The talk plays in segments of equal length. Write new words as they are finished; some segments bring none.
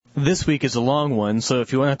This week is a long one, so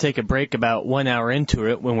if you want to take a break about 1 hour into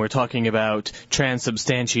it when we're talking about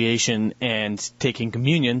transubstantiation and taking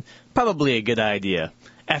communion, probably a good idea.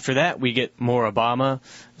 After that, we get more Obama,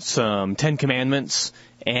 some Ten Commandments,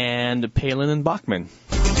 and Palin and Bachman.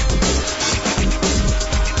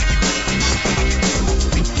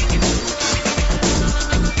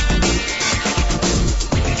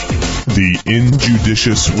 The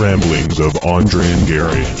injudicious ramblings of Andre and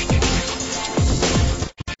Gary.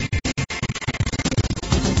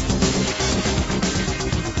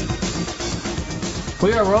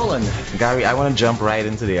 We are rolling. Gary, I want to jump right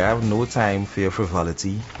into there. I have no time for your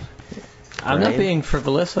frivolity. I'm not being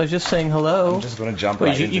frivolous. I was just saying hello. I'm just going to jump Wait,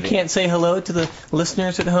 right into you can't say hello to the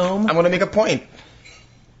listeners at home? I'm going to make a point.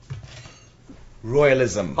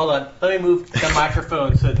 Royalism. Hold on. Let me move the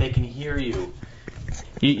microphone so that they can hear you.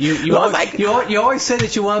 You always say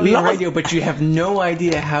that you want to be on radio, but you have no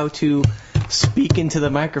idea how to speak into the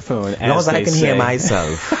microphone. As long as I can hear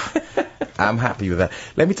myself, I'm happy with that.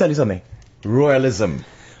 Let me tell you something. Royalism.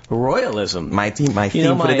 My theme for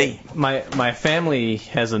the day. My family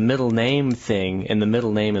has a middle name thing, and the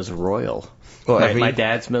middle name is Royal. Oh, my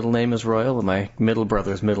dad's middle name is Royal, and my middle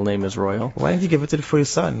brother's middle name is Royal. Why didn't you give it to the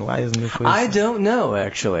first son? Why isn't it first? I don't know,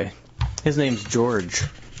 actually. His name's George.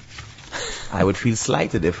 I would feel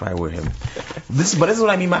slighted if I were him. This is what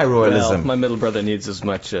I mean by royalism. Well, my middle brother needs as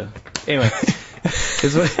much. Anyway,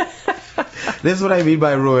 this is what I mean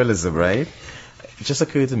by royalism, right? It just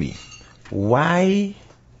occurred to me. Why?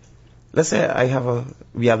 Let's say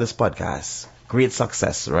we have this podcast, great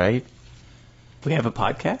success, right? We have a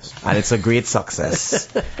podcast, and it's a great success,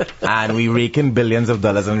 and we rake in billions of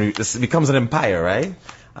dollars, and this becomes an empire, right?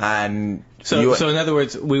 And so in other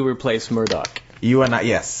words, we replace Murdoch. You and I,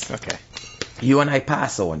 yes. Okay. You and I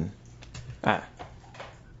pass on,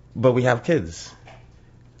 but we have kids,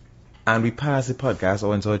 and we pass the podcast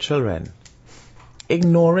on to our children,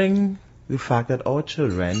 ignoring the fact that our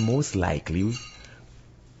children most likely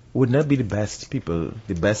would not be the best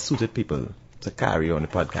suited people to carry on the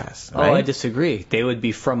podcast. Right? Oh, I disagree. They would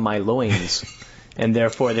be from my loins, and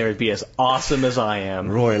therefore they would be as awesome as I am.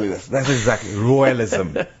 Royalism. That's exactly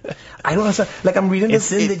royalism. I don't understand. Like I'm reading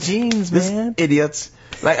this. It's in the genes, man. Idiots.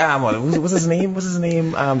 Like what's his name?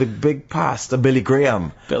 The big pastor, Billy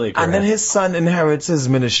Graham. And then his son inherits his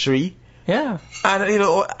ministry. Yeah.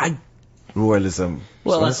 And royalism.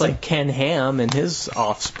 Well, that's like Ken Ham and his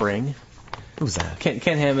offspring. Who's that? Ken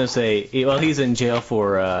Ham is he's in jail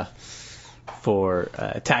for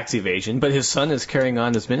tax evasion, but his son is carrying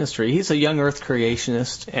on his ministry. He's a young Earth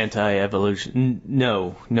creationist, anti-evolution.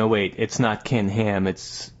 No, wait, it's not Ken Ham.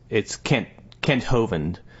 It's Kent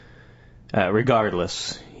Hovind.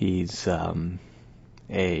 Regardless, he's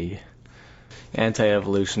a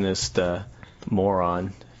anti-evolutionist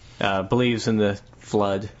moron. Believes in the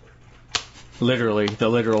flood. Literally, the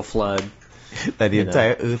literal flood. That the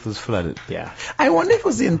entire earth was flooded. Yeah. I wonder if it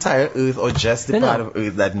was the entire earth or just the part of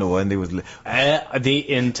earth that Noah and there was... the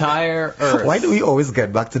entire earth. Why do we always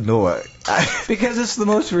get back to Noah? Because it's the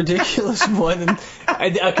most ridiculous one.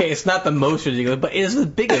 Okay, it's not the most ridiculous, but it is the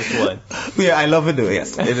biggest one. Yeah, I love it though.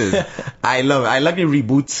 Yes, it is. I love it. I like the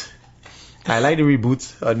reboot. I like the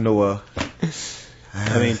reboot on Noah.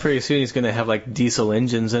 I mean, pretty soon he's going to have like diesel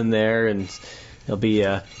engines in there, and he'll be,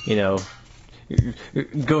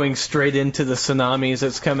 going straight into the tsunamis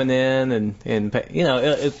that's coming in, and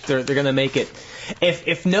they're going to make it.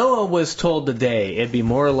 If Noah was told today, it'd be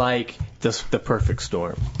more like the perfect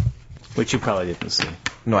storm, which you probably didn't see.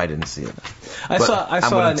 No, I didn't see it. I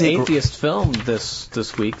saw an atheist film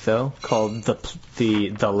this week though called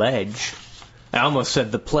the Ledge. I almost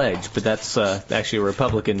said The Pledge, but that's actually a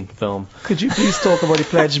Republican film. Could you please talk about The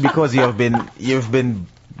Pledge, because you've been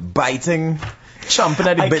biting, chomping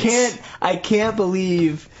at the bits. I can't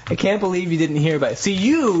believe you didn't hear about it. See,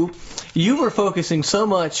 you were focusing so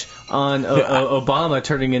much on Obama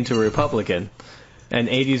turning into a Republican, an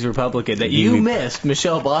 80s Republican, that you missed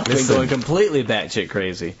Michelle Bachmann going completely batshit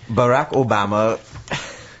crazy. Barack Obama...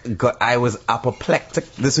 I was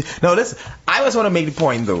apoplectic this week. Now listen, I just want to make the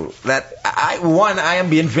point though that I am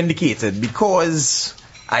being vindicated because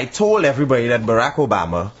I told everybody that Barack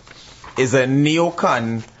Obama is a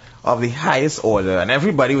neocon of the highest order, and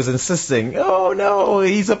everybody was insisting, oh no,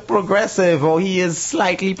 he's a progressive, or he is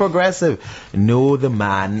slightly progressive. No, the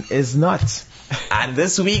man is not. And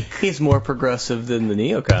this week... He's more progressive than the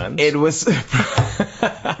neocons. It was...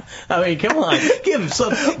 I mean, come on. Give him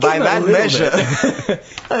some... By that measure...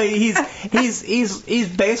 I mean, he's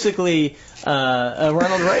basically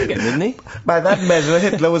Ronald Reagan, isn't he? By that measure,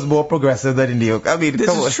 Hitler was more progressive than the neocons. I mean, this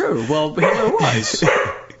is true. Well, Hitler was.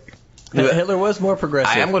 Hitler was more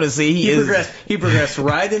progressive. I am going to say he is. He progressed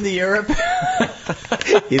right into Europe. That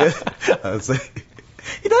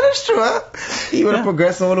is true, huh? He would have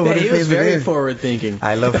progressed all over the place. He was very forward thinking.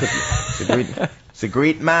 I love Hitler. It's a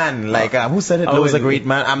great man. Like, who said Hitler was a great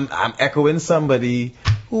man? I'm echoing somebody.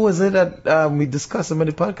 Who was it that we discussed him in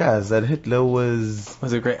the podcast that Hitler was?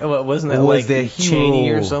 Was it great? Wasn't that like Cheney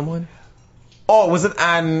or someone? Oh, was it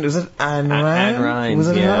Anne Rand? Anne Rand. Was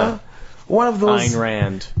it her? One of those. Ayn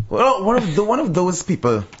Rand. Well, one of those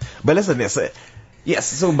people. But listen, yes.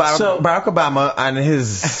 So Barack Obama and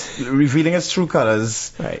his revealing his true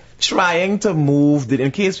colors, right? Trying to move.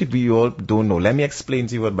 In case people you all don't know, let me explain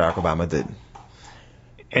to you what Barack Obama did.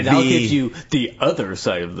 And I'll give you the other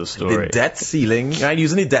side of the story. The debt ceiling. Right,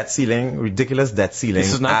 using the debt ceiling, ridiculous debt ceiling.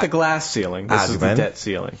 This is not the glass ceiling. This is the debt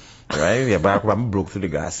ceiling. Right? Yeah, Barack Obama broke through the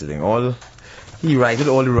glass ceiling. He righted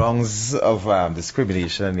all the wrongs of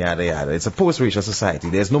discrimination, yada yada. It's a post-racial society.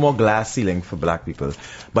 There's no more glass ceiling for black people.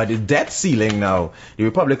 But the debt ceiling now, the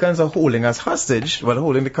Republicans are holding us hostage,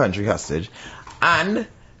 holding the country hostage. And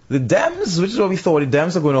the Dems, which is what we thought, the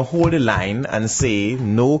Dems are going to hold the line and say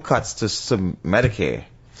no cuts to Medicare.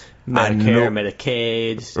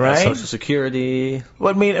 Medicaid, right? Social Security.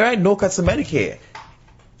 No cuts to Medicare.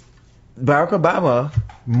 Barack Obama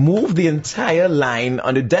moved the entire line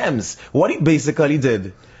on the Dems. What he basically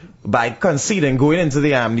did by conceding, going into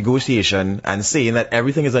the negotiation and saying that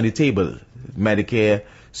everything is on the table, Medicare,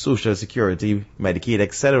 Social Security, Medicaid,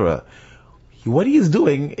 etc. What he is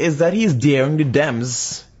doing is that he is daring the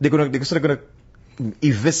Dems. They're going to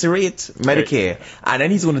eviscerate Medicare, and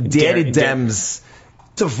then he's going to dare the Dems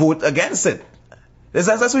to vote against it.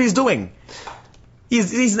 That's what he's doing.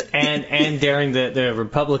 And daring the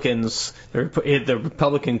Republicans, the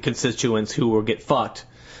Republican constituents who will get fucked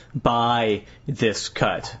by this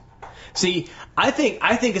cut. See, I think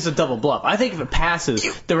it's a double bluff. I think if it passes,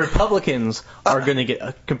 the Republicans are going to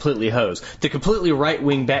get completely hosed. The completely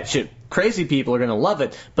right-wing batshit crazy people are going to love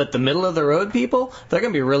it, but the middle-of-the-road people, they're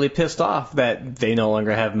going to be really pissed off that they no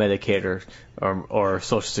longer have Medicaid or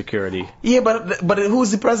Social Security. Yeah, but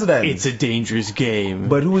who's the president? It's a dangerous game.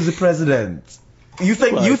 But who's the president? You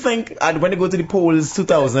think when they go to the polls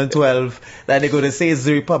 2012 that they're going to say it's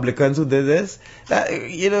the Republicans who did this?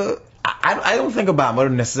 I don't think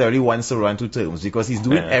Obama necessarily wants to run 2 terms because he's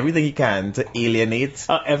doing everything he can to alienate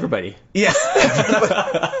everybody. Yes.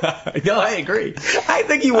 No, I agree. I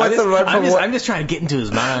think he wants to run I'm just trying to get into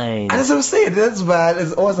his mind. That's what I'm saying. That's bad.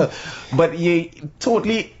 It's awesome. But he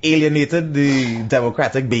totally alienated the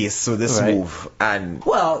Democratic base with this move. And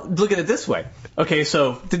well, look at it this way. Okay,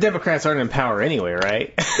 so the Democrats aren't in power anyway,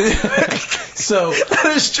 right? So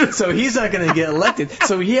that is true. So he's not going to get elected.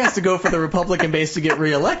 So he has to go for the Republican base to get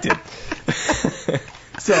reelected.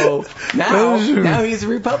 So now he's a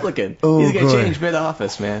Republican. He's going to change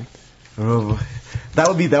mid-office, man. Oh, that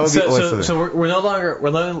would be awesome. So we're no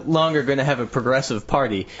longer going to have a progressive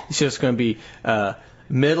party. It's just going to be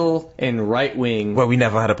middle and right wing. Well, we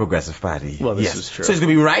never had a progressive party. Well, this is true. So it's going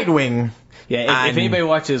to be right wing. Yeah, if anybody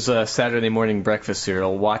watches Saturday morning breakfast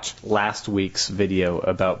cereal, watch last week's video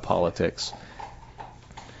about politics.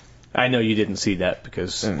 I know you didn't see that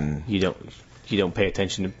because you don't pay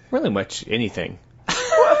attention to really much anything.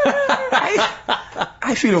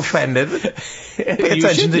 I feel offended. Pay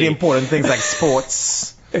attention to the important things like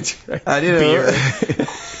sports. Beer.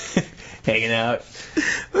 Hanging out.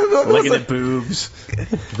 Looking at boobs.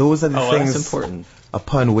 Those are the things that's important.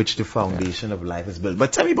 Upon which the foundation of life is built.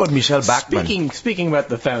 But tell me about Michelle Bachmann. Speaking about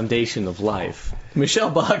the foundation of life,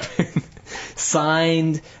 Michelle Bachmann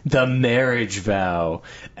signed the marriage vow.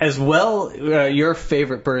 As well, your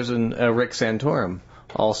favorite person, Rick Santorum,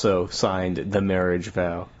 also signed the marriage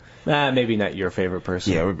vow. Maybe not your favorite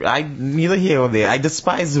person. Yeah, neither here nor there. I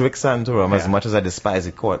despise Rick Santorum as much as I despise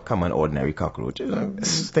a common ordinary cockroach.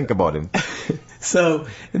 Think about him. So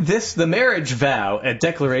the marriage vow, a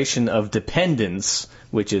declaration of dependence,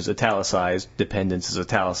 which is italicized, dependence is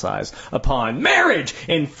italicized, upon marriage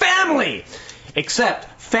and family.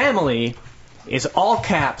 Except family is all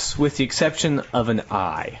caps with the exception of an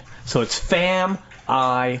I. So it's fam,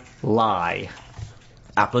 I, lie.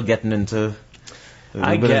 Apple getting into...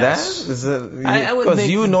 I guess. Because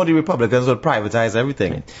you know the Republicans will privatize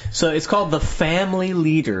everything. So it's called the Family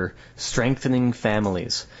Leader, Strengthening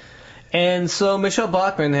Families. And so Michelle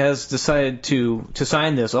Bachmann has decided to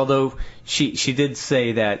sign this, although she did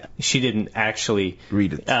say that she didn't actually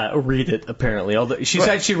read it, apparently. Although she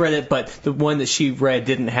said she read it, but the one that she read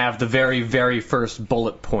didn't have the very, very first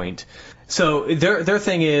bullet point. So their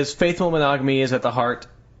thing is faithful monogamy is at the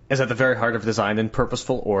very heart of design and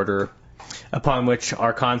purposeful order. upon which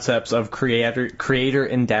our concepts of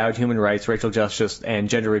creator-endowed human rights, racial justice, and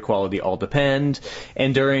gender equality all depend.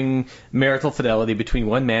 Enduring marital fidelity between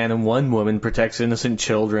one man and one woman protects innocent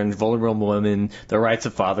children, vulnerable women, the rights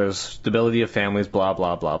of fathers, stability of families, blah,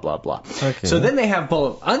 blah, blah, blah, blah. Okay. So then they have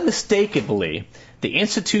unmistakably, the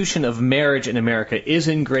institution of marriage in America is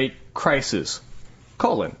in great crisis.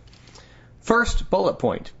 First bullet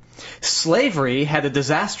point. Slavery had a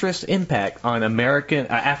disastrous impact on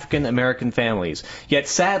African American families. Yet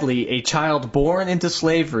sadly, a child born into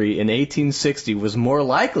slavery in 1860 was more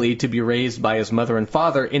likely to be raised by his mother and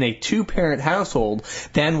father in a two-parent household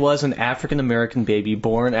than was an African American baby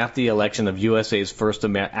born after the election of USA's first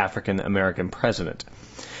African American president.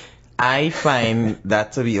 I find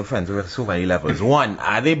that to be offensive at so many levels. One,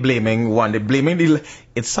 it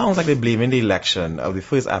sounds like they're blaming the election of the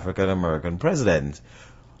first African American president.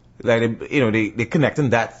 Like they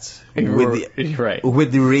connecting that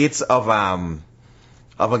with the rates of I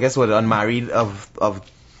guess unmarried of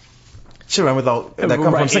children without that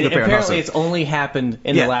come from single parent. Apparently, it's only happened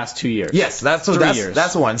in the last 2 years. Yes, that's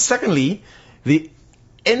one. Secondly, the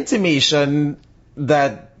intimation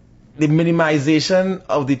that the minimization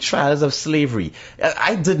of the trials of slavery.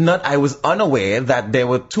 I was unaware that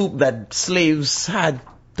that slaves had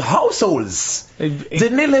households.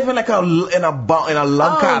 Didn't they live in in a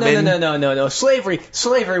log cabin? No.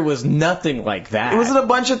 Slavery was nothing like that. It wasn't a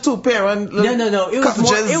bunch of two-parent. No.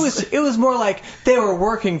 It was more like they were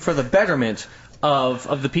working for the betterment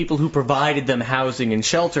of the people who provided them housing and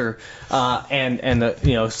shelter, and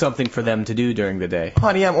something for them to do during the day.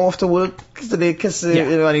 Honey, I'm off to work today,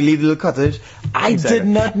 and I leave the little cottage. I did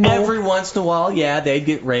not know. Every once in a while, they'd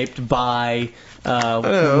get raped by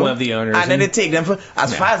one of the owners. And then they take them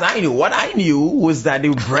as far as I knew. What I knew was that they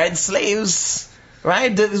were bred slaves.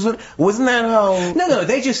 Right? Wasn't that how? No,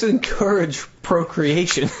 they just encourage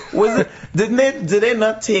procreation. Did they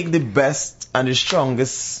not take the best and the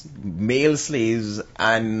strongest male slaves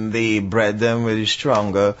and they bred them with the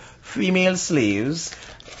stronger female slaves?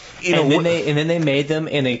 And then they made them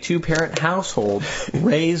in a two-parent household,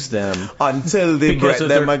 raised them until they bred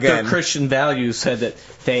them again. Their Christian values said that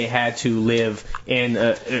they had to live in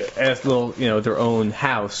a little, their own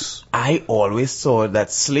house. I always thought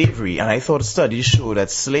that slavery, and I thought studies show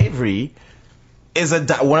that slavery is a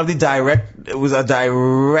direct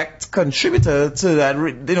contributor to that,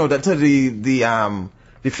 to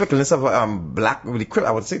the fickleness of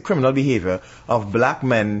I would say criminal behavior of black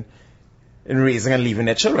men in raising and leaving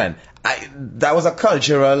their children. That was a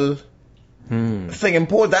cultural thing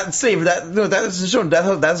important. That slavery,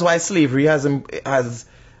 that's why slavery has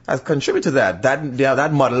contributed to that.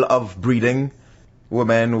 That model of breeding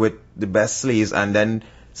women with the best slaves and then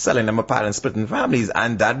selling them apart and splitting families,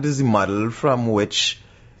 and that is the model from which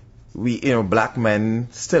we, black men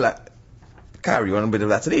still carry on a bit of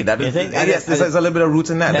that today. There's a little bit of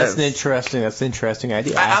root in that. That's an interesting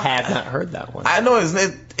idea. I had not heard that one. I know,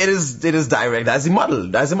 it is direct. That's the model.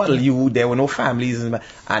 There were no families, and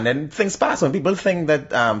then things pass on. People think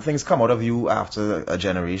that things come out of you after a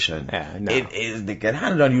generation. Yeah, no. They get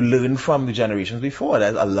handed on. You learn from the generations before.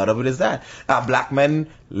 A lot of it is that. Black men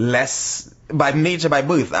less, by nature, by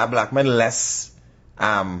birth, black men less,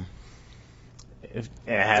 do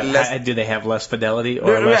they have less fidelity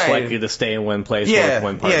or less likely to stay in one place with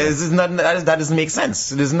one partner? That doesn't make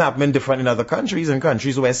sense. It doesn't happen different in other countries, and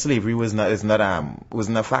countries where slavery wasn't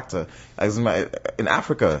a factor. As in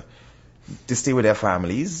Africa, they stay with their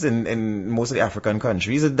families in most of the African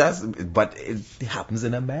countries. It does, but it happens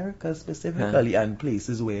in America specifically, and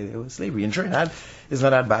places where there was slavery. In Trinidad, it's not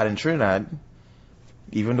that bad in Trinidad,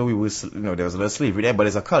 even though there was a lot of slavery there, but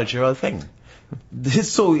it's a cultural thing.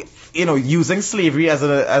 So, using slavery as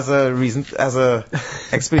a reason, as a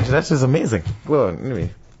explanation, that's just amazing. Well, anyway,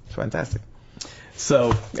 it's fantastic.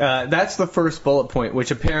 So, that's the first bullet point,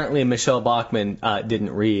 which apparently Michelle Bachmann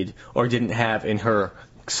didn't read or didn't have in her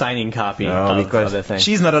signing copy of the thing.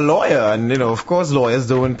 She's not a lawyer, and, of course lawyers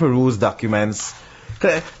don't peruse documents.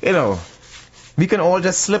 We can all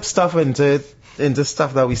just slip stuff into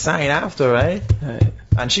stuff that we sign after, right?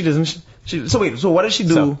 And she doesn't. So what did she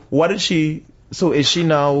do? So is she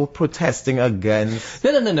now protesting against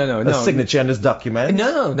No. a signature on this document?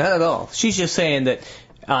 No, not at all. She's just saying that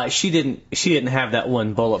she didn't have that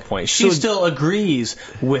one bullet point. She still agrees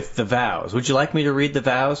with the vows. Would you like me to read the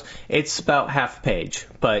vows? It's about half a page,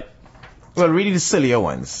 but... Well, read the sillier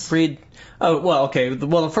ones. Oh, well, okay.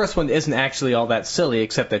 Well, the first one isn't actually all that silly,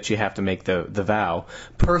 except that you have to make the vow.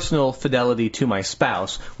 Personal fidelity to my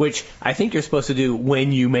spouse, which I think you're supposed to do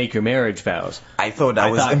when you make your marriage vows. I thought that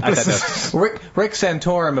was implicit. Rick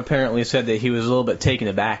Santorum apparently said that he was a little bit taken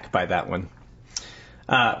aback by that one.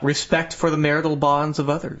 Respect for the marital bonds of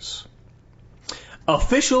others.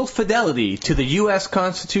 Official fidelity to the U.S.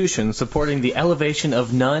 Constitution, supporting the elevation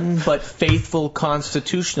of none but faithful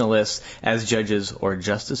constitutionalists as judges or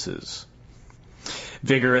justices.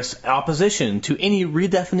 Vigorous opposition to any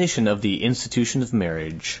redefinition of the institution of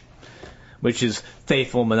marriage, which is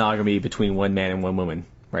faithful monogamy between one man and one woman.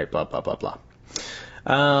 Right, blah, blah, blah, blah.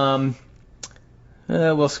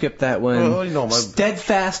 We'll skip that one.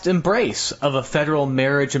 Steadfast embrace of a federal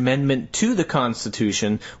marriage amendment to the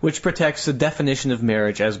Constitution, which protects the definition of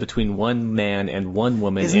marriage as between one man and one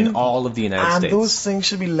woman in all of the United States. And those things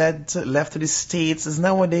should be left to the states. Isn't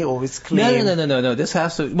that what they always claim? No. This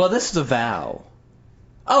has to. Well, this is a vow.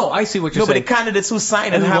 Oh, I see what you're saying. No, but the candidates who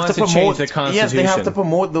sign and have to promote the Constitution. Yes, they have to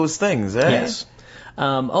promote those things, right? Yes.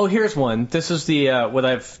 Here's one. This is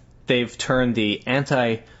the they've termed the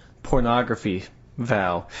anti-pornography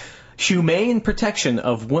vow. Humane protection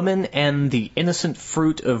of women and the innocent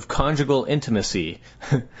fruit of conjugal intimacy.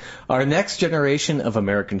 Our next generation of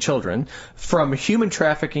American children, from human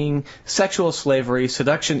trafficking, sexual slavery,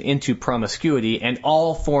 seduction into promiscuity, and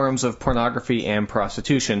all forms of pornography and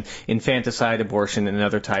prostitution, infanticide, abortion, and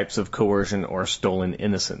other types of coercion or stolen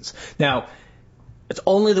innocence. Now, it's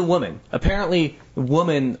only the women. Apparently,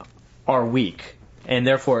 women are weak, and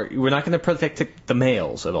therefore we're not going to protect the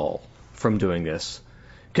males at all from doing this.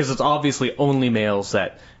 Because it's obviously only males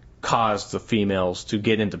that cause the females to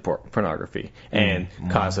get into pornography and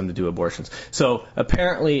cause them to do abortions. So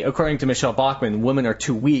apparently, according to Michelle Bachmann, women are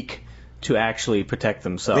too weak to actually protect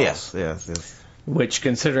themselves. Yes. Which,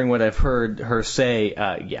 considering what I've heard her say,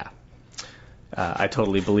 I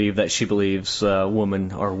totally believe that she believes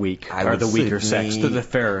women are weak, are the weaker sex, the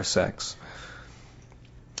fairer sex.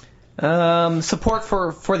 Support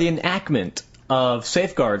for the enactment of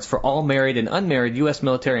safeguards for all married and unmarried U.S.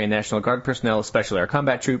 military and National Guard personnel, especially our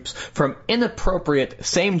combat troops, from inappropriate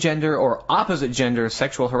same-gender or opposite-gender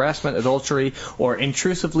sexual harassment, adultery, or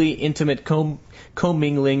intrusively intimate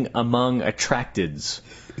commingling among attracteds.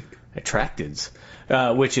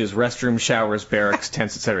 Which is restrooms, showers, barracks,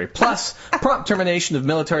 tents, etc. Plus, prompt termination of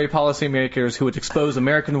military policymakers who would expose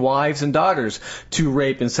American wives and daughters to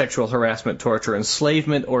rape and sexual harassment, torture,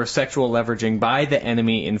 enslavement, or sexual leveraging by the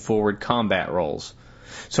enemy in forward combat roles.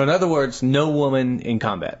 So, in other words, no woman in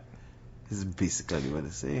combat. This is basically what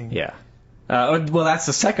it's saying. Yeah. Well, that's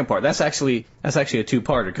the second part. That's actually a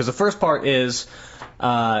two-parter, because the first part is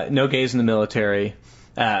no gays in the military,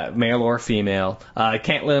 male or female.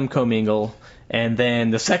 Can't let them commingle. And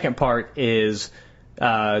then the second part is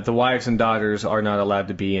the wives and daughters are not allowed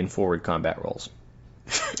to be in forward combat roles.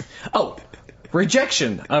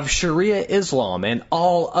 Rejection of Sharia Islam and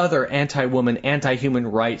all other anti-woman, anti-human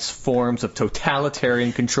rights forms of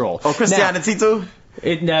totalitarian control. Oh, Christianity too?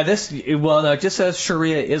 It just says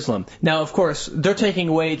Sharia Islam. Now, of course, they're taking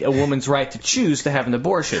away a woman's right to choose to have an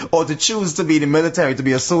abortion. Or to choose to be in the military, to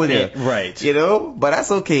be a soldier. Right. You know? But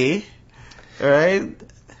that's okay. All right?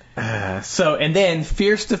 And then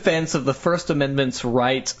fierce defense of the First Amendment's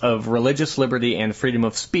right of religious liberty and freedom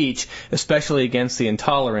of speech, especially against the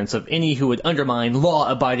intolerance of any who would undermine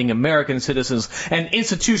law-abiding American citizens and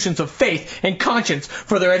institutions of faith and conscience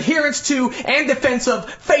for their adherence to and defense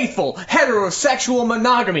of faithful heterosexual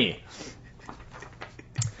monogamy.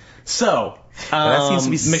 So, that seems to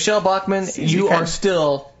be Michelle Bachmann, you are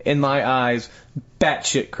still, in my eyes,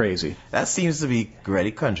 batshit crazy. That seems to be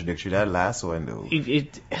really contradictory, that last one, though.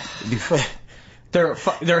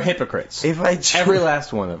 They're hypocrites. Every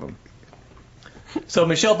last one of them. So,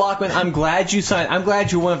 Michelle Bachmann, I'm glad you signed. I'm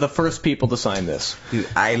glad you're one of the first people to sign this. Dude,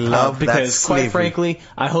 I love that because, slavery. quite frankly,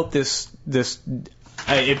 I hope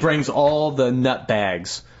it brings all the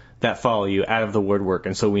nutbags that follow you out of the woodwork,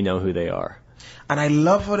 and so we know who they are. And I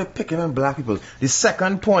love how they're picking on black people. The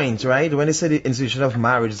second point, right, when they say the institution of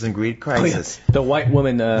marriage is in great crisis. Oh, yeah. The white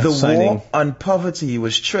woman signing. War on poverty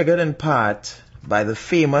was triggered in part by the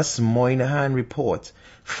famous Moynihan report,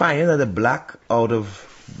 finding that the black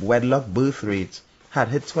out-of-wedlock birth rate had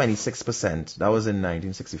hit 26%. That was in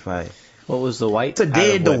 1965. What was the white?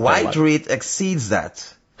 Today, the white rate exceeds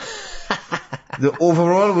that. The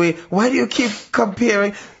overall way. Why do you keep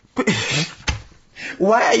comparing?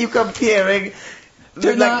 Why are you comparing?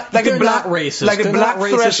 They're not racist. Like the black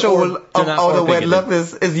threshold of out of wedlock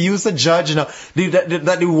is used to judge. You know,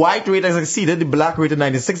 that the white rate has exceeded the black rate in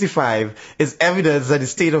 1965 is evidence that the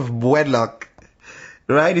state of wedlock,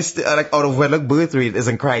 right? Like out of wedlock birth rate is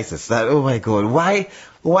in crisis. That, oh my God, why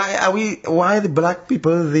are the black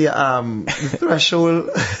people the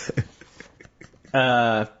threshold?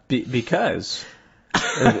 Because.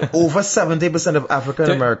 Over 70% of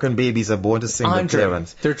African American babies are born to single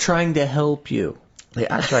parents. They're trying to help you. They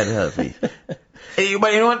are trying to help me.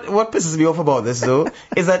 But you know what pisses me off about this though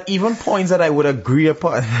is that even points that I would agree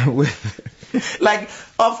upon with, like,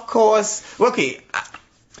 of course, okay.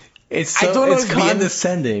 It's I don't know it's if being-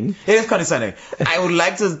 condescending. It is condescending. I would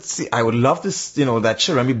love to, that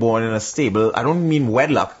children be born in a stable, I don't mean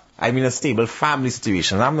wedlock, I mean a stable family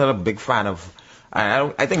situation. I'm not a big fan of,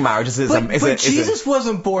 I think marriage is But Jesus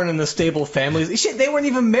wasn't born in a stable family. Shit, they weren't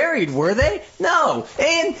even married, were they? No.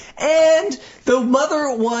 And the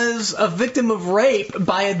mother was a victim of rape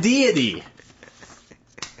by a deity.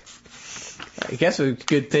 I guess it's a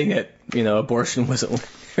good thing that, abortion wasn't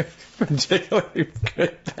particularly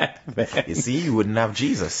good back then. You see, you wouldn't have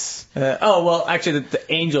Jesus. Actually, the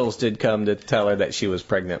angels did come to tell her that she was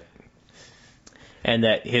pregnant. And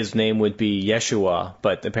that his name would be Yeshua,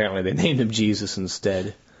 but apparently they named him Jesus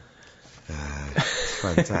instead.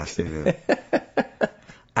 Fantastic.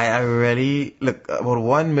 I really, look, about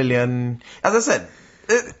 1 million, as I said,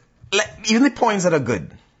 even the points that are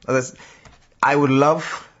good. I would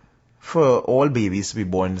love for all babies to be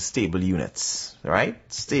born in stable units, right?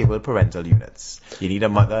 Stable parental units. You need a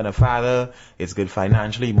mother and a father. It's good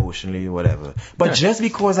financially, emotionally, whatever. But just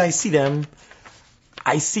because I see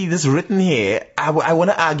this written here, I want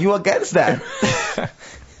to argue against that.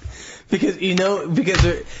 because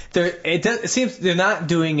it seems they're not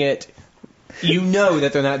doing it. That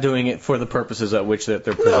they're not doing it for the purposes at which that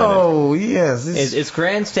they're presented. Oh, yes. It's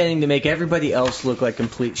grandstanding to make everybody else look like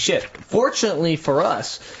complete shit. Fortunately for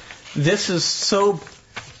us, this is so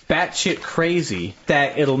batshit crazy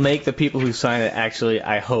that it'll make the people who sign it actually,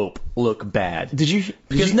 I hope, look bad.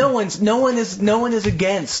 Because no one is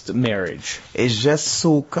against marriage. It's just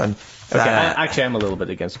so Okay, actually, I'm a little bit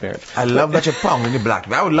against marriage. I love that you're pounding the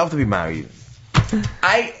black. I would love to be married.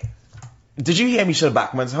 Did you hear Michelle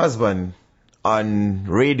Bachmann's husband on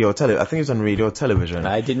radio? I think he was on radio television.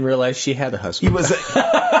 I didn't realize she had a husband. He was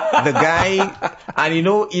the guy, and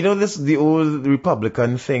the old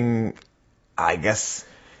Republican thing. I guess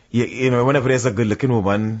whenever there's a good-looking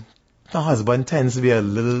woman, the husband tends to be a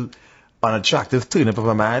little unattractive turnip of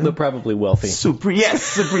a man. They're probably wealthy.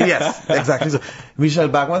 Yes, exactly. So Michelle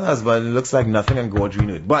Bachmann's husband looks like nothing and gorgeous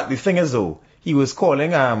nude. But the thing is though, he was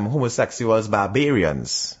calling homosexuals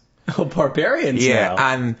barbarians. Oh, barbarians now.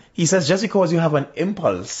 And he says just because you have an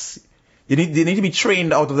impulse, they need to be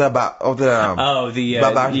trained out of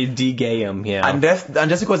the you de-gay them, yeah. And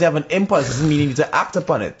just because you have an impulse doesn't mean you need to act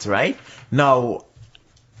upon it, right? Now,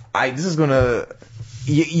 this is gonna,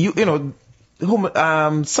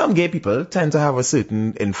 some gay people tend to have a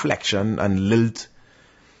certain inflection and lilt,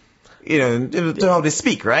 to how they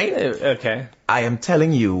speak, right? Okay. I am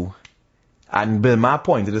telling you, and Bill Maher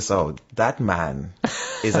pointed this out, that man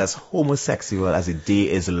is as homosexual as the day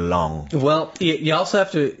is long. Well, you also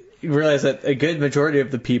have to realize that a good majority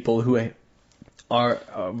of the people who are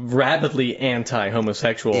rabidly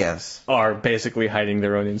anti-homosexual are basically hiding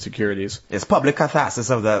their own insecurities. It's public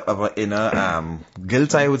catharsis of inner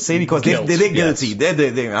guilt, I would say, because they're guilty.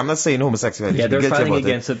 Yes. I'm not saying homosexuality. Yeah, they're fighting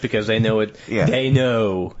against it because they know it. Yeah. They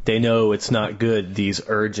know it's not good. These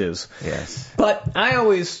urges. Yes. But I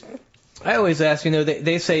always ask.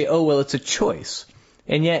 They say, oh well, it's a choice,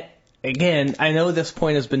 and yet again, I know this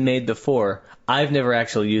point has been made before. I've never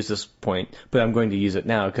actually used this point, but I'm going to use it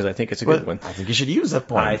now because I think it's a good one. I think you should use that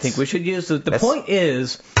point. I think we should use it. The point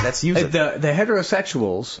is, let's use it. The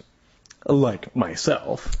heterosexuals, like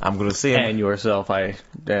myself, I'm going to say, and yourself, I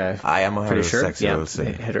am a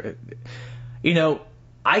heterosexual. Sure. Yeah,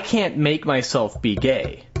 I can't make myself be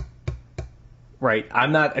gay. Right?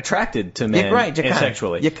 I'm not attracted to men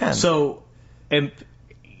sexually. You can. So,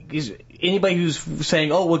 anybody who's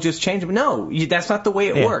saying, "Oh, we'll just change it," no, that's not the way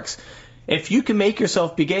it works. If you can make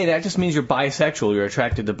yourself be gay, that just means you're bisexual. You're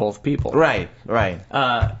attracted to both people. Right. So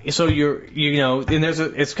and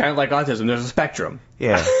it's kind of like autism. There's a spectrum.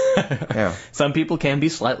 Yeah. Yeah. Some people can be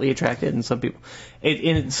slightly attracted, and some people.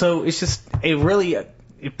 So it's just it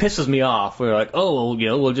pisses me off. We're like, oh,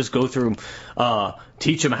 we'll just go through,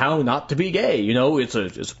 teach them how not to be gay. It's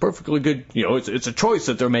a perfectly good. It's a choice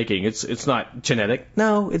that they're making. It's not genetic.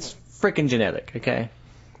 No, it's freaking genetic. Okay.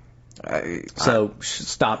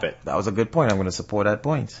 Stop it. That was a good point. I'm going to support that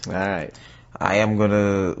point. All right. I am going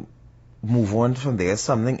to move on from there.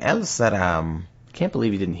 Something else that Can't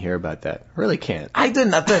believe you didn't hear about that. Really can't. I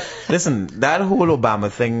didn't. Listen, that whole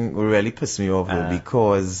Obama thing really pissed me off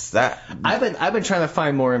because that. I've been trying to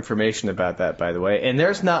find more information about that, by the way, and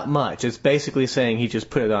there's not much. It's basically saying he just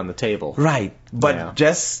put it on the table. Right, but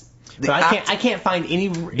just. But I can't find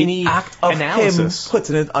any act of analysis. Him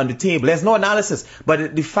putting it on the table. There's no analysis,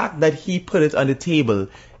 but the fact that he put it on the table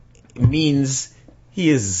means he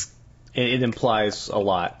is. It implies a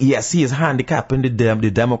lot. Yes, he is handicapping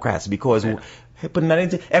the Democrats because putting that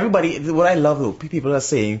into everybody. What I love though, people are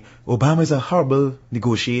saying Obama is a horrible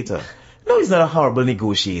negotiator. No, he's not a horrible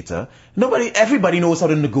negotiator. Everybody knows how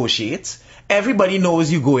to negotiate. Everybody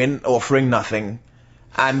knows you go in offering nothing,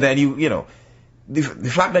 and then the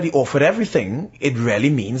fact that he offered everything, it really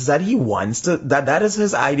means that he wants to. That is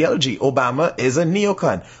his ideology. Obama is a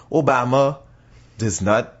neocon. Obama does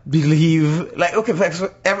not believe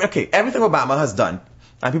everything Obama has done,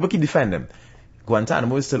 and people keep defending him.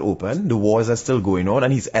 Guantanamo is still open. The wars are still going on,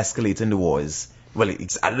 and he's escalating the wars. Well,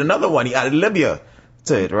 he's added another one. He added Libya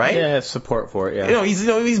to it, right? Yeah, support for it. Yeah.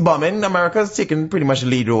 He's bombing. America's taking pretty much a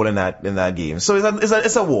lead role in that game. So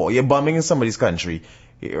it's a war. You're bombing in somebody's country,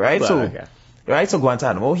 right? Well, so, okay. right. So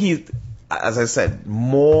Guantanamo, as I said,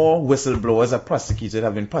 more whistleblowers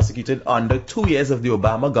have been prosecuted under 2 years of the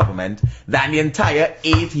Obama government than the entire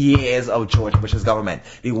 8 years of George Bush's government.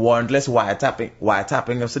 The warrantless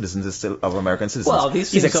wiretapping of citizens of American citizens. Well, these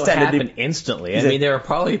things don't happen instantly. I mean, they were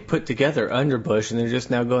probably put together under Bush, and they're just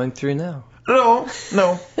now going through now. No.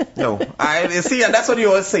 I see, and that's what you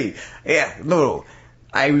always say. Yeah, no.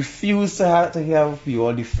 I refuse to have you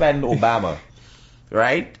all defend Obama,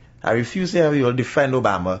 right? I refuse to have you all defend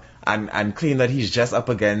Obama and claim that he's just up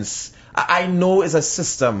against. I know it's a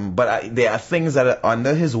system, but there are things that are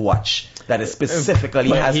under his watch that is specifically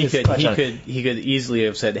has his touch on. He could easily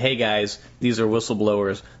have said, "Hey guys, these are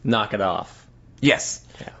whistleblowers. Knock it off." Yes.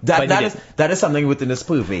 Yeah. That is something within his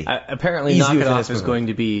purvey. Apparently, Knock It Off is going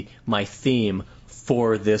to be my theme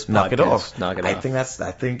for this podcast. Knock it off. Knock it off.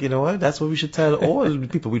 I think you know what? That's what we should tell all the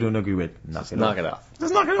people we don't agree with. Knock it off.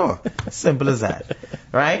 Just knock it off. Simple as that.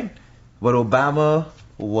 Right? But Obama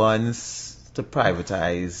wants to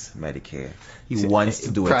privatize Medicare. He wants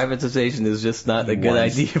to do it. Privatization is just not a good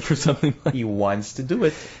idea for something like that. He wants to do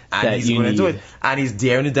it. And he's going to do it. And he's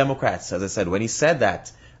daring the Democrats. As I said, when he said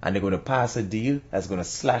that, and they're going to pass a deal that's going to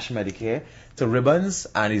slash Medicare to ribbons,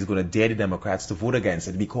 and he's going to dare the Democrats to vote against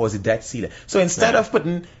it because the debt ceiling. So instead of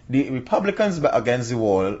putting the Republicans backs against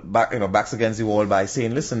the wall by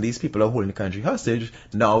saying, listen, these people are holding the country hostage,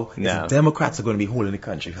 the Democrats are going to be holding the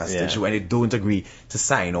country hostage when they don't agree to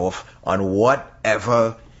sign off on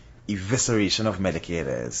whatever evisceration of Medicare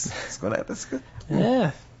there is. That's good.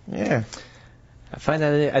 Yeah. I find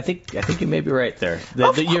that I think you may be right there.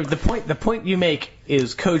 The point you make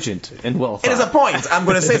is cogent and well thought. It is a point. I'm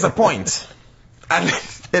going to say it's a point. And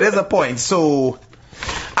it is a point. So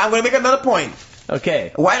I'm going to make another point.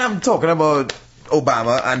 Okay. While I'm talking about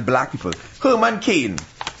Obama and black people, Herman Cain,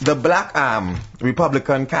 the black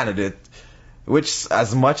Republican candidate, which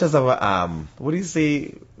as much as what do you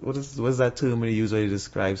say? What is that term when you use when you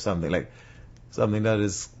describe something like? Something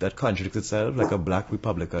that contradicts itself, like a black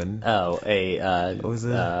Republican. Oh, what was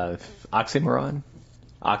it? Oxymoron?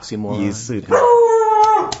 Yes.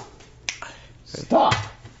 Stop.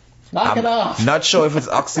 Knock it off. Not sure if it's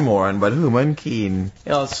oxymoron, but Herman Cain.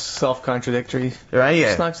 It's self-contradictory. Right,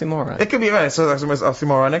 yeah. It's an oxymoron. It could be right. So it's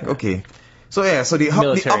oxymoronic? Okay. So the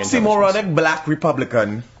oxymoronic black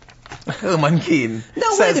Republican, Herman Cain.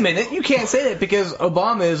 No, wait a minute. You can't say that because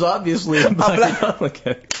Obama is obviously a black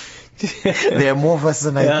Republican. There are more of us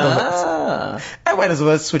than I thought. I might as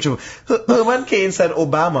well switch over. Herman Cain said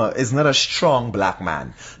Obama is not a strong black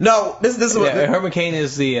man. No, this is what... Herman Cain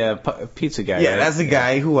is the pizza guy, Yeah, right? that's the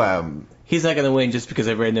guy who... He's not going to win just because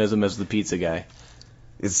everybody knows him as the pizza guy.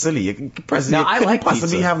 It's silly. I like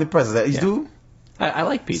possibly pizza. have the president. You do? I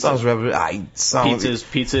like pizza. Sounds revolutionary.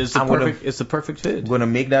 Pizza is the perfect food. I'm going to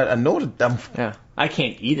make that a note. Yeah. I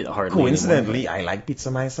can't eat it hardly Coincidentally, anymore. I like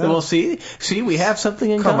pizza myself. Well, see, we have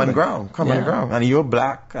something in common. Common ground. And you're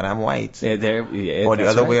black and I'm white. Yeah, or the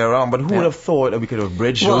other way around. But who would have thought that we could have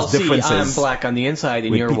bridged those differences? I'm black on the inside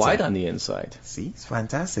and you're pizza. white on the inside. See, it's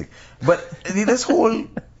fantastic. But this whole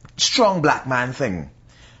strong black man thing,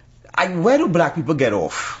 where do black people get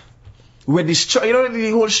off? With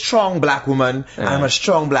the whole strong black woman, and I'm a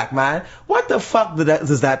strong black man. What the fuck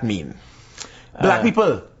does that mean? Black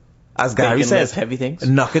people, as Gary says, heavy things.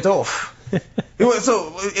 Knock it off.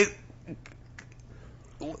 So,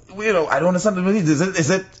 I don't understand.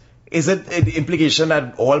 Is it an implication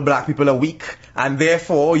that all black people are weak and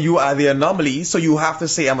therefore you are the anomaly, so you have to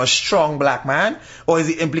say I'm a strong black man? Or is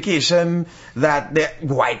the implication that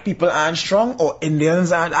white people aren't strong or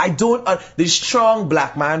Indians aren't? I don't... the strong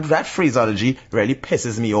black man, that phraseology really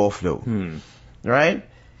pisses me off though. Right?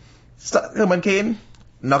 Herman Cain,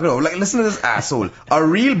 knock it off. Like, listen to this asshole. A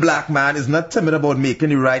real black man is not timid about making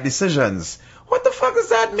the right decisions. What the fuck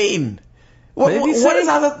does that mean? What is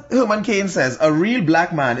that Herman Cain says? A real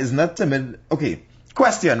black man is not timid. Okay,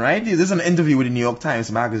 question, right? This is an interview with the New York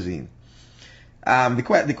Times Magazine.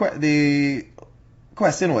 The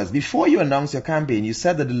question was, before you announced your campaign, you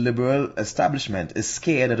said that the liberal establishment is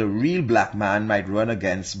scared that a real black man might run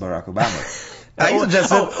against Barack Obama. I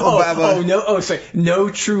suggested Obama. Sorry. No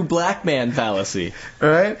true black man fallacy.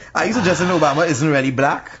 Right? I suggested Obama isn't really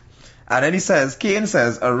black. And then Kane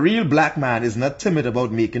says, a real black man is not timid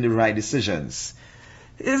about making the right decisions.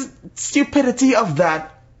 The stupidity of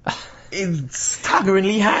that is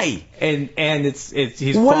staggeringly high. And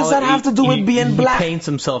he's what does that have to do with being black? He paints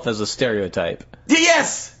himself as a stereotype.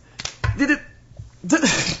 Yes! I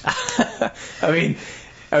mean,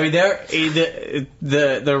 the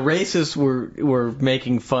racists were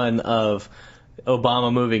making fun of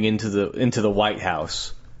Obama moving into the White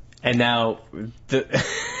House, and now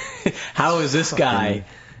how is this guy?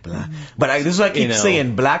 Black. But this is what I keep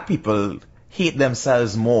saying: black people hate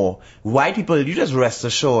themselves more. White people, you just rest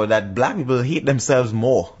assured that black people hate themselves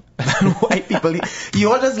more than white people.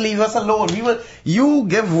 You all just leave us alone. You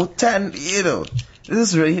give 10. This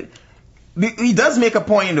is really. He does make a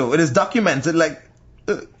point though. It is documented.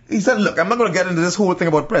 He said, look, I'm not going to get into this whole thing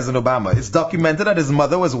about President Obama. It's documented that his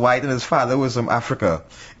mother was white and his father was from Africa.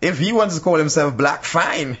 If he wants to call himself black,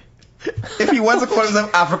 fine. If he wants to call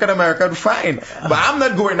himself African American, fine. But I'm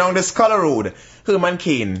not going down this color road. Herman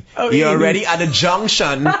Cain, you're already at the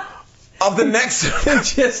junction of the next.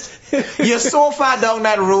 You're so far down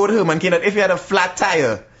that road, Herman Cain, that if you had a flat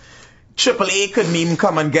tire, AAA couldn't even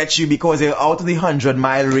come and get you because you're out of the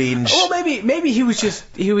 100-mile range. Well, maybe he was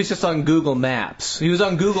just on Google Maps. He was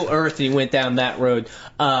on Google Earth and he went down that road.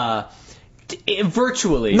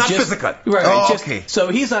 Virtually, not physical. Right. Okay. So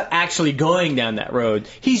he's not actually going down that road.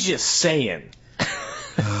 He's just saying.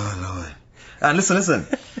 Oh Lord. And listen.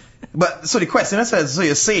 But so the question says, so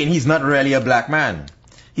you're saying he's not really a black man?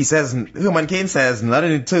 He says, Herman Cain says, not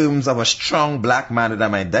in terms of a strong black man that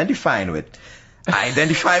I'm identifying with. I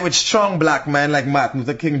identify with strong black men like Martin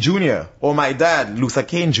Luther King Jr. or my dad, Luther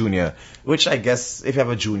King Jr., which I guess if you have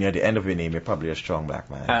a junior at the end of your name, you're probably a strong black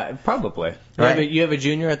man. Probably. Right? You have a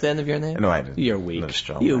junior at the end of your name? No, I don't. You're weak. Not a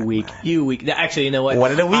strong You're black weak. man. You weak. Actually, you know what? One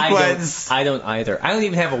of the weak ones. I don't either. I don't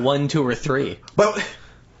even have a 1, 2, or 3.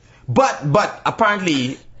 But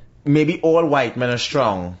apparently, maybe all white men are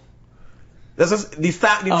strong. That's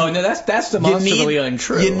demonstrably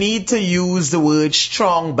untrue. You need to use the word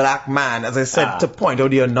strong black man, as I said, to point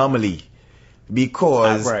out the anomaly.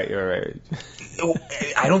 Because you're right.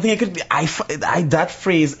 I don't think it could be. That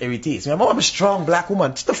phrase irritates me. I'm a strong black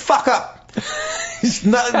woman. Shut the fuck up. Take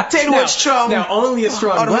the word strong. Now, only a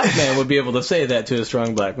strong black man would be able to say that to a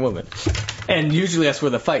strong black woman. And usually that's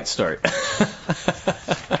where the fights start.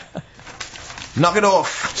 Knock it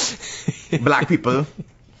off, black people.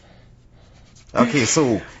 Okay,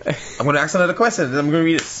 so I'm going to ask another question, and I'm going to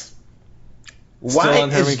read this. Still on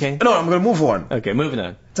Herman Cain? No, I'm going to move on. Okay, moving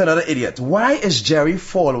on. To another idiot. Why is Jerry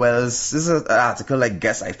Falwell's... This is an article, I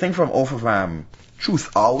guess, I think from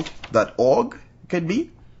truthout.org, could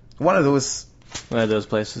be? One of those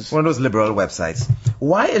places. One of those liberal websites.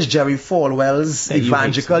 Why is Jerry Falwell's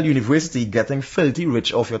Evangelical University getting filthy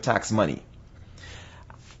rich off your tax money?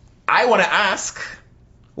 I want to ask...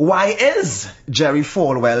 Why is Jerry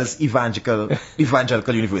Falwell's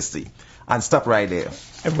Evangelical University? And stop right there.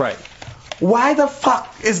 Right. Why the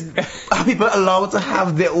fuck are people allowed to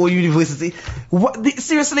have their own university?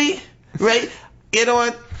 Seriously? Right? You know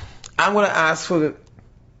what? I'm going to ask for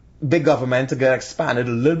big government to get expanded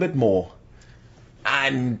a little bit more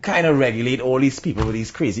and kind of regulate all these people with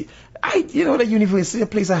these crazy... the university, a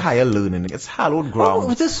place of higher learning. It's hallowed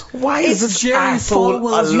ground. Why is this Jerry asshole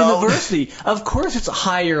Falwell's allowed? University? Of course it's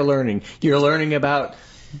higher learning. You're learning about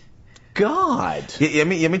God. Let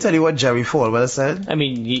me tell you what Jerry Falwell said. I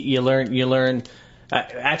mean, you learn.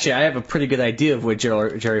 Actually, I have a pretty good idea of what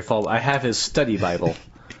Jerry Falwell. I have his study Bible.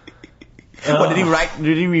 What did he write?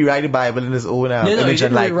 Did he rewrite the Bible in his own No, he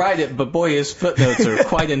didn't rewrite it, but boy, his footnotes are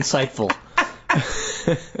quite insightful.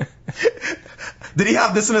 Did he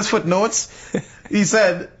have this in his footnotes? He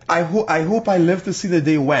said, I hope I live to see the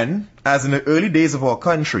day when, as in the early days of our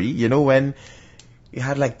country, when you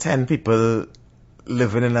had like 10 people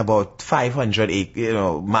living in about 500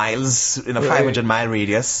 miles in a 500-mile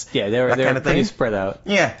radius. Yeah, they were pretty spread out.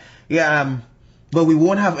 Yeah. But we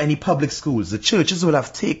won't have any public schools. The churches will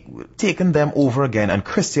have taken them over again, and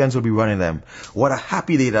Christians will be running them. What a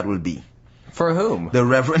happy day that will be. For whom? The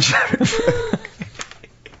Reverend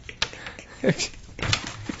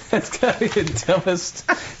That's gotta be the dumbest.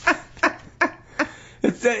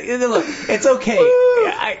 Look, it's okay.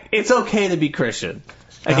 It's okay to be Christian.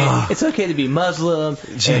 Okay, it's okay to be Muslim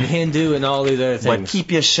and Hindu and all these other things. But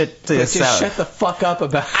keep your shit to But yourself. just shut the fuck up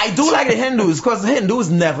about it. I do like the Hindus because the Hindus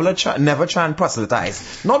never try and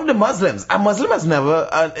proselytize. Not the Muslims. A Muslim has never,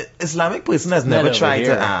 an Islamic person has never over tried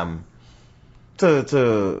here.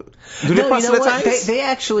 to do they No, you know what? proselytize?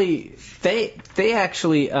 They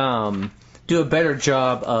actually do a better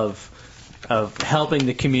job of helping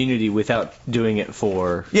the community without doing it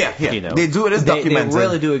for Yeah. you know, They do it as documented. They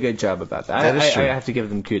really do a good job about that. That is I true. have to give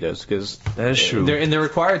them kudos because That is true. they're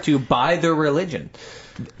required to by their religion.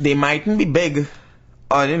 They mightn't be big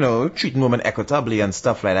on, treating women equitably and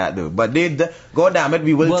stuff like that, though. But God damn it,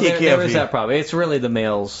 we will take care there of is you. that problem. It's really the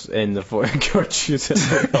males in the foreign countries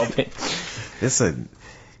that are helping. Listen,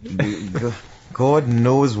 God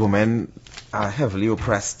knows women are heavily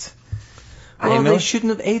oppressed. Well, they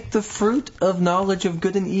shouldn't have ate the fruit of knowledge of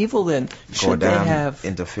good and evil then. Should they Goddamn have?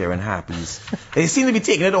 interfering happies. They seem to be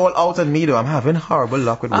taking it all out on me, though. I'm having horrible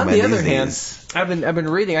luck with women On the other these hand, days. I've been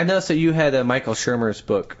reading. I noticed that you had Michael Shermer's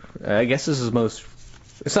book. I guess this is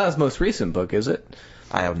it's not his most recent book, is it?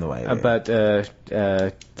 I have no idea. About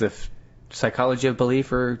the psychology of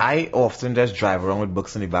belief, or I often just drive around with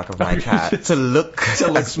books in the back of my car to look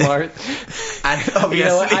smart. And obviously, You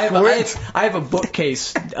know what? it worked. I have a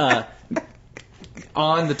bookcase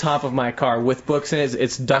on the top of my car with books in it.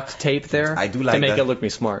 It's duct tape there. I do like to make that. it look me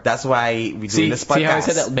smart. That's why we do See this podcast. how I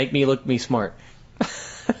said that? Make me look me smart.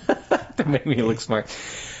 To make me look smart.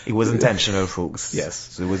 It was intentional, folks. Yes.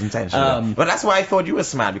 So it was intentional. But that's why I thought you were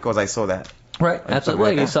smart, because I saw that. Right. Absolutely. like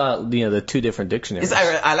Well, you that. saw the two different dictionaries.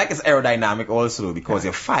 I like it's aerodynamic also, because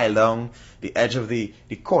you file down the edge of the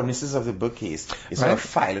cornices of the bookcase. You sort of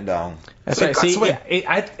Right. file it down. That's So it right. cuts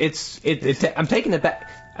See, away. I'm taking it back.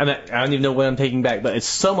 I don't even know what I'm taking back, but it's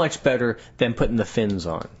so much better than putting the fins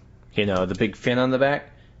on. The big fin on the back.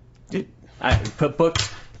 I put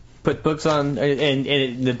books on, and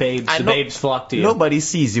the babes flock to you. Nobody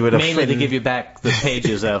sees you with a Mainly to fin. give you back the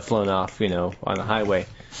pages that have flown off, on the highway.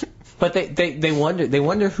 But they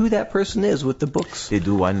wonder who that person is with the books. They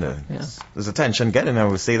do wonder. Yeah. There's attention getting, I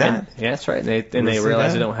would say that. And, yeah, that's right. And they We'll see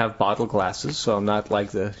realize that. I don't have bottle glasses, so I'm not like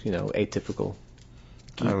the atypical.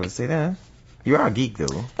 I would say that. You are a geek,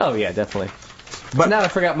 though. Oh yeah, definitely. But- But now I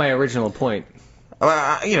forgot my original point.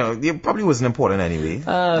 It probably wasn't important anyway, as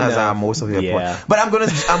no. are most of your Yeah. points. But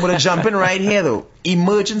I'm gonna jump in right here though.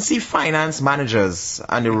 Emergency finance managers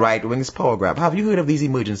and the right wing's power grab. Have you heard of these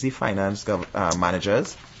emergency finance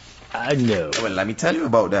managers? No. Well, let me tell you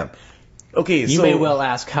about them. Okay, You so may well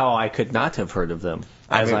ask how I could not have heard of them.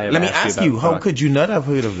 As I have let me asked ask about you, how product. could you not have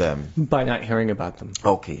heard of them? By not hearing about them.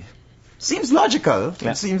 Okay. Seems logical.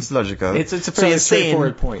 Yeah. It seems logical. It's a So fairly you're saying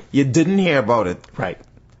straightforward point. You didn't hear about it, Right.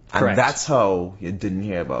 and Correct. that's how you didn't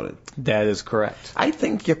hear about it. That is correct. I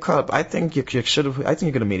think you should have. I think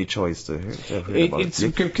you could have made a choice to have heard about It's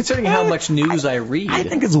it. considering how much news I read. I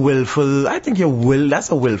think it's willful. I think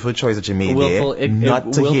that's a willful choice that you made Willful there, ig-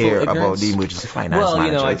 not to willful hear about ignorance? the emergency finance Well,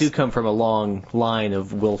 managers. I do come from a long line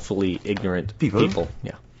of willfully ignorant People?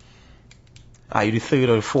 Yeah. Are you the third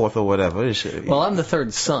or the fourth or whatever? Well, I'm the third You're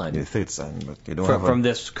the son third son, but you don't from have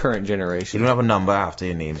this current you generation. don't have a number after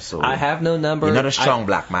your name, so I have no number. you're not a strong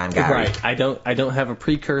black man, Gary. Right. I don't have a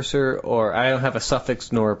precursor, or I don't have a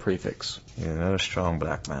suffix nor a prefix. You're not a strong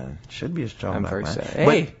black man. Should be a strong I'm black very man. sad.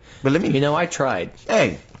 Hey, but let me. I tried.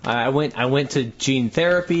 Hey, I went to gene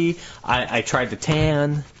therapy. I tried the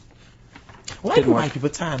tan. why Didn't do work. white people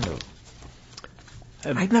tan though?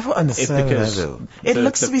 I never understand because that though. It the-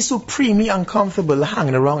 looks to be supremely uncomfortable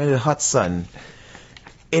hanging around in the hot sun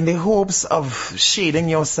in the hopes of shading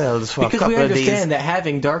yourselves for a Because couple we of days. understand that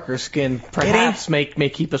having darker skin perhaps may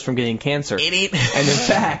keep us from getting cancer. It ain't. And in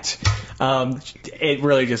fact, it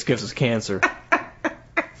really just gives us cancer.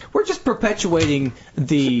 We're just perpetuating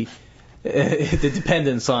the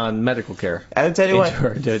dependence on medical care. I'll tell you what, Into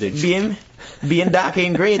our dotage. being dark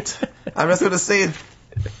ain't great. I'm just gonna say it.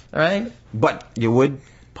 Alright? But you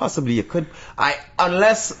could.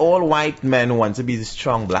 Unless all white men want to be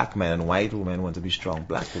strong black men and white women want to be strong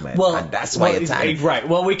black women. And that's why you tan. right.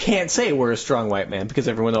 Well, we can't say we're a strong white man because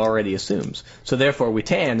everyone already assumes. So therefore, we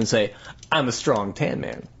tan and say, "I'm a strong tan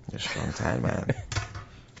man." You're a strong tan man.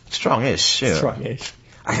 Strongish, yeah. Strongish.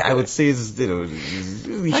 I would say is the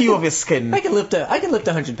hue of your skin I can lift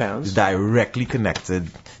 100 pounds. is directly connected.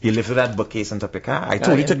 You lifted that bookcase on top of your car. I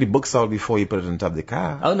told you yeah. took the books out before you put it on top of the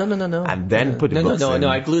car. Oh no! And then put the books in. No.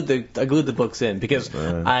 I glued the books in because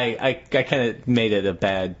I kind of made it a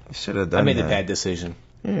bad. Should have done I made that. a bad decision.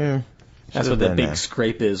 Yeah. That's what the big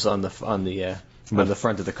scrape is on the front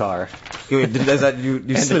of the car. Does that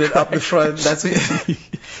you slid it up the front? That's what.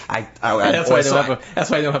 That's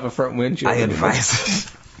why I don't have a front windshield. I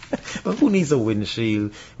advise. But who needs a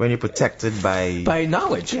windshield when you're protected by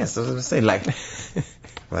knowledge. Yes, that's what I'm saying. Like,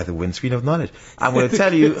 by the windscreen of knowledge. I'm going to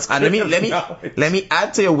tell you, and let me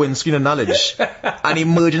add to your windscreen of knowledge. An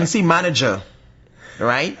emergency manager,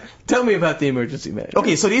 right? Tell me about the emergency manager.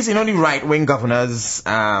 Okay, so these, the right-wing governors,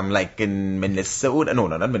 like in Minnesota, no,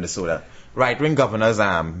 not Minnesota, right-wing governors,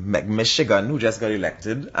 like Michigan, who just got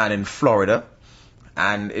elected, and in Florida,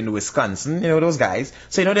 and in Wisconsin, those guys.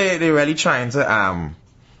 So, they're really trying to,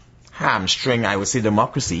 hamstring, I would say,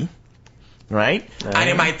 democracy. Right? And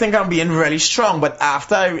you might think I'm being really strong, but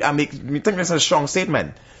after I think this is a strong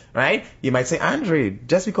statement, right? You might say, Andre,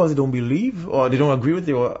 just because they don't believe or they don't agree with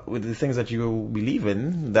the things that you believe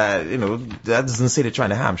in, that that doesn't say they're trying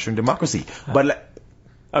to hamstring democracy. But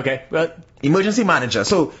emergency manager.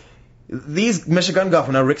 So these Michigan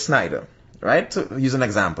Governor Rick Snyder, right? To use an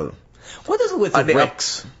example. What is it with the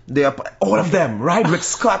Ricks? They are all of them, right? Rick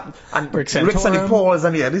Scott and Rick Sandy Pauls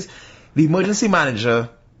and the emergency manager.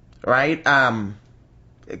 Right?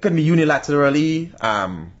 It can be unilaterally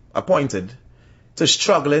appointed to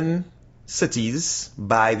struggling cities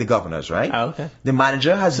by the governors, right? Oh, okay. The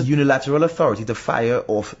manager has unilateral authority to fire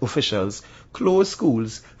off officials, close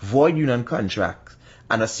schools, void union contracts,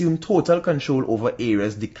 and assume total control over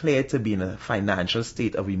areas declared to be in a financial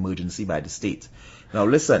state of emergency by the state. Now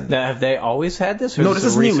listen. Now, have they always had this? No, this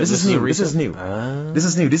is new. This is new. This is new.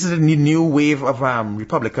 This is a new wave of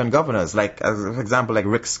Republican governors, like, for example, like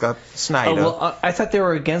Rick Scott Snyder. Oh, well, I thought they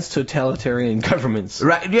were against totalitarian governments.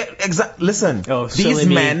 Right, yeah, exactly. Listen, these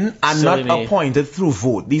men are not appointed through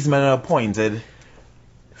vote. These men are appointed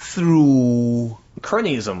through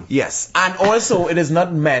cronyism. Yes, and also it is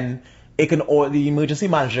not men. The emergency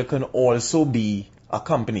manager can also be a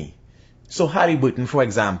company. So Harry Burton, for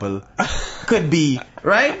example, could be,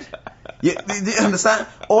 right? You understand?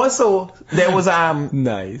 Also, there was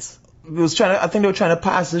nice. I think they were trying to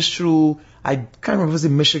pass this through. I can't remember if it was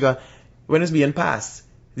in Michigan when it's being passed.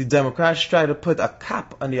 The Democrats tried to put a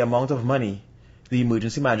cap on the amount of money the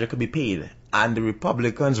emergency manager could be paid, and the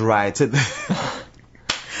Republicans rioted.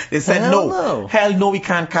 They said hell no, we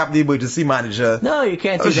can't cap the emergency manager. No, you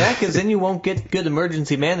can't do that because then you won't get good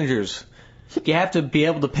emergency managers. You have to be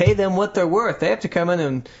able to pay them what they're worth. They have to come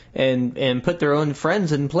in and put their own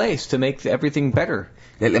friends in place to make everything better.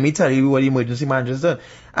 Let me tell you what the emergency manager's done.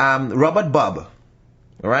 Robert Bubb,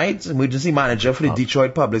 right, emergency manager for the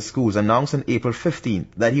Detroit Public Schools, announced on April 15th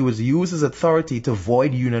that he was used his authority to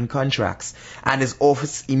void union contracts, and his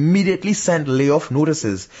office immediately sent layoff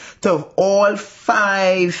notices to all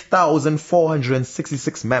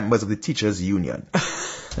 5,466 members of the teachers' union.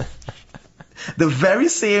 The very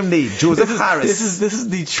same day, Joseph Harris. This is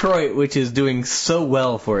Detroit, which is doing so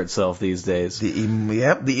well for itself these days. Let's deal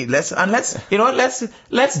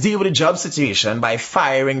with the job situation by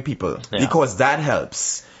firing people because that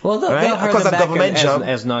helps. Well, they'll hire them back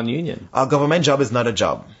as non-union. A government job is not a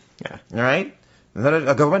job. Yeah. All right.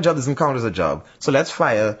 A government job doesn't count as a job. So let's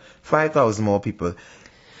fire 5,000 more people.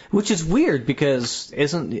 Which is weird because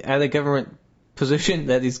isn't at a government position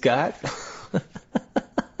that he's got.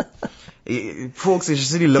 Folks, you should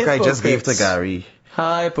see the look I just gave to Gary.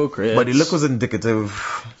 Hypocrites. But the look was indicative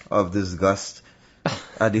of disgust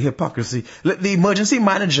at the hypocrisy. The emergency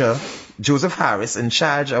manager, Joseph Harris, in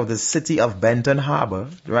charge of the city of Benton Harbor,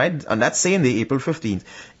 right, on that same day, April 15th,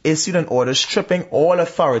 issued an order stripping all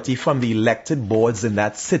authority from the elected boards in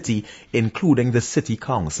that city, including the city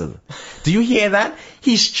council. Do you hear that?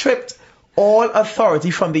 He stripped all authority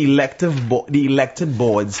from the elected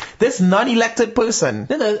boards. This non-elected person.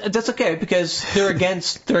 No, that's okay because they're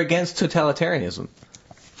against totalitarianism.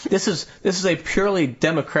 This is a purely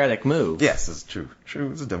democratic move. Yes, it's true.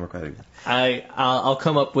 True, it's a democratic. I'll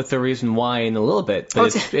come up with the reason why in a little bit,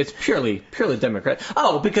 but it's purely democratic.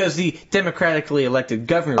 Oh, because the democratically elected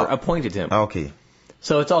governor appointed him. Okay.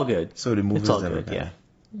 So it's all good. So the move is all democratic.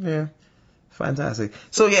 good. Yeah. Yeah. Fantastic.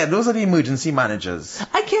 So yeah, those are the emergency managers.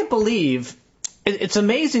 I can't believe it's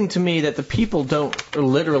amazing to me that the people don't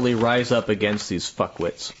literally rise up against these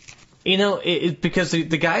fuckwits. Because the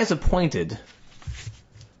guy is appointed.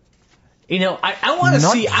 I want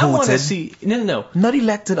to see. No. Not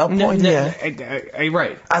elected, appointed.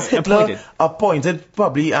 Right. As Hitler appointed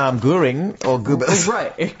probably Goering or Goebbels.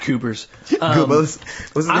 Right. Goebbels.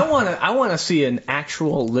 Goebbels. I want to see an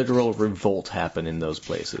actual literal revolt happen in those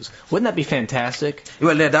places. Wouldn't that be fantastic?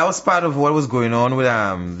 Well, that was part of what was going on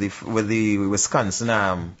with the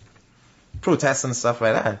Wisconsin protests and stuff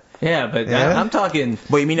like that. Yeah, but I'm talking...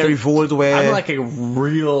 But you mean a revolt where... I'm like a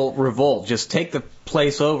real revolt. Just take the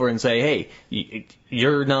place over and say, hey,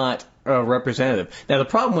 you're not a representative. Now, the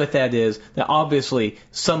problem with that is that obviously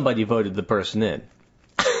somebody voted the person in.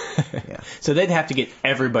 Yeah. So they'd have to get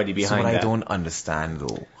everybody So behind what that. I don't understand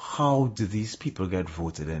though, how do these people get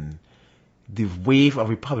voted in? The wave of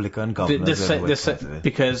Republican governors that were voted.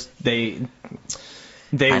 Because they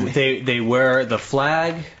And- wear the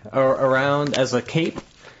flag around as a cape,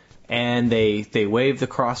 and they wave the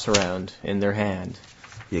cross around in their hand.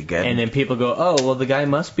 You get And then people go, oh, well, the guy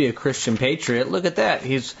must be a Christian patriot. Look at that.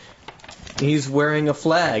 He's wearing a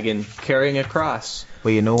flag and carrying a cross.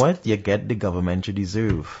 Well, you know what? You get the government you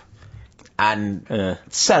deserve. And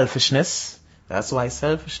selfishness, that's why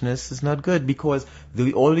selfishness is not good, because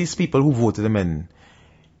all these people who voted him in,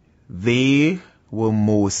 they were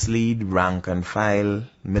mostly rank and file,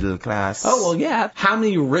 middle class. Oh, well, yeah. How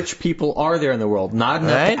many rich people are there in the world? Not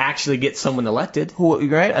enough Right. to actually get someone elected.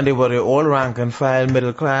 Right? And they were all rank and file,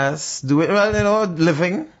 middle class,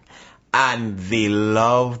 living. And they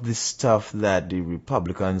loved the stuff that the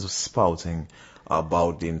Republicans were spouting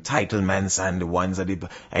about the entitlements and the ones that and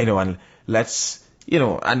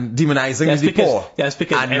demonizing the poor. That's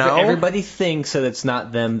because And now- everybody thinks that it's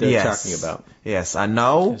not them they're Yes. talking about. Yes, and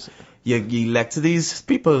now you elect these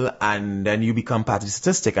people, and then you become part of the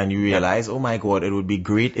statistic, and you realize, oh my God, it would be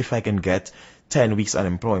great if I can get 10 weeks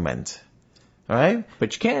unemployment. All right?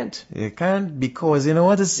 But you can't. You can't, because you know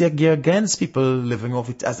what? You're against people living off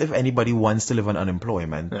it, as if anybody wants to live on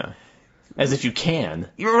unemployment. Yeah. As if you can.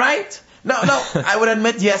 You're right. No, I would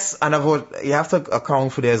admit yes, and you have to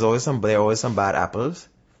account for there are always some bad apples,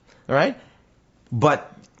 all right?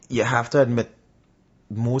 But you have to admit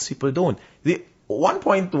most people don't. The one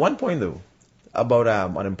point though about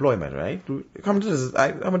unemployment, right? How much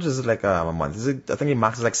is it like a month? I think the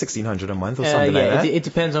max is like $1,600 a month or something like that. It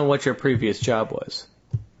depends on what your previous job was.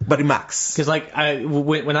 But the max. Because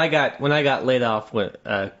when I got laid off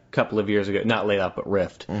a couple of years ago, not laid off but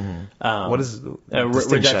riffed. Mm-hmm. What is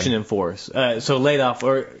reduction in force? So laid off,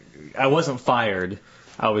 or I wasn't fired.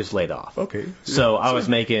 I was laid off. Okay. So I was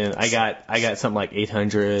making. I got something like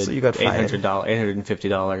 $800. So you got fired.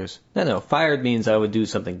 $850. No. Fired means I would do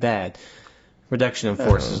something bad. Reduction in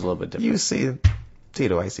force is a little bit different. You say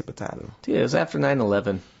potato, I say potato. Yeah, it was after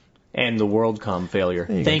 9/11 and the WorldCom failure.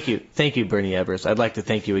 Thank you, Bernie Evers. I'd like to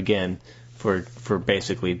thank you again for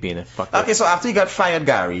basically being a fuck. Okay, so after you got fired,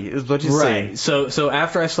 Gary, is what you're saying. Right. So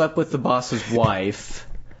after I slept with the boss's wife,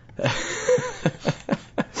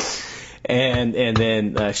 and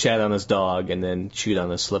then shat on his dog, and then chewed on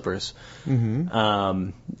his slippers,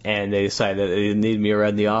 and they decided that they didn't need me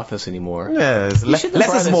around the office anymore. Yes, less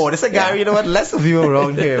is more. They said, Gary, you know what? Less of you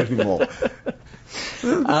around here would be more.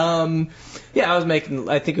 Yeah, I was making.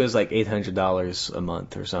 I think it was like $800 a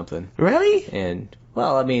month or something. Really? And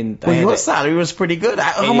well, I mean, Well, your salary was pretty good.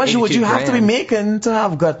 How much would you have to be making to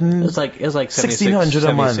have gotten? It was like $1,600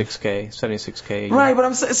 a month. 76K. a year. Right, but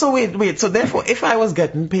I'm saying, so wait. So therefore, if I was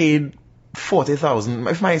getting paid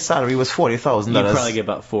 $40,000, if my salary was $40,000, you'd probably get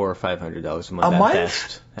about $400 or $500 a month. A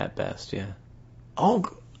month? At best, yeah. Oh,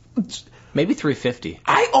 Maybe $350.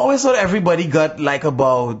 I always thought everybody got like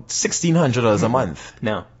about $1,600 a month.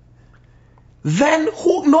 No. Then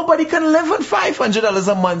nobody can live on $500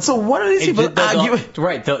 a month. So what are these people arguing?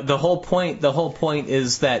 Right. The whole point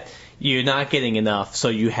is that you're not getting enough, so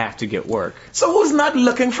you have to get work. So who's not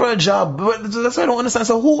looking for a job? That's what I don't understand.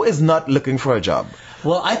 So who is not looking for a job?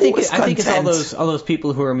 Well, I think it's content? all those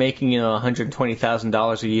people who are making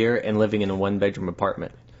 $120,000 a year and living in a 1-bedroom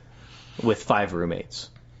apartment with 5 roommates.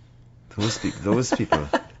 Those people.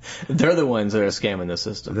 They're the ones that are scamming the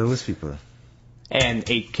system. Those people. And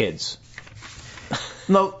 8 kids.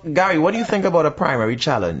 Now, Gary, what do you think about a primary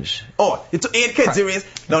challenge? Oh, it's 8 kids.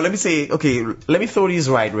 Now, let me throw these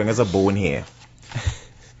right-wingers a bone here.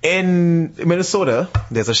 In Minnesota,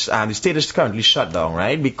 the state is currently shut down,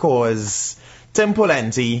 right? Because Tim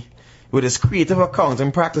Pawlenty, with his creative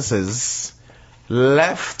accounting practices,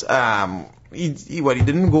 left, he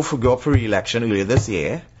didn't go up for re-election earlier this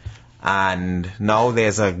year. And now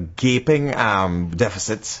there's a gaping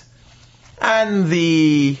deficit. And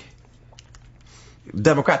the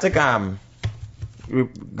Democratic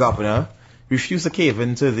governor refused to cave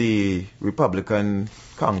into the Republican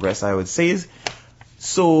Congress, I would say.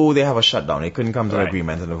 So they have a shutdown. They couldn't come to an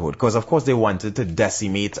agreement on the vote. Because, of course, they wanted to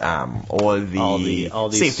decimate all the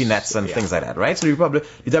safety nets and things like that, right? So the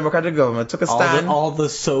Democratic government took a stand. All the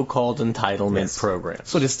so-called entitlement programs.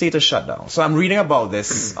 So the state is shut down. So I'm reading about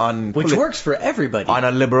this on... Which works for everybody. On a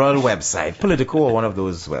liberal website. Politico or one of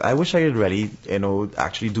those. I wish I could really,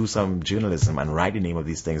 actually do some journalism and write the name of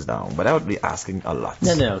these things down. But I would be asking a lot.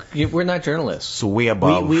 No. We're not journalists. So way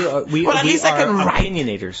above. We at least I can write.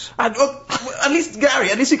 Opinionators. At least, Gary,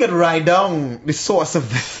 at least you can write down the source of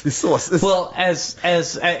the sources. Well, as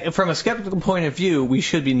from a skeptical point of view, we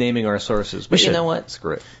should be naming our sources. But you know what?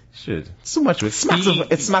 Screw it. Should. So much. It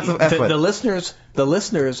smacks of effort. The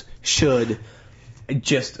listeners should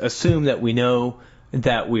just assume that we know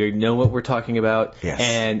what we're talking about, Yes.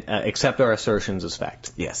 and accept our assertions as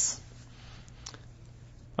fact. Yes.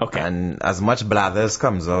 Okay. And as much blather as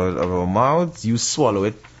comes out of our mouths, you swallow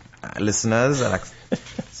it, listeners.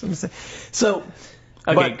 So,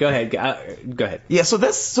 okay, But- go ahead. Go ahead. Yeah, so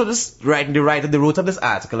this the writer, they wrote up this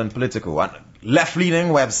article in Politico, a left-leaning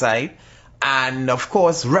website, and of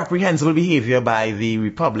course reprehensible behavior by the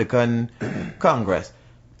Republican Congress.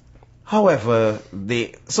 However,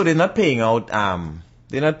 they're not paying out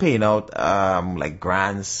like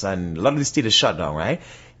grants, and a lot of the state is shut down, right?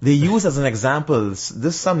 They use as an example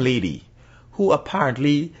this some lady who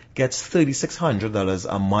apparently gets $3,600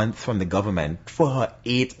 a month from the government for her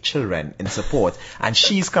 8 children in support, and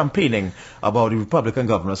she's complaining about the Republican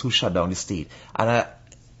governors who shut down the state. And I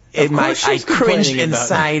she's cringed complaining about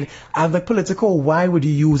inside. I'm like, Politico, why would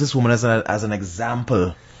you use this woman as an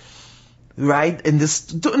example? Right? In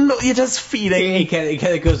this, you're just feeding. It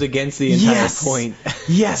kind of goes against the entire point.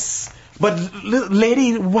 Yes. But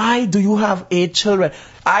lady, why do you have 8 children?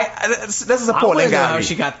 This is I appalling, want to know how Gary.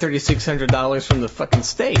 she got $3,600 from the fucking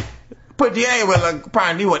state. But yeah, well,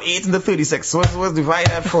 apparently, 8 into 36? So what's divide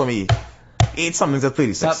that for me? 8 something to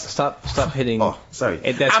 36. Stop hitting. Oh, sorry.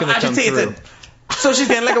 That's I'm going to come agitated. through. So she's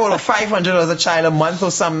getting like about $500 a child a month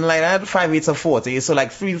or something like that. 5 8 or 40. So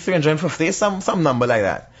like 350, some number like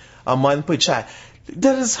that a month per child.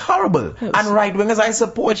 That is horrible. And right wingers, I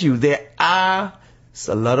support you. There are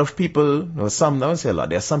a lot of people, I don't say a lot.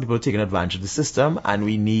 There are some people taking advantage of the system, and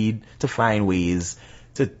we need to find ways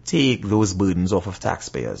to take those burdens off of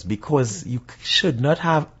taxpayers, because you should not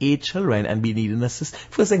have 8 children and be needing assistance.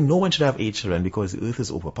 First thing, no one should have 8 children because the earth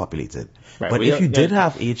is overpopulated. Right, but if you did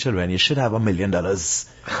have 8 children, you should have $1 million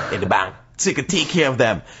in the bank so you could take care of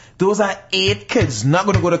them. Those are 8 kids not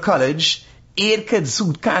going to go to college, 8 kids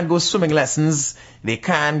who can't go swimming lessons, they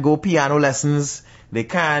can't go piano lessons, they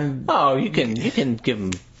can't... Oh, you can give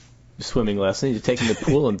them swimming lessons. You take them to the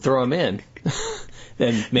pool and throw them in.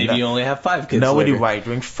 Then maybe you only have 5 kids. Now with the later. right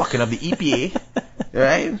wing fucking up the EPA,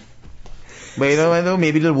 right? But you know,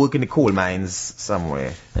 maybe they'll work in the coal mines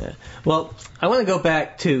somewhere. Yeah. Well, I want to go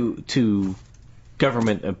back to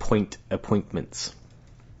government appointments.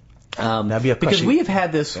 That'd be a Because cushy- we have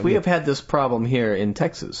had this problem here in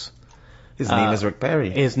Texas. His name is Rick Perry.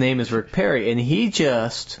 His name is Rick Perry, and he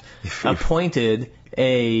just appointed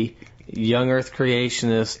a young Earth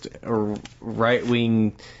creationist,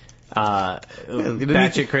 right-wing,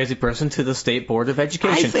 batshit crazy person to the State Board of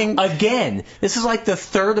Education. I think- Again, this is like the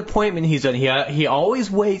 3rd appointment he's done. He always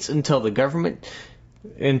waits until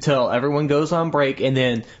until everyone goes on break, and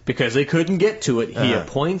then, because they couldn't get to it, he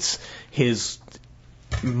appoints his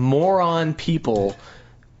moron people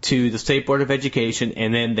to the State Board of Education,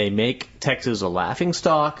 and then they make Texas a laughing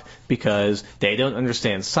stock because they don't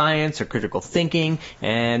understand science or critical thinking,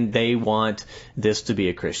 and they want this to be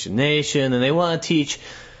a Christian nation, and they want to teach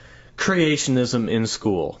creationism in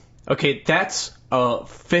school. Okay, that's a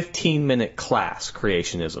 15-minute class,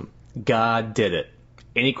 creationism. God did it.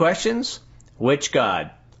 Any questions? Which God?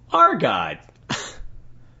 Our God.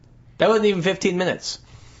 That wasn't even 15 minutes.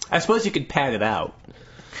 I suppose you could pad it out.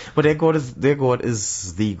 But their God is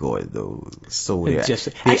the God, though. So It's they just-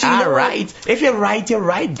 they Actually, you know are what? right. If you're right,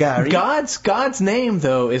 Gary. God's name,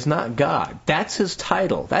 though, is not God. That's his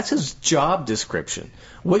title. That's his job description.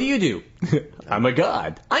 What do you do? I'm a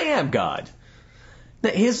God. I am God. Now,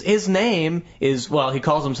 his name is, well, he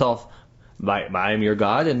calls himself, I am your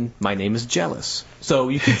God, and my name is Jealous. So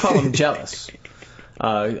you could call him Jealous.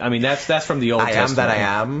 I mean, that's from the Old I Testament. am that I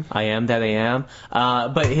am. I am that I am.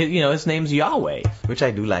 But his name's Yahweh. Which I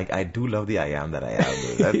do like. I do love the I am that I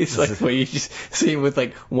am. Though. It's like where you just see him with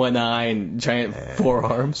like one eye and giant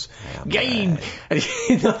forearms. Game. No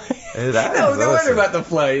wonder about the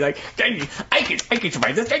flow. He's like, I can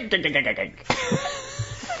survive this.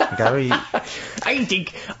 Gary, I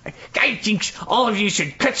think all of you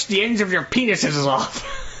should cut the ends of your penises off.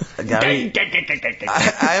 Gary,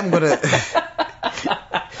 I am gonna.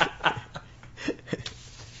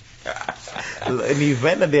 In the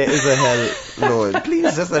event that there is a hell, Lord,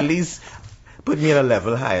 please just at least put me at a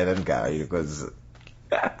level higher than Gary, because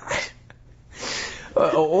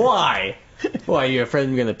Why? Why, you afraid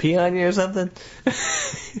I'm going to pee on you or something?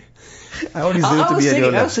 I only deserve to be at your I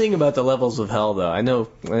level. was thinking about the levels of hell, though. I know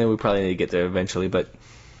we probably need to get there eventually, but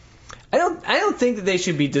I don't think that they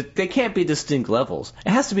should be. They can't be distinct levels.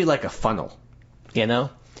 It has to be like a funnel, you know.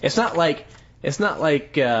 It's not like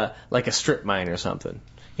a strip mine or something,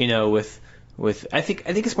 you know. With I think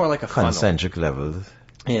it's more like a funnel. Concentric levels.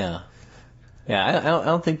 Yeah. Yeah, I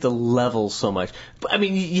don't think the levels so much. But I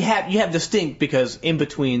mean, you have distinct, because in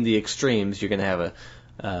between the extremes, you're going to have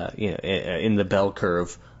in the bell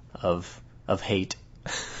curve of hate.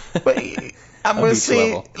 But I'm Of gonna each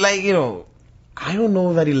say, level. like, I don't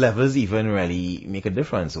know that the levels even really make a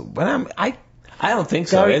difference. But I don't think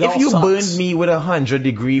so. Gary, It if all you sucks. burned me with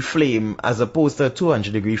 100-degree flame as opposed to a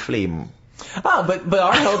 200-degree flame, Ah, but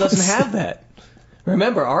our hell doesn't have that.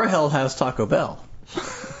 Remember, our hell has Taco Bell.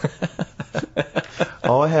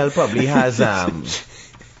 our hell probably has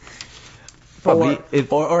probably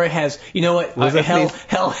or it has, you know what? Was that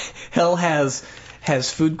Hell has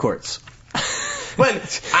food courts. well,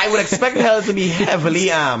 I would expect hell to be heavily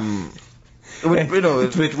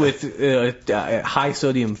with high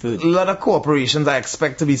sodium food. a lot of corporations I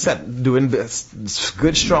expect to be doing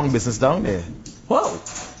good strong business down there. Whoa!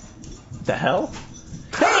 The hell?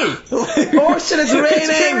 Hey! Oh shit, it's raining!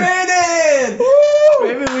 It's raining!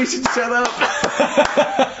 Maybe we should shut up.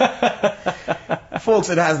 Folks,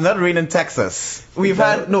 it has not rained in Texas. We've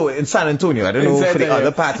had in San Antonio. I don't know for the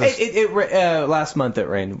other parts. Last month it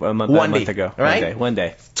rained. A month ago. Right? One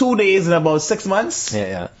day. 2 days in about 6 months.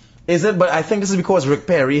 Yeah. Is it? But I think this is because Rick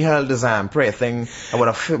Perry held his prayer thing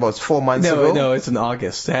about 4 months ago. No, it's in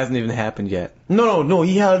August. It hasn't even happened yet. No.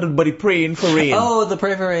 He held it, but he praying for rain. Oh, the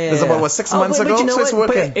prayer for rain. It's about 6 months ago. But you know so it's what?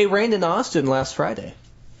 working, It rained in Austin last Friday.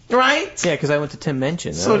 right? Yeah, because I went to Tim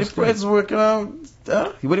Minchin. So the prayer's working out.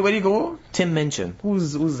 Where do you go? Tim Minchin.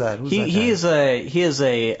 Who's that? He is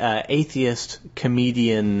a atheist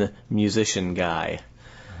comedian musician guy.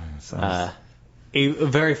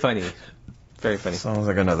 Very funny. Very funny. Sounds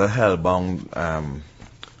like another hellbound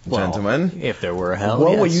gentleman. If there were a hell,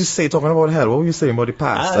 What yes. were you talking about hell? What were you saying about the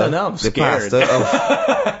pastor? I don't know. I'm scared.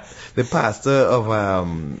 The pastor of a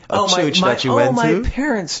church that you went my to?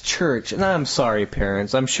 parents' church. And I'm sorry,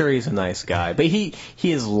 parents. I'm sure he's a nice guy, but he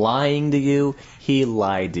is lying to you. He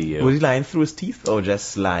lied to you. Was he lying through his teeth or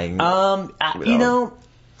just lying? I don't know.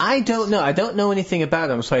 I don't know anything about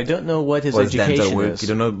him, so I don't know what his dental education work? is. You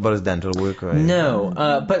don't know about his dental work, right? No,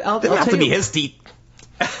 but I'll Doesn't have tell to be you. his teeth.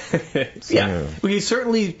 Yeah, well, he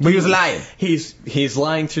certainly. But he was lying. He's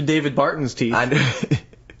lying through David Barton's teeth.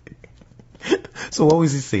 So what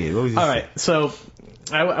was he saying? All right, so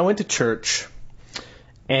I went to church,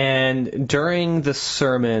 and during the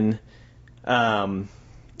sermon, the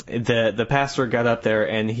pastor got up there,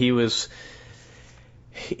 and it was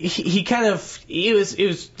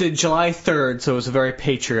the July 3rd, so it was a very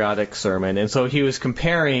patriotic sermon, and so he was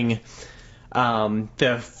comparing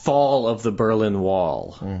the fall of the Berlin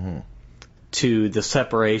Wall to the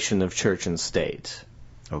separation of church and state.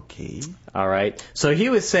 Okay. All right. So he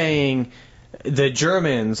was saying the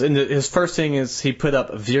Germans, and his first thing is he put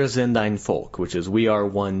up "Wir sind ein Volk," which is "we are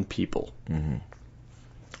one people,"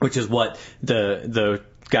 which is what the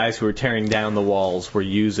guys who were tearing down the walls were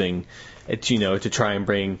using, to try and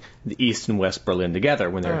bring the East and West Berlin together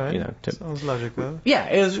when they're, Sounds logical. Yeah,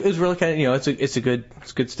 it was really kind of, it's a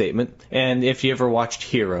good statement. And if you ever watched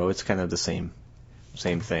Hero, it's kind of the same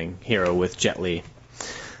thing. Hero with Jet Li.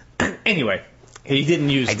 Anyway, he didn't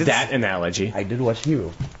use that analogy. I did watch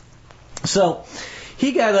Hero. So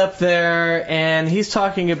he got up there and he's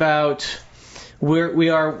talking about we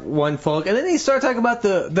are one folk, and then he started talking about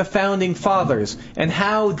the founding fathers and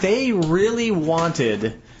how they really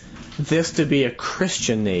wanted this to be a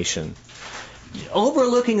Christian nation,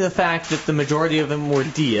 overlooking the fact that the majority of them were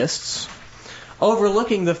deists,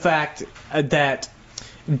 overlooking the fact that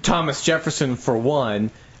Thomas Jefferson, for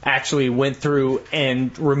one, actually went through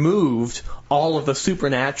and removed all of the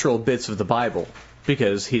supernatural bits of the Bible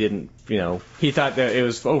because he didn't, he thought that it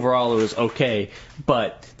was okay,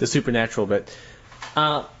 but the supernatural bit.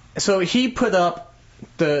 So he put up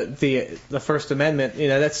the First Amendment,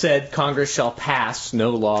 that said Congress shall pass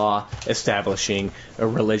no law establishing a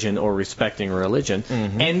religion or respecting religion,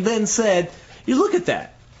 and then said, you look at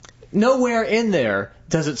that. Nowhere in there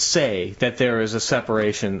does it say that there is a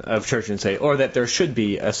separation of church and state, or that there should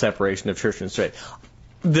be a separation of church and state.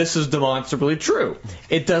 This is demonstrably true.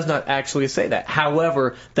 It does not actually say that.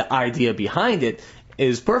 However, the idea behind it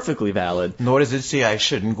is perfectly valid. Nor does it say I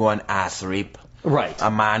shouldn't go and ass rape Right. a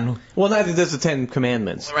man. Well, neither does the Ten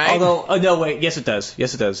Commandments. Right. Although, no, wait, yes it does.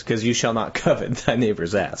 Yes it does, because you shall not covet thy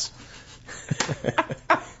neighbor's ass.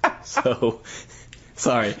 So,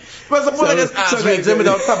 sorry. Well, suppose I just ass raped him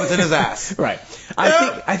without coveting his ass. Right.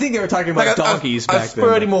 I think they were talking about donkeys back then. A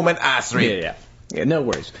spurdy moment ass rape. Yeah, no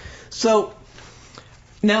worries. So,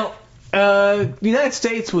 now, the United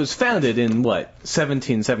States was founded in,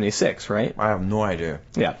 1776, right? I have no idea.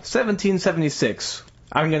 Yeah, 1776.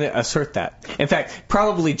 I'm going to assert that. In fact,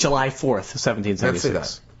 probably July 4th, 1776. Let's say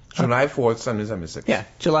that. July 4th, 1776. Yeah,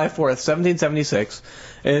 July 4th, 1776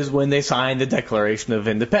 is when they signed the Declaration of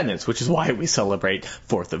Independence, which is why we celebrate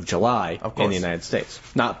 4th of July in the United States,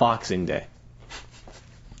 not Boxing Day.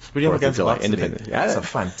 Pretty up 4th of against July, Boxing Day. Independence. Yeah, That's a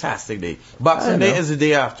fantastic day. Boxing Day is the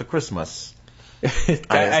day after Christmas.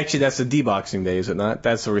 Actually, that's the deboxing day, is it not?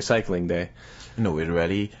 That's the recycling day. No,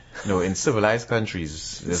 in civilized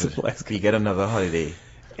countries, you get another holiday.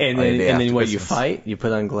 And then what, you fight? You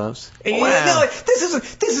put on gloves? Well,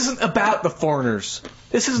 This isn't about the foreigners.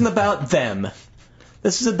 This isn't about them.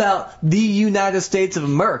 This is about the United States of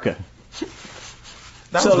America.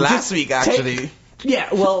 That was last week, actually.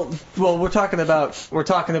 Well, we're talking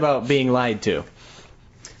about being lied to.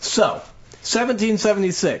 So,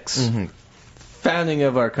 1776, founding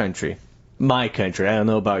of our country, my country. I don't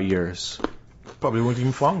know about yours. Probably weren't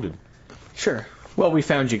even founded. Sure. Well, we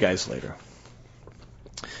found you guys later.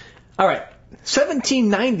 All right,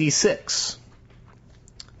 1796.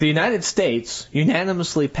 The United States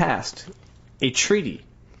unanimously passed a treaty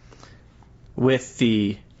with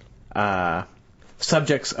the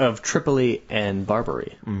subjects of Tripoli and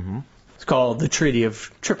Barbary. Mm-hmm. It's called the Treaty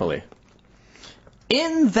of Tripoli.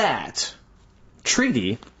 In that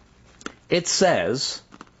treaty, it says,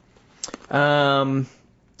 I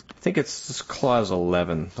think it's clause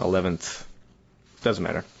 11th, doesn't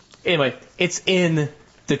matter. Anyway, it's in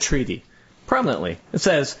the treaty prominently. It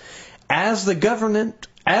says, as the government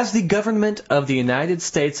of the United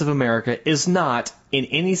States of America is not in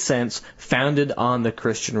any sense founded on the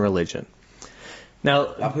Christian religion.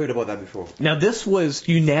 Now, I've heard about that before. Now, this was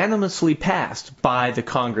unanimously passed by the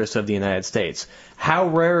Congress of the United States. How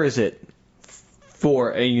rare is it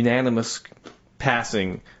for a unanimous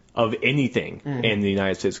passing of anything in the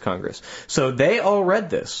United States Congress? So they all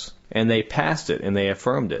read this, and they passed it, and they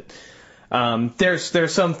affirmed it.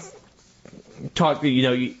 There's some talk,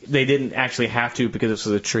 they didn't actually have to because this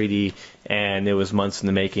was a treaty, and it was months in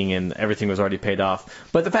the making, and everything was already paid off.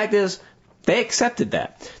 But the fact is, they accepted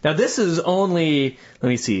that. Now, this is only,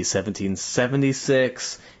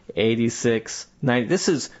 1776, 86, 90. This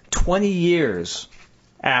is 20 years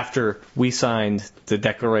after we signed the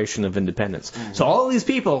Declaration of Independence. Mm-hmm. So all of these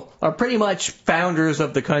people are pretty much founders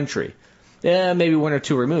of the country. Yeah, maybe one or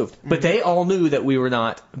two removed. But they all knew that we were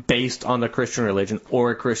not based on the Christian religion or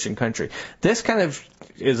a Christian country. This kind of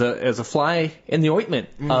is a fly in the ointment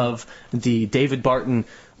of the David Barton,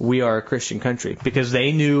 we are a Christian country, because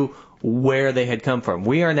they knew where they had come from.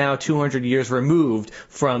 We are now 200 years removed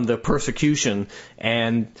from the persecution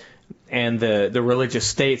and the religious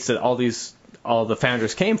states that all the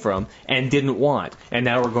founders came from and didn't want. And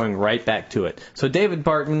now we're going right back to it. So David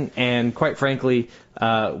Barton and, quite frankly,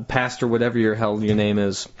 Pastor, whatever your name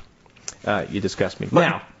is, you disgust me.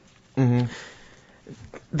 Now,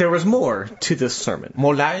 there was more to this sermon.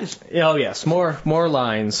 More lines? Oh, yes, more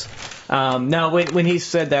lines. Now, when he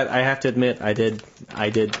said that, I have to admit, I did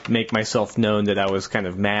make myself known that I was kind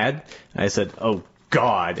of mad. I said, "Oh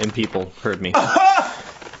God," and people heard me.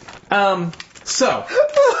 So,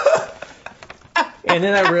 and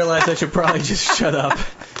then I realized I should probably just shut up.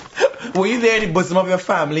 Were you there in the bosom of your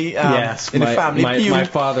family? Yes, in the family pew? My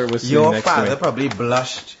father was sitting your next to me. Your father probably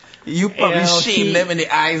blushed. You probably shamed them in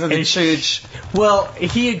the eyes of the church. Well,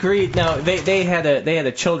 he agreed. Now they had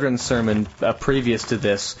a children's sermon previous to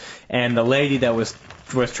this, and the lady that was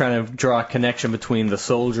trying to draw a connection between the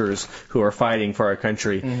soldiers who are fighting for our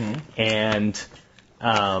country and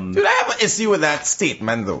Dude, I have an issue with that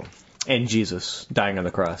statement though. And Jesus dying on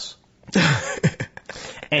the cross.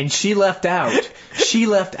 And she left out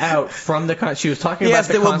from the she was talking about the Constitution. Yes,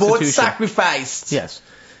 they were both sacrificed. Yes.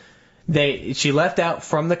 She left out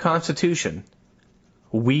from the Constitution,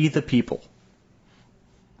 we the people.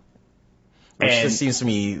 Which just seems to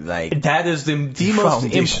me like that is the most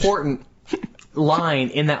important line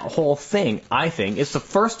in that whole thing, I think. It's the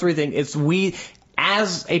first three things. It's we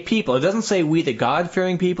as a people. It doesn't say we the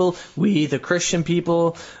God-fearing people, we the Christian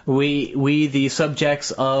people, we the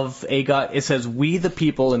subjects of a God. It says we the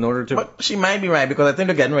people in order to... But she might be right, because I think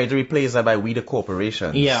they're getting ready to replace that by we the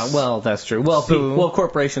corporations. Yeah, well, that's true. Well,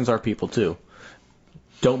 corporations are people too.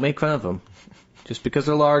 Don't make fun of them. Just because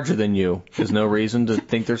they're larger than you, there's no reason to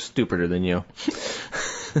think they're stupider than you.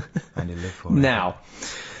 And they live for now...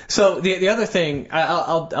 So the other thing,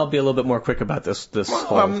 I'll be a little bit more quick about this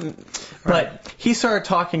whole. But he started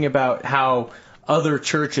talking about how other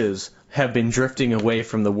churches have been drifting away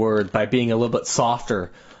from the word by being a little bit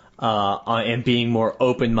softer and being more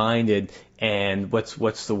open-minded. And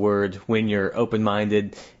what's the word when you're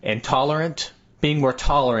open-minded and tolerant? Being more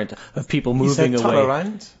tolerant of people moving away.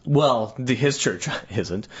 Tolerant? Well, his church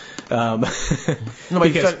isn't. No,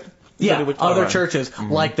 but Yeah, So they would- other alright. churches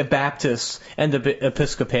like the Baptists and the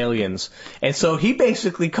Episcopalians. And so he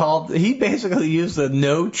basically used the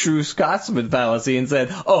no true Scotsman fallacy and said,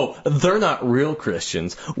 oh, they're not real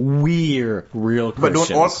Christians. We're real But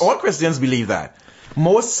Christians. don't all Christians believe that?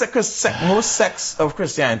 Most sects of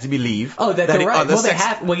Christianity believe Oh, that the they're right. other Well, sects,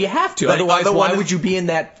 you have to. that the Otherwise, other why one is- would you be in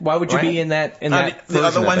that? Why would you Right. be in that? and the version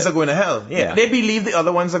other of ones it? are going to hell. Yeah, they believe the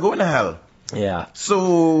other ones are going to hell. Yeah.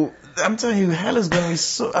 So I'm telling you, hell is going to be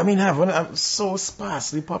so. I mean, heaven so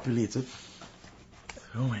sparsely populated.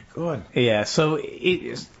 Oh my God. Yeah. So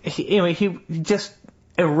anyway, he just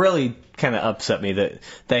it really kind of upset me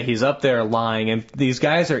that he's up there lying, and these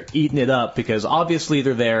guys are eating it up because obviously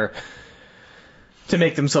they're there to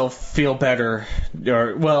make themselves feel better,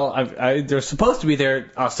 or they're supposed to be there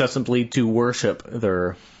ostensibly to worship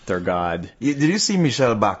their god. Did you see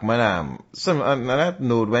Michelle Bachmann? On that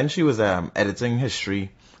note, when she was editing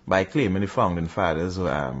history by claiming the founding fathers,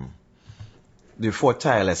 they fought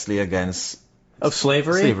tirelessly against Of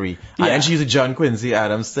slavery? And Yeah. then she used a John Quincy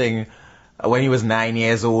Adams thing when he was 9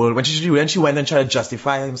 years old. When she went and tried to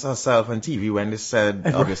justify herself on TV when they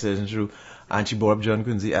said obviously it isn't true. And she brought up John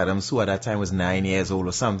Quincy Adams, who at that time was 9 years old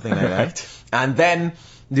or something like Right. that. And then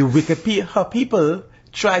her people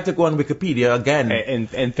tried to go on Wikipedia again.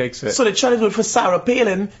 And fix it. So they tried to do it for Sarah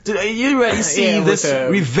Palin. You already see Yeah, this with,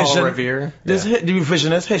 revision, Paul Revere. this Yeah. the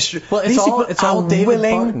revisionist history. Well, it's These all- people it's all are David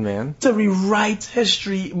willing Barton, man. to rewrite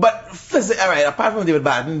history. But all right, apart from David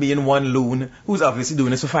Barton being one loon who's obviously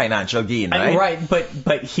doing this for financial gain, right? Right,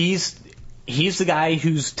 but he's the guy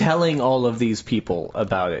who's telling all of these people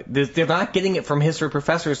about it. They're not getting it from history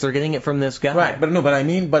professors. They're getting it from this guy. Right,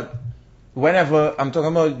 but whenever I'm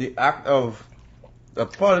talking about the act of a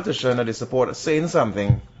politician or the supporter saying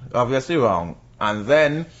something obviously wrong, and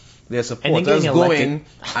then their supporters getting elected. going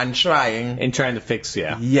and trying And trying to fix,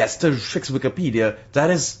 yeah. Yes, to fix Wikipedia. That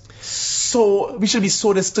is so. We should be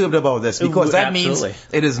so disturbed about this because that Absolutely. means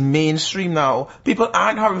it is mainstream now. People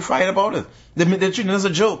aren't horrified about it. They're treating it as a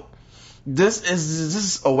joke. This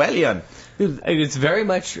is Orwellian. It's very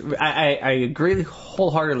much. I agree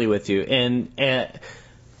wholeheartedly with you, and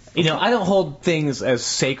I don't hold things as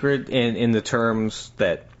sacred in the terms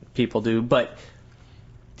that people do, but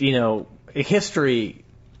history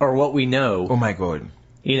or what we know. Oh my God.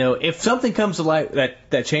 If something comes to light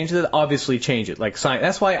that changes it, obviously change it. Like science.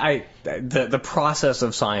 That's why the process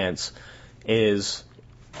of science is.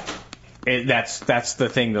 That's the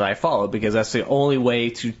thing that I follow because that's the only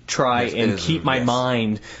way to try and keep my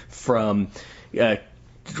mind from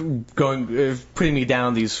putting me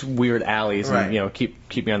down these weird alleys and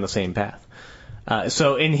keep me on the same path.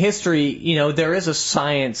 So in history, there is a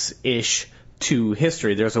science-ish to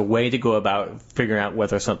history. There's a way to go about figuring out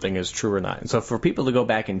whether something is true or not. And so for people to go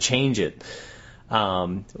back and change it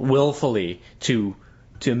willfully to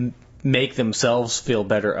make themselves feel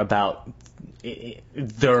better about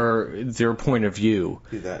their point of view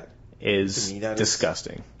is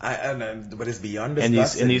disgusting. But it's beyond And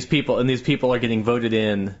disgusting. these people are getting voted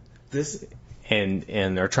in this.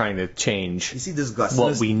 and are trying to change You see, disgusting.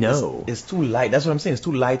 what we know. It's too light. That's what I'm saying. It's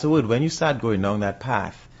too light a word. When you start going down that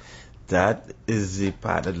path, that is the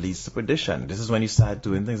path that leads to perdition. This is when you start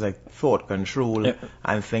doing things like thought control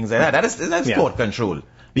and things like that. That's thought control.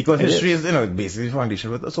 Because history is, basically the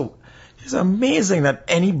foundation. So it's amazing that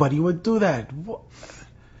anybody would do that.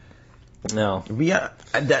 No. We are.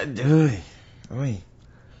 I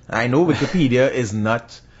know Wikipedia is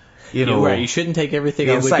not, You're right. You shouldn't take everything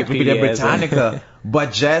the on Encyclopedia Wikipedia. Britannica,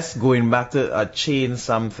 but just going back to change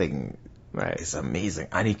something. Right. It's amazing.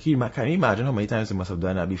 And can you imagine how many times they must have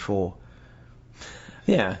done that before?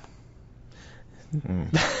 Yeah.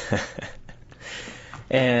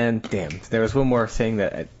 And damn, there was one more thing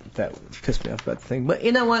that pissed me off about the thing. But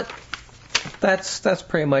you know what? That's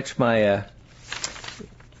pretty much my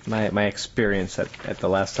my experience at the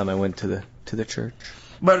last time I went to the church.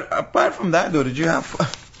 But apart from that, though, did you have?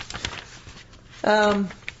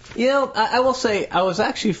 I will say I was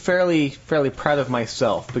actually fairly proud of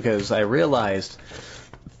myself because I realized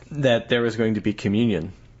that there was going to be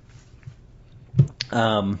communion.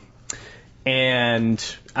 And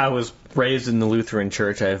I was raised in the Lutheran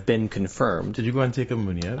Church. I have been confirmed. Did you go and take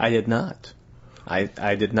communion? I did not.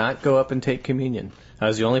 I did not go up and take communion. I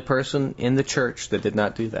was the only person in the church that did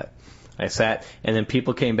not do that. I sat, and then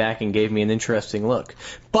people came back and gave me an interesting look.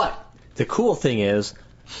 But the cool thing is,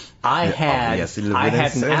 I had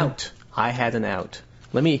an out. I had an out.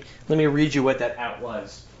 Let me read you what that out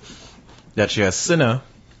was. That you're a sinner,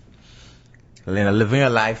 living a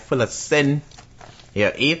life full of sin.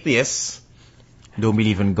 You're atheist. Don't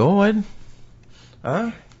believe in God.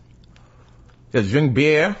 Huh? Just drink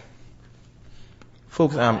beer.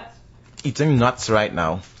 Folks, eating nuts right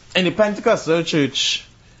now. In the Pentecostal church,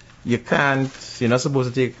 you're not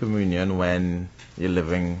supposed to take communion when you're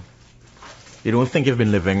living, you don't think you've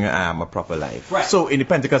been living a proper life. Right. So in the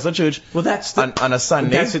Pentecostal church, Well, that's on a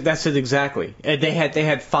Sunday, That's it exactly. They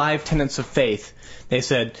had 5 tenets of faith. They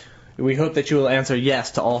said, we hope that you will answer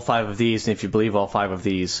yes to all 5 of these, and if you believe all 5 of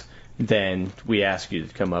these, then we ask you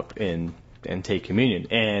to come up and take communion.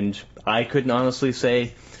 And I couldn't honestly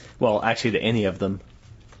say, well, actually to any of them,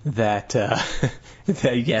 that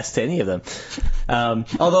yes to any of them.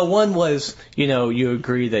 Although one was, you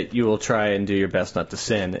agree that you will try and do your best not to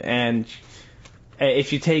sin. And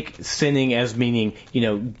if you take sinning as meaning,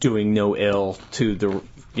 doing no ill to the,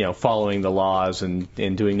 following the laws and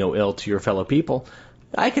doing no ill to your fellow people,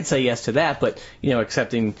 I could say yes to that, but,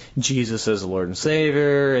 accepting Jesus as the Lord and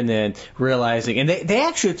Savior, and then realizing, and they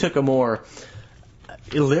actually took a more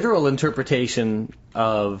literal interpretation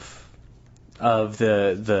of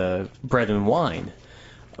the bread and wine,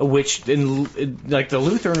 which like the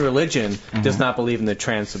Lutheran religion does not believe in the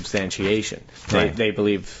transubstantiation. Right. They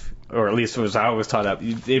believe, or at least as I was taught up,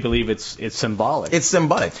 they believe it's symbolic. it's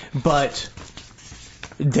symbolic. But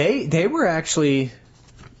they were actually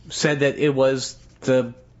said that it was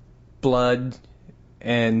the blood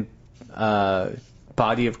and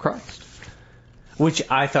body of Christ, which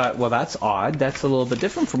I thought, well, that's odd. That's a little bit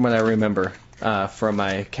different from what I remember from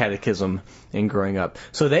my catechism in growing up.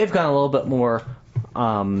 So they've gone a little bit more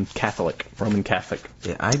Catholic, Roman Catholic.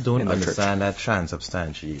 Yeah, I don't in the understand that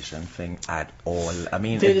transubstantiation thing at all. I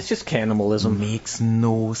mean, Dude, it it's just cannibalism. makes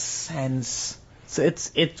no sense. So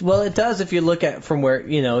it does if you look at from where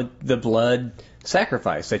the blood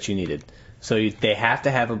sacrifice that you needed. So they have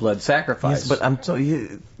to have a blood sacrifice. Yes, but I'm telling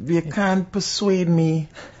you, you can't persuade me.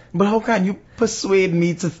 But how can you persuade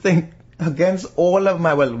me to think against all of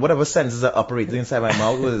my, whatever senses are operating inside my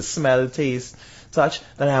mouth, with smell, taste, touch,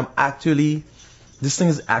 that this thing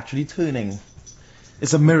is actually turning.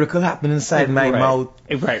 It's a miracle happening inside my mouth.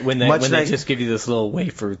 Right, when they just give you this little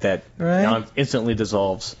wafer that instantly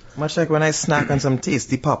dissolves. Much like when I snack on some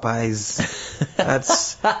tasty Popeyes.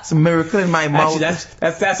 It's a miracle in my mouth. Actually,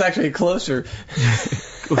 that's actually closer.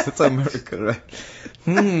 It's a miracle,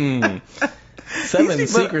 right? 7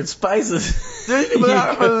 secret spices. These people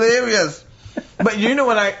are hilarious. But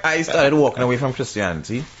when I started walking away from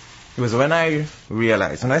Christianity, it was when I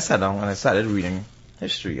realized, when I sat down and I started reading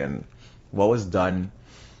history and what was done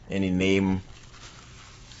in the name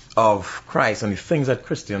of Christ and the things that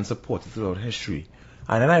Christians supported throughout history.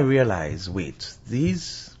 And then I realized, wait,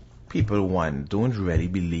 these people, don't really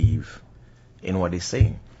believe in what they're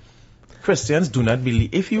saying. Christians do not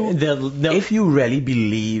believe. If you really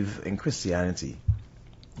believe in Christianity,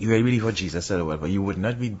 you really believe what Jesus said or whatever, you would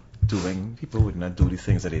not be doing, people would not do the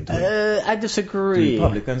things that they're doing. I disagree. The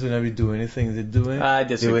Republicans would not be doing the things they're doing. I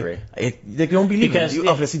disagree. They don't believe it. You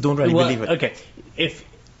obviously don't really believe it. Okay,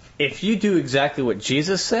 if you do exactly what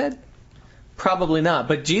Jesus said, probably not.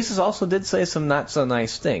 But Jesus also did say some not so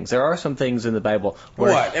nice things. There are some things in the Bible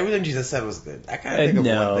where... What? Everything Jesus said was good. I can't think of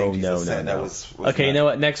one thing Jesus said that was okay, not. you know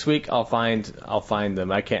what? Next week I'll find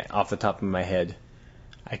them. I can't, off the top of my head,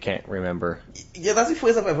 I can't remember. Yeah, that's the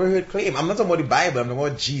first I've ever heard claim. I'm not talking about the Bible. I'm talking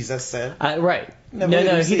about what Jesus said. Right. Never No,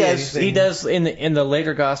 really he say does. anything. He does in the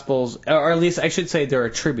later Gospels, or at least I should say they're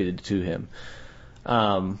attributed to him.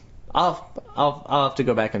 I'll have to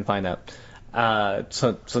go back and find out.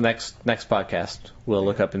 So next podcast we'll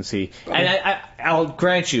look up and see. And I'll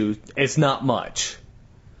grant you it's not much,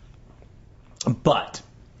 but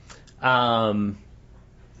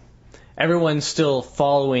everyone's still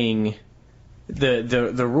following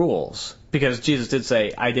the rules, because Jesus did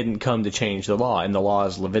say, I didn't come to change the law, and the law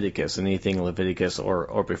is Leviticus, and anything in Leviticus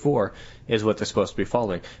or before is what they're supposed to be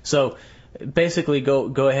following. So basically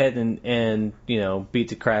go ahead and beat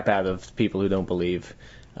the crap out of people who don't believe.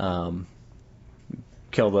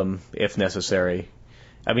 Kill them if necessary.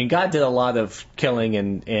 I mean, God did a lot of killing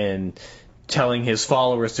and telling his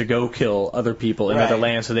followers to go kill other people in other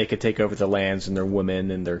lands so they could take over the lands and their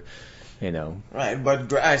women and their, Right, but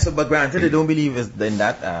granted, they don't believe in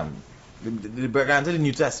that. Granted, the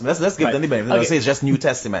New Testament. Let's give them the benefit. Let's say it's just New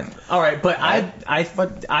Testament. All right, but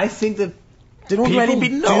I think that they don't really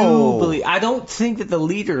believe. I don't think that the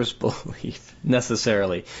leaders believe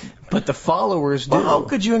necessarily, but the followers do. Well, how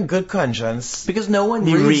could you, in good conscience, because no one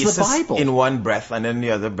reads the Bible in one breath and then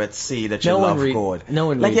the other breath say that you love God? No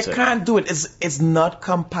one reads it. You can't do it. It's not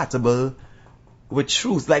compatible with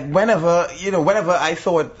truth. Like whenever I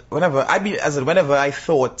thought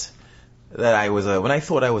that I was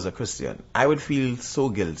a Christian, I would feel so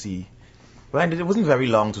guilty Well, it wasn't very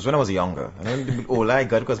long. It was when I was younger. And then all I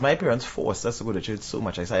got, because my parents forced us to go to church so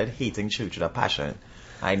much, I started hating church with a passion.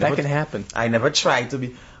 That can happen. I never tried to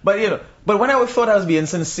be, but when I thought I was being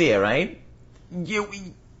sincere, right? You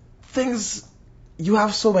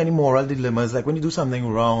have so many moral dilemmas, like when you do something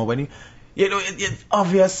wrong, or when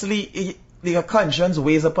obviously your conscience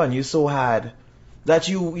weighs upon you so hard that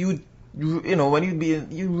you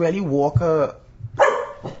really walk a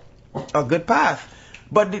good path.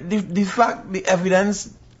 But the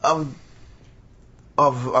evidence of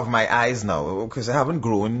my eyes now, because I haven't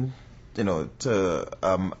grown, to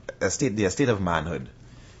the estate of manhood.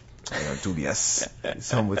 Dubious,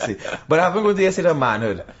 some would say. But I haven't grown to the estate of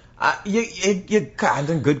manhood. You can't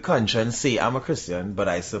in good conscience say I'm a Christian, but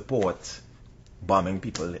I support bombing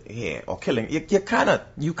people here or killing. You cannot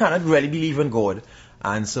really believe in God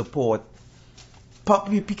and support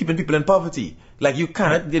keeping people in poverty. Like, you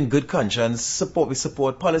cannot in good conscience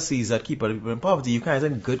support policies that keep other people in poverty. You cannot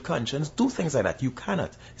in good conscience do things like that. You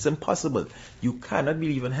cannot. It's impossible. You cannot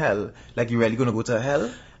believe in hell. Like, you're really going to go to hell.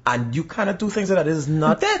 And you cannot do things like that. It is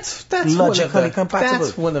not that's logically compatible.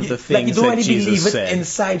 That's one of the things you don't that really Jesus believe said. it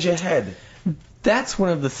inside your head. That's one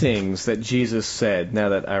of the things that Jesus said, now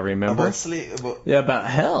that I remember. About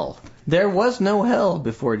hell. There was no hell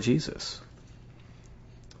before Jesus.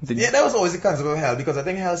 That was always the concept of hell, because I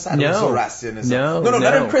think hell started with Zoroastrianism. No,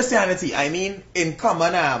 not in Christianity. I mean, in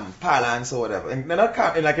common parlance or whatever. In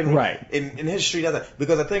history,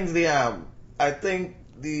 because I think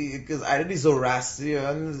because either the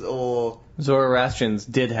Zoroastrians or Zoroastrians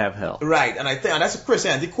did have hell. Right, and that's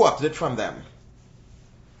Christianity co-opted from them.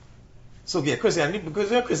 So Christianity, because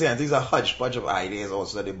Christianity is a hodgepodge of ideas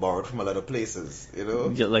also that they borrowed from a lot of places, I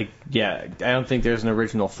don't think there's an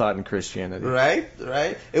original thought in Christianity. Right.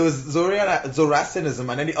 It was Zoroastrianism,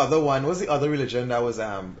 and then the other one was the other religion that was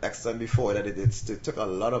extant before that it took a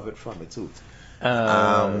lot of it from it too.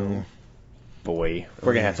 Boy,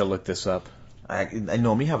 we're gonna have to look this up. I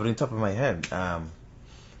normally have it on top of my head,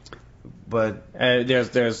 but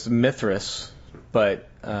there's Mithras, but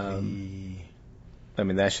I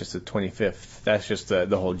mean, that's just the 25th. That's just the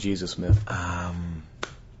whole Jesus myth.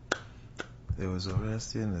 There was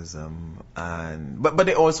Zoroastrianism, but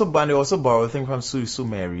they also borrow things from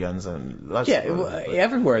Sumerians and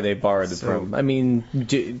everywhere they borrowed it from. I mean,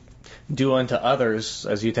 do unto others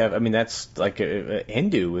as you'd have. I mean, that's like a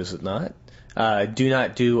Hindu, is it not? Do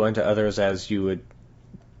not do unto others as you would.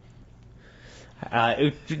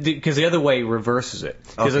 Because the other way reverses it.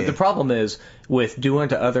 Because the problem is with do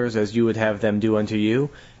unto others as you would have them do unto you.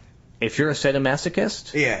 If you're a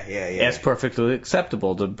sadomasochist, it's perfectly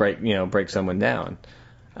acceptable to break someone down.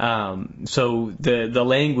 So the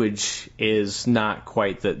language is not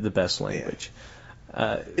quite the best language.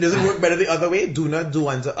 It doesn't work better the other way. Do not do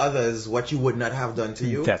unto others what you would not have done to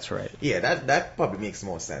you. That's right. Yeah, that probably makes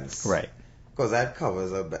more sense. Right. Because that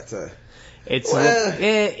covers a better. It's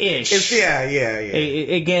ish. It's,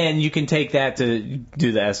 Again, you can take that to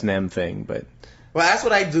do the S&M thing, but. Well, that's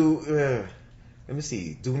what I do. Let me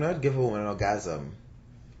see. Do not give a woman an orgasm.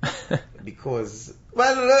 Because, it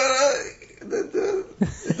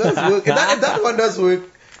does work. That one does work.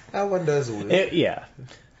 That one does work. A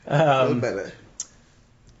little better.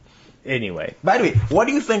 Anyway. By the way, what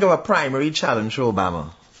do you think of a primary challenge for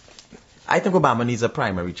Obama? I think Obama needs a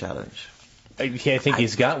primary challenge. I think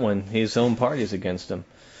he's got one. His own party's against him.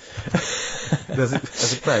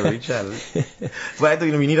 That's a primary challenge. But I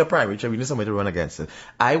think we need a primary challenge. We need somebody to run against it.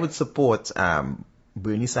 I would support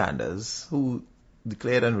Bernie Sanders, who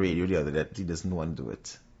declared on radio the other day that he doesn't want to do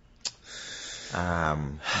it.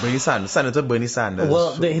 Senator Bernie Sanders,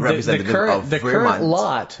 representative of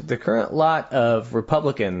Vermont. The current lot of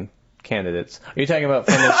Republican candidates. Are you talking about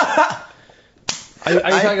from the?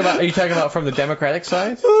 Are you talking about from the Democratic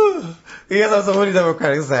side? Yes, I'm from the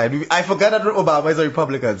Democratic side. I forgot that Obama is a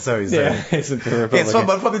Republican. Sorry. Yeah, it's a Republican. Yes,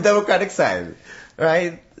 from the Democratic side,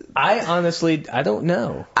 right? I honestly don't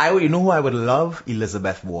know. You know who I would love?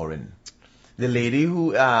 Elizabeth Warren, the lady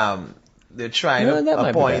who they're trying to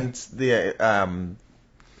appoint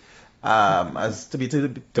as to be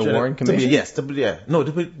the Warren Commission.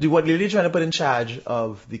 What lady trying to put in charge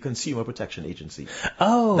of the Consumer Protection Agency?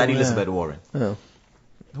 Elizabeth Warren. Oh.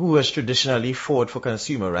 Who has traditionally fought for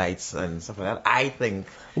consumer rights and stuff like that. I think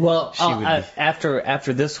she would be.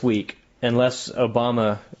 After this week, unless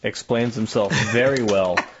Obama explains himself very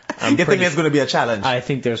well, you think there's going to be a challenge? I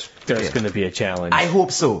think there's going to be a challenge. I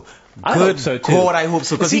hope so. I hope so too. God, I hope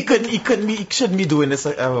so, because he shouldn't be doing this.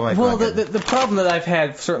 The problem that I've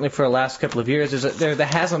had certainly for the last couple of years is that there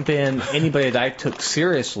hasn't been anybody that I took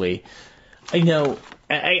seriously.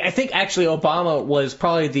 I think actually Obama was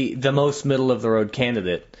probably the most middle of the road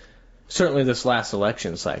candidate certainly this last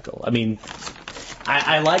election cycle. I mean,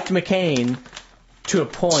 I liked McCain to a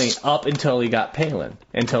point up until he got Palin,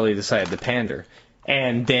 until he decided to pander.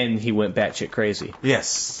 And then he went batshit crazy.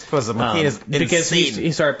 Yes, because McCain is insane. Because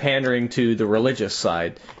he started pandering to the religious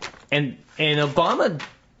side. And Obama,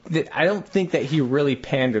 I don't think that he really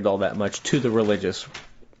pandered all that much to the religious,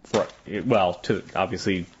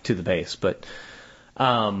 obviously to the base. But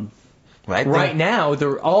right now,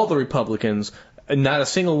 all the Republicans, not a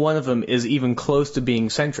single one of them is even close to being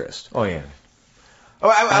centrist. Oh, yeah. Oh,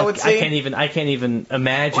 I would say I can't even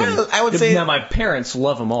imagine. Well, I would say now my parents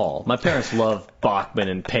love them all. My parents love Bachmann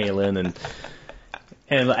and Palin, and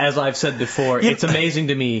as I've said before, it's amazing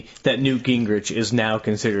to me that Newt Gingrich is now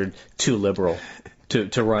considered too liberal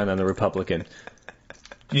to run on the Republican.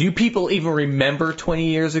 Do you people even remember 20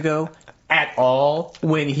 years ago at all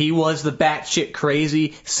when he was the batshit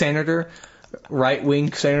crazy senator,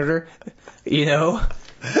 right-wing senator? You know.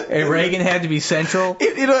 And Reagan had to be central.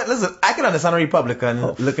 You know what? Listen, I can understand a Republican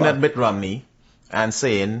looking at Mitt Romney and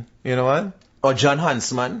saying, you know what? Or John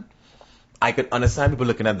Huntsman. I could understand people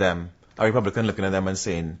looking at them, a Republican looking at them and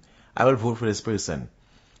saying, I will vote for this person.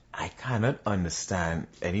 I cannot understand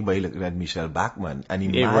anybody looking at Michelle Bachmann and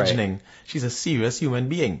imagining she's a serious human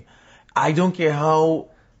being. I don't care I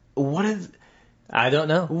don't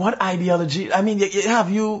know. What ideology? I mean,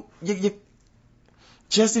 you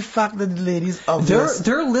just the fact that the ladies of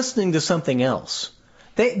they're listening to something else.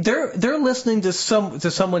 They're listening to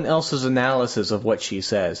someone else's analysis of what she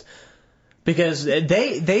says, because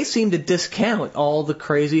they seem to discount all the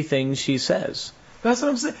crazy things she says. That's what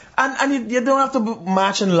I'm saying. And you don't have to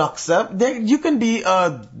march in lockstep. You can be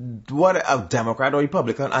a Democrat or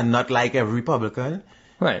Republican and not like every Republican.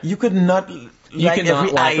 Right. You could not like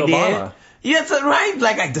every idea. Obama. Yes, right.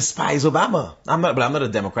 Like I despise Obama. I'm not a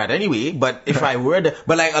Democrat anyway. But if I were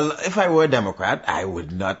a Democrat, I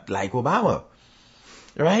would not like Obama.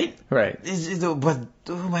 Right. Right. But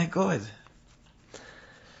oh my God.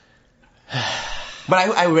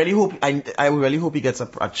 But I really hope he gets a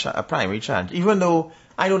primary challenge. Even though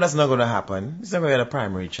I know that's not going to happen. He's not going to get a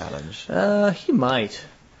primary challenge. He might.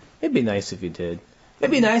 It'd be nice if he did. It'd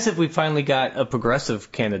be nice if we finally got a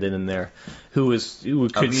progressive candidate in there who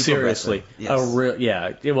could seriously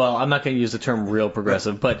well, I'm not going to use the term real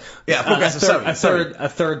progressive, but a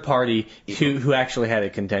third party who actually had a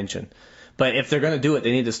contention. But if they're going to do it,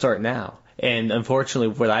 they need to start now. And unfortunately,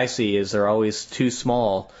 what I see is they're always too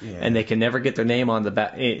small, and they can never get their name on the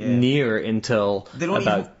near until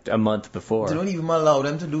about a month before. They don't even allow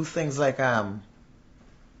them to do things like attend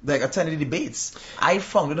the debates. I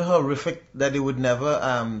found it horrific that they wouldn't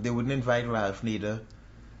invite Ralph Nader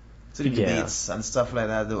to the debates and stuff like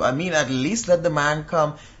that. Though I mean, at least let the man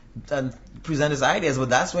come and present his ideas, but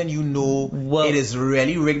that's when you know it is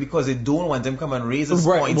really rigged, because they don't want him to come and raise his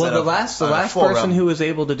points. Well, the last person who was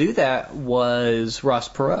able to do that was Ross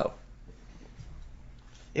Perot.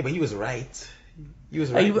 Yeah, but he was right. He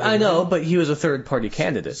was right. I know, but he was a third-party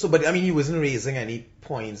candidate. But I mean, he wasn't raising any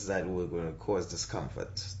points that were going to cause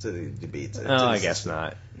discomfort to the debate. I guess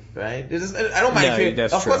not. Right? I don't mind if you.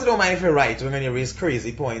 Of course, I don't mind if you're right when you raise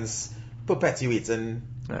crazy points, perpetuating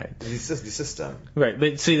the system. Right,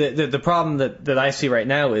 but see, the problem that I see right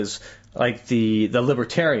now is like the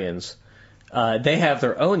libertarians. They have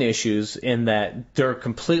their own issues in that they're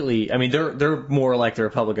completely. I mean, they're more like the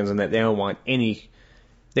Republicans in that they don't want any.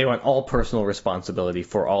 They want all personal responsibility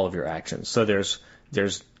for all of your actions. So there's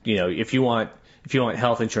if you want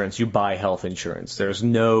health insurance, you buy health insurance. There's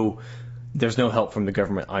no help from the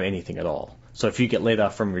government on anything at all. So if you get laid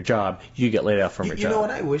off from your job, you get laid off from your job. You know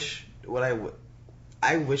what I wish?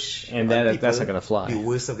 I wish. And that's not going to fly. The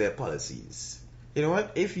worst of their policies. You know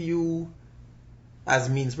what? If you, as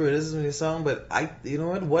mean-spirited as it sound, but you know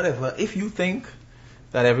what? Whatever. If you think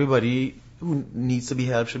that everybody who needs to be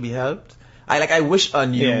helped should be helped. I wish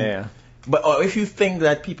on you. Yeah. But or if you think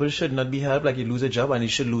that people should not be helped, like you lose a job and you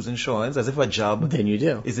should lose insurance, as if a job then you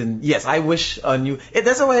do. Yes, I wish on you.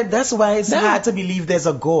 That's why it's hard to believe there's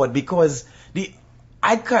a God, because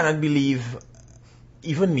I cannot believe,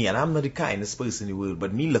 even me, and I'm not the kindest person in the world,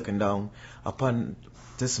 but me looking down upon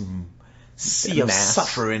this sea of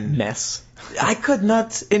suffering mess. I could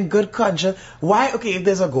not, in good conscience. Why? Okay, if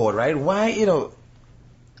there's a God, right? Why?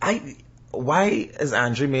 Why is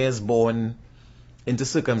Andre Mayers born into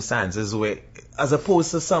circumstances where, as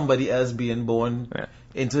opposed to somebody else being born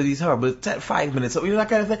into these horrible 5 minutes, so that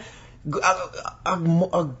kind of thing?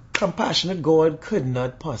 A compassionate God could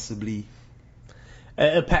not possibly.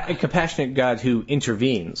 A compassionate God who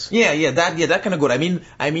intervenes. That kind of God.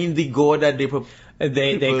 I mean the God that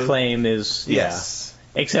they claim is Yes.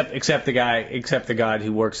 Except the God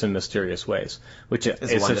who works in mysterious ways, which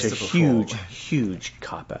is such a huge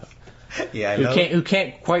cop out. Yeah, I who know. Who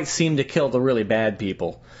can't quite seem to kill the really bad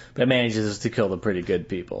people, but manages to kill the pretty good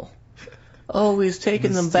people. Oh, he's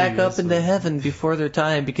taking them back up into heaven before their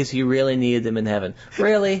time because he really needed them in heaven.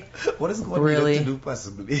 Really? What is God Really? need to do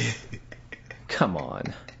possibly? Come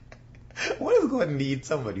on. What does God need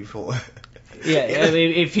somebody for? Yeah, I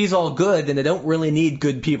mean, if he's all good, then they don't really need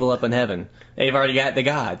good people up in heaven. They've already got the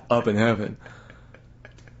God up in heaven.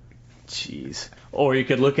 Jeez. Or you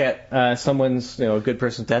could look at someone's, a good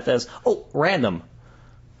person's death as, random.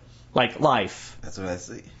 Like life. That's what I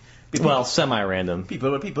see. Well, semi-random.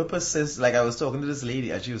 People persist. Like I was talking to this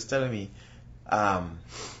lady, and she was telling me,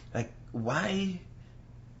 like, why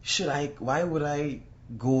would I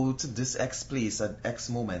go to this X place at X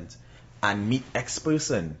moment and meet X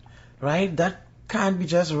person, right? That can't be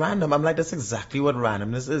just random. I'm like, that's exactly what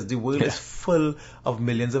randomness is. The world is full of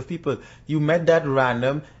millions of people. You met that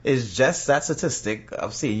random is just that statistic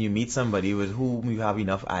of saying you meet somebody with whom you have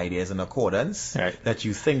enough ideas in accordance, right, that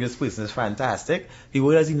you think this person is fantastic. The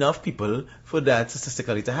world has enough people for that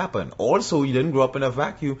statistically to happen. Also, you didn't grow up in a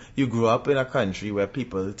vacuum. You grew up in a country where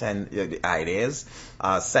people the ideas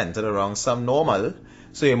are centered around some normal.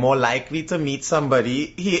 So you're more likely to meet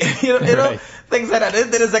somebody, Right. things like that.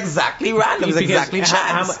 It is exactly random. It's exactly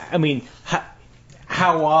chance.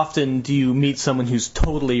 How often do you meet someone who's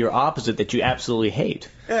totally your opposite that you absolutely hate?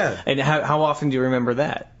 Yeah. And how often do you remember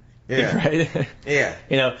that? Yeah. Right?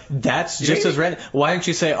 Yeah. That's just as random. Why don't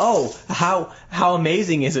you say, how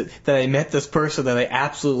amazing is it that I met this person that I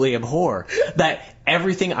absolutely abhor? That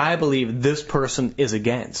everything I believe this person is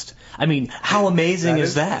against. I mean, how amazing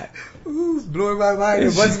is that? Ooh, it's blowing my mind.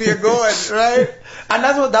 It must be a God, right? And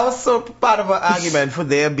that was so part of an argument for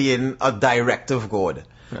there being a directive God.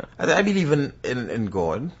 Yeah. I believe in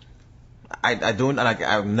God. I don't, and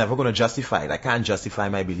I'm never going to justify it. I can't justify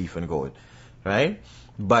my belief in God, right?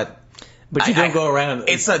 But you don't go around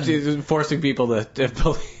it's forcing people to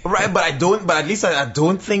believe. Right, but at least I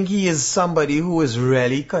don't think he is somebody who is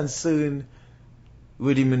really concerned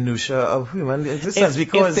with the minutiae of human existence,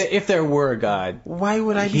 because if there were a God, why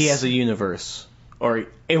would I? He has a universe, and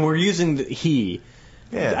we're using he.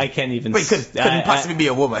 Yeah. I can't even. Wait, couldn't possibly be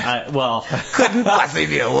a woman. Couldn't possibly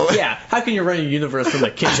be a woman. Yeah, how can you run a universe from the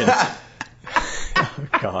kitchen? Oh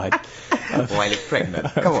God. While it's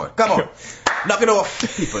pregnant. Come on. Knock it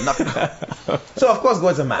off, people. Knock it off. So of course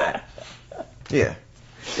God's a man. Yeah.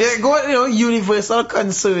 God, universal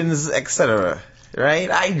concerns, etc.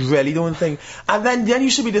 Right? I really don't think. And then you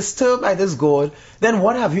should be disturbed by this God. Then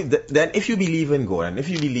what have you? Then if you believe in God and if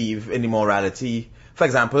you believe in immorality, for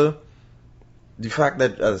example, the fact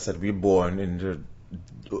that, as I said, we're born into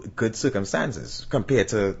good circumstances compared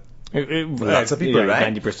to lots of people,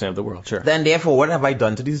 right? 90% of the world, sure. Then therefore, what have I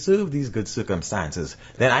done to deserve these good circumstances?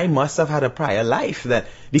 Then I must have had a prior life, that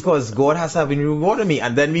because God has been rewarding me.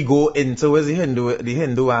 And then we go into the Hindu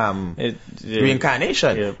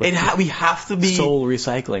reincarnation. Yeah, we have to be soul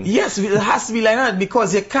recycling. Yes, it has to be like that,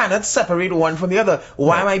 because you cannot separate one from the other.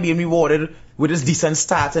 Why am I being rewarded with this decent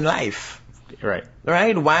start in life? Right.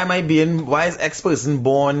 Right? Why is X person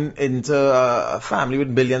born into a family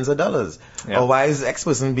with billions of dollars? Yeah. Or why is X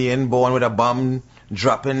person being born with a bomb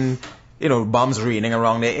dropping, bombs raining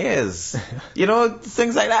around their ears?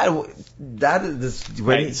 Things like that. That is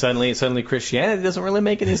right. Suddenly Christianity doesn't really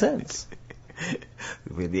make any sense.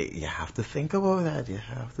 You have to think about that. You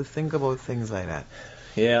have to think about things like that.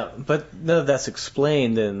 Yeah, but none of that's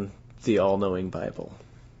explained in the all-knowing Bible.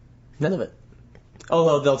 None of it.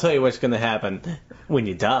 Although they'll tell you what's going to happen when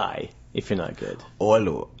you die if you're not good.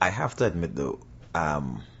 Although, I have to admit though,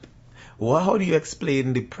 how do you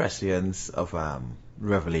explain the prescience of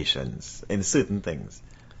revelations in certain things?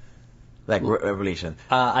 Like Revelation.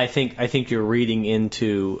 I think you're reading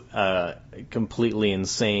into completely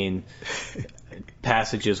insane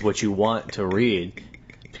passages what you want to read,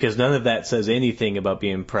 because none of that says anything about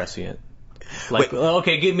being prescient. Like,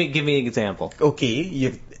 okay, give me an example.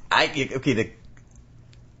 Okay,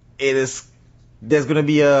 there's going to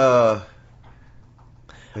be a...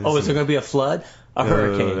 is there going to be a flood? A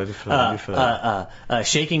hurricane? A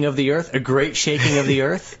shaking of the earth? A great shaking of the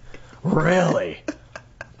earth? Really?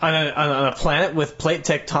 On a planet with plate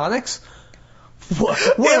tectonics? What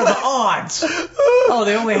are the odds?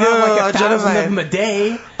 They only have like 1,000 of them a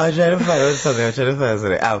day. I'm trying to find something.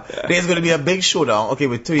 There's going to be a big showdown,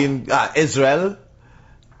 between Israel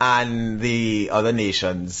and the other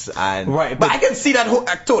nations, and right, but I can see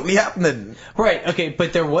that totally happening. Right, okay,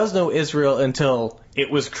 but there was no Israel until it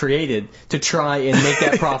was created to try and make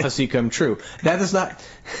that prophecy come true. That is not.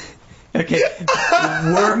 Okay,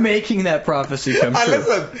 we're making that prophecy come true.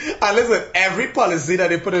 And listen, every policy that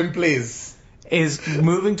they put in place is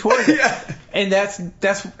moving toward it. Yeah. And that's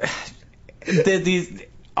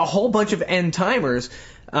a whole bunch of end timers.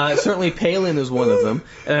 Certainly Palin is one of them,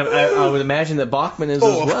 and I would imagine that Bachmann is as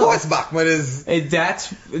well. Of course Bachmann is. And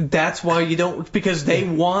that's why you don't, because they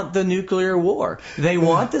want the nuclear war. They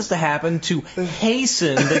want this to happen to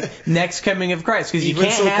hasten the next coming of Christ, because you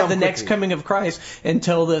can't have the next coming of Christ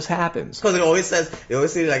until this happens. Because they always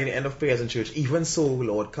say like in the end of prayers in church, even so,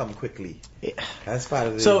 Lord, come quickly. That's part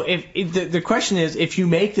of it. So if the question is, if you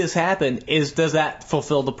make this happen, does that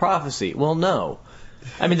fulfill the prophecy? Well, no.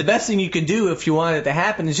 I mean, the best thing you can do if you want it to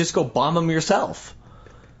happen is just go bomb them yourself.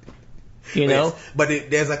 You know? But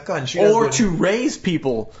there's a country. Or to raise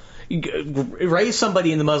people, raise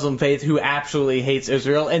somebody in the Muslim faith who absolutely hates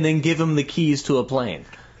Israel, and then give them the keys to a plane.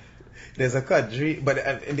 There's a country, but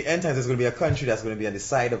in the end times, there's going to be a country that's going to be on the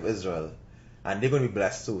side of Israel, and they're going to be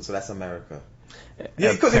blessed too. So that's America.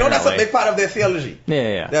 Yeah, because that's a big part of their theology.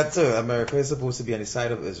 Yeah. That's America is supposed to be on the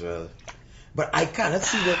side of Israel. But I cannot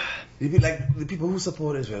see that, like, the people who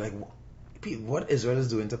support Israel, like, what Israel is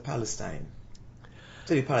doing to Palestine,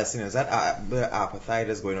 to the Palestinians, that apartheid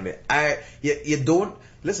is going on there. You don't,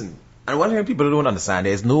 listen, and one thing people don't understand,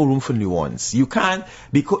 there's no room for nuance. You can't,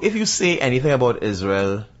 because if you say anything about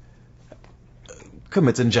Israel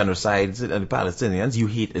committing genocide and the Palestinians, you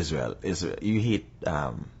hate Israel. You hate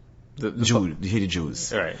you hate the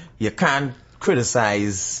Jews. Right. You can't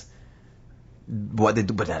criticize what they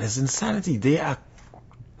do, but that is insanity. They are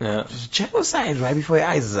genocide right before your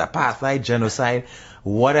eyes. It's apartheid, genocide,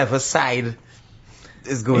 whatever side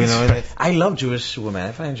is going on. Right. I love Jewish women.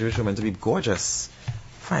 I find Jewish women to be gorgeous. I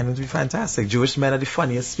find them to be fantastic. Jewish men are the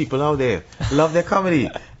funniest people out there. Love their comedy.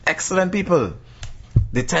 Excellent people.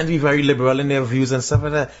 They tend to be very liberal in their views and stuff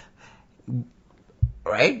like that.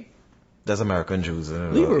 Right? There's American Jews.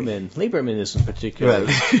 Lieberman isn't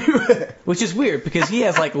particularly. Which is weird, because he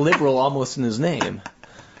has like liberal almost in his name.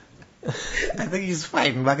 I think he's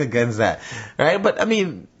fighting back against that. Right? But I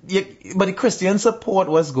mean, but the Christians support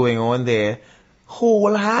what's going on there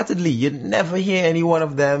wholeheartedly. You never hear any one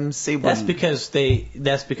of them say... That's because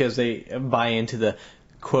they buy into the,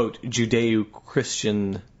 quote,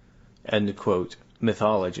 Judeo-Christian, end quote,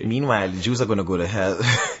 mythology. Meanwhile, the Jews are going to go to hell.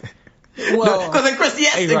 Well, because in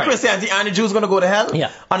Christianity, and the Jews going to go to hell?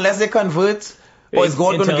 Yeah. Unless they convert, or is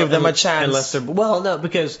God going to give them a chance?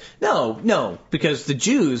 Because the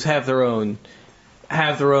Jews have their own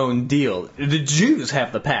deal. The Jews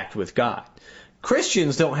have the pact with God.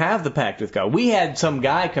 Christians don't have the pact with God. We had some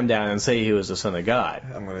guy come down and say he was the son of God.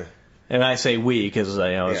 And I say we because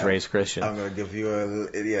I was raised Christian. I'm going to give you a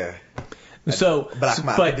black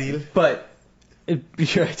market deal. But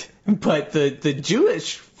you're right. But the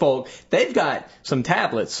Jewish folk, they've got some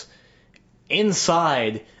tablets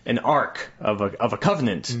inside an ark of a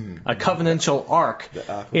covenant, a covenantal ark.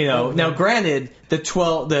 Now granted, the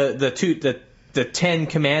 10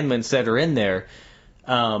 commandments that are in there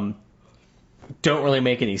don't really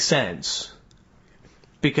make any sense,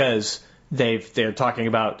 because they're talking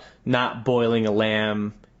about not boiling a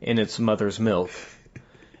lamb in its mother's milk.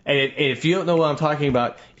 And if you don't know what I'm talking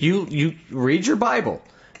about, you read your Bible.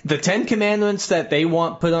 The 10 Commandments that they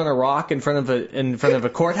want put on a rock in front of a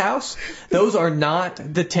courthouse, those are not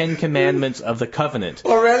the 10 Commandments of the covenant.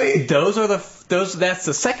 Oh, really? That's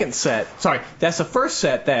the second set. Sorry, that's the first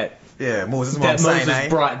set that Moses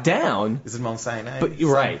brought down. Is it Mount Sinai?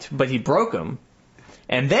 But he broke them,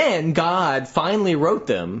 and then God finally wrote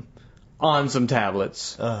them on some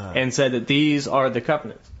tablets and said that these are the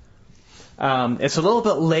covenants. It's a little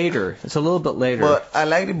bit later. But I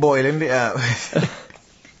like the boiling the.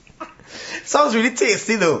 Sounds really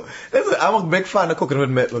tasty though. Listen, I'm a big fan of cooking with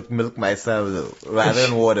milk myself though, rather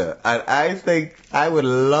than water. And I think I would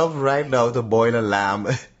love right now to boil a lamb.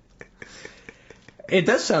 It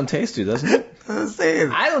does sound tasty, doesn't it? I'm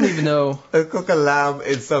saying. I don't even know. Cook a lamb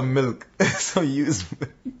in some milk. So use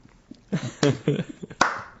milk.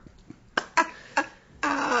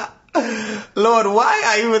 Lord, why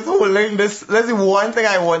are you withholding this? That's the one thing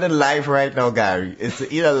I want in life right now, Gary, is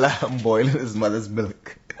to eat a lamb boiled in his mother's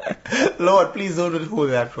milk. Lord, please don't withhold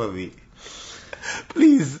that from me.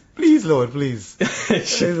 Please, Lord, please.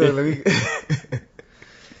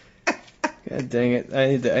 God dang it. I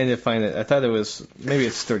need to find it. I thought it was, maybe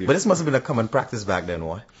it's 30. But this must have been a common practice back then,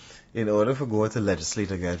 what? In order for God to legislate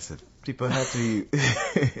against it, people had to...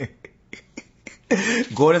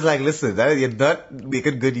 God is like, listen, you're not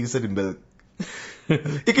making good use of the milk. You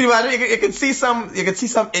can imagine, you can see some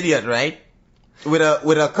idiot, right? With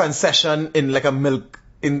a concession in like a milk,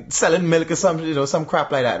 in selling milk or some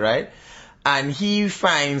crap like that, right? and he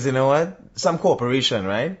finds, you know what, some corporation,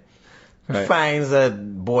 right? Right. Finds that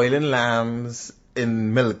boiling lambs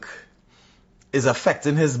in milk is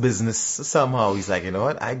affecting his business somehow. He's like, you know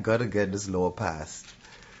what, I gotta get this law passed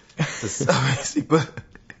to some of these people.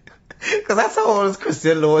 Because that's how all those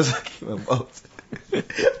Christian laws came about.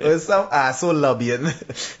 With some asshole lobbying.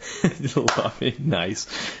 Lobbying, nice.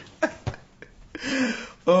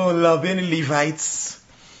 Oh, lobbying the Levites.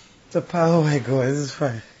 Oh my God, this is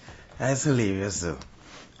fun. That's hilarious though.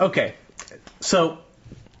 Okay, so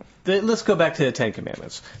let's go back to the Ten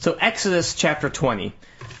Commandments. So Exodus chapter 20,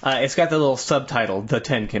 it's got the little subtitle, The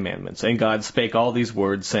Ten Commandments. And God spake all these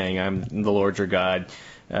words, saying, I'm the Lord your God,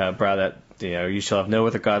 that you shall have no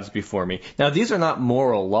other gods before me. Now, these are not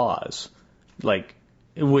moral laws, like,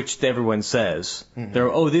 which everyone says.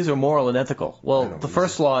 Mm-hmm. These are moral and ethical. Well, the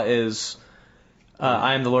first law is,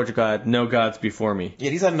 I am the Lord your God, no gods before me. Yeah,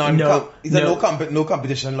 these are no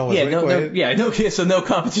competition laws. Yeah, no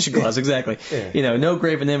competition clause, exactly. Yeah. No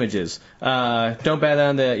graven images. Don't bow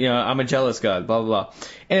down to, I'm a jealous God, blah, blah, blah.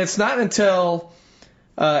 And it's not until,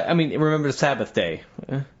 remember the Sabbath day.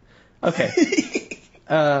 Okay.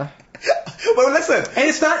 But listen, and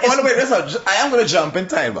it's not. Listen, I am going to jump in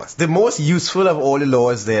time, boss. The most useful of all the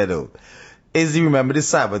laws there, though, is you remember the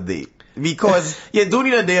Sabbath day. Because you do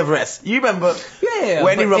need a day of rest. You remember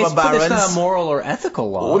when the robber barons... But it's not a moral or ethical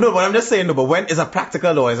law. Oh, no, but I'm just saying, but when it's a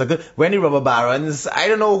practical law, when the robber barons, I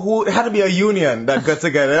don't know who, it had to be a union that got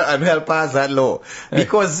together and helped pass that law.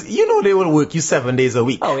 Because, they will work you 7 days a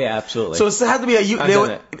week. Oh, yeah, absolutely. So it had to be a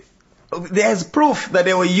union. There's proof that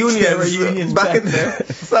there were unions, back in there.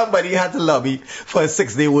 Somebody had to lobby for a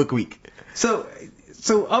 6-day work week. So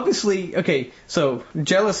obviously, okay, so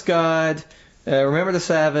jealous God, remember the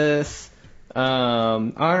Sabbath,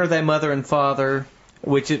 honor thy mother and father,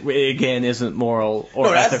 which again isn't moral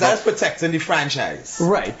or ethical. That's protecting the franchise.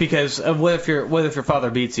 Right, because what if your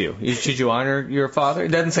father beats you? Should you honor your father?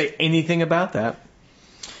 It doesn't say anything about that.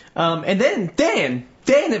 And then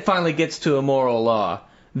it finally gets to a moral law.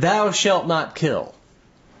 Thou shalt not kill.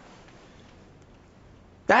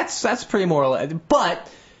 That's pretty moral, but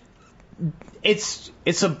it's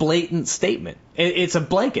a blatant statement. It's a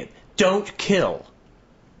blanket. Don't kill.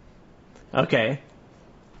 Okay.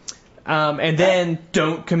 And then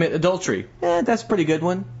don't commit adultery. That's a pretty good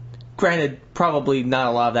one. Granted, probably not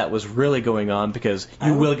a lot of that was really going on because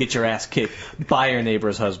you will get your ass kicked by your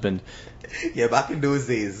neighbor's husband. Yeah, back in those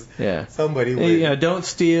days. Yeah. Somebody would. Don't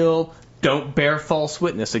steal. Don't bear false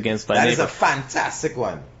witness against thy neighbor. That is a fantastic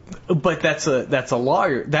one. But that's a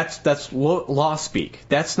lawyer. That's law speak.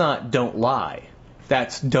 That's not don't lie.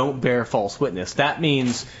 That's don't bear false witness. That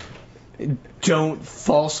means don't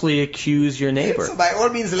falsely accuse your neighbor. So by all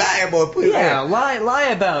means lie about people. Yeah, lie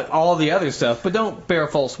about all the other stuff, but don't bear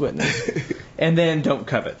false witness. And then don't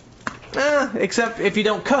covet. Except if you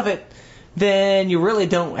don't covet, then you really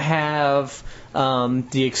don't have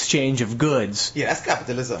the exchange of goods. Yeah, that's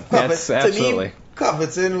capitalism. That's absolutely. To me,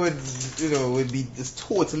 coveting would be just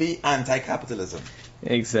totally anti-capitalism.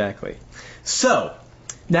 Exactly. So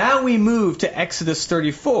now we move to Exodus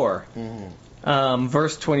 34,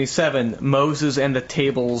 verse 27, Moses and the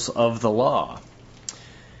tables of the law.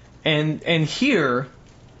 And here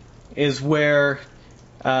is where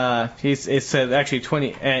it says, actually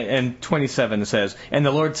 20 and 27 says, and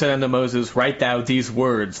the Lord said unto Moses, write thou these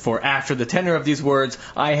words, for after the tenor of these words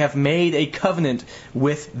I have made a covenant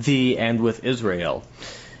with thee and with Israel.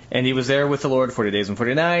 And he was there with the Lord 40 days and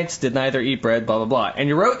 40 nights, did neither eat bread, blah, blah, blah. And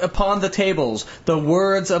he wrote upon the tables the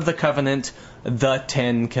words of the covenant, the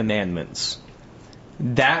 10 Commandments.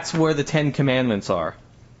 That's where the 10 Commandments are.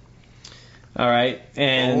 All right,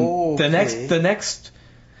 and the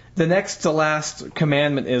next to last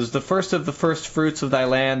commandment is, the first of the first fruits of thy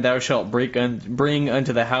land thou shalt bring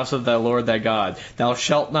unto the house of thy Lord thy God. Thou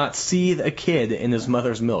shalt not seethe a kid in his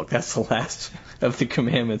mother's milk. That's the last of the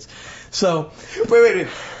commandments. So wait.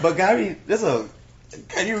 But Gary,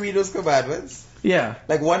 can you read those commandments? Yeah.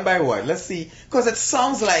 Like one by one. Let's see, because it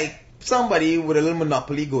sounds like somebody with a little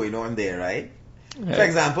monopoly going on there, right? Yeah. For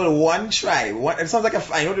example, one tribe. It sounds like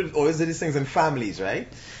I know they always do these things in families, right?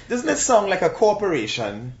 Doesn't it sound like a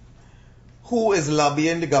corporation who is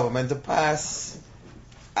lobbying the government to pass,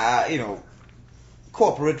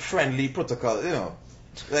 corporate-friendly protocol?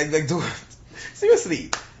 Do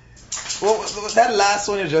seriously. Well, that last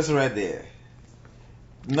one you just read there.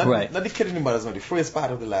 Not the kid in the mother's milk. The first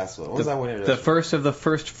part of the last one. What was that one you just read? The first of the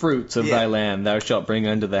first fruits of thy land thou shalt bring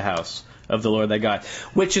unto the house of the Lord thy God,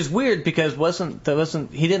 which is weird because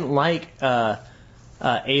he didn't like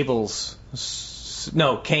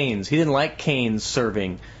Cain's. He didn't like Cain's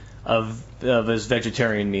serving of his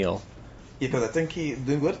vegetarian meal. Because I think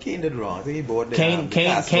what Cain did wrong. I think he bought the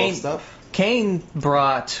Cain stuff. Cain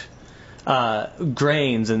brought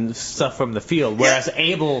grains and stuff from the field, whereas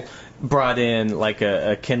Abel brought in like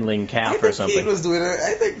a kindling calf or something. Cain was doing it.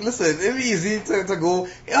 I think, listen, it's easy to go.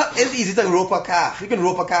 It's easy to rope a calf. You can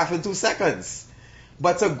rope a calf in 2 seconds.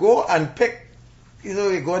 But to go and pick,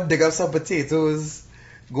 you go and dig up some potatoes,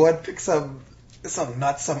 go and pick some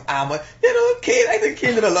nuts, some almond. I think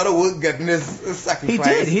Cain did a lot of work getting his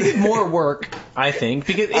sacrifice. He did more work, I think,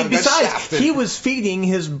 because besides he was feeding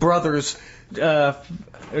his brother's calf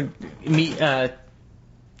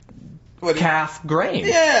grain.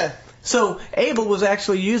 Yeah. So Abel was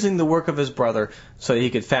actually using the work of his brother so he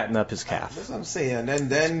could fatten up his calf. That's what I'm saying. And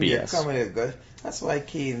then you come in good. That's why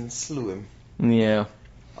Cain slew him. Yeah.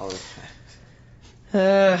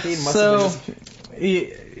 The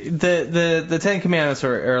Ten Commandments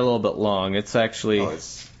are a little bit long. It's actually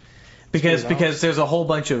because there's a whole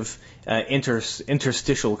bunch of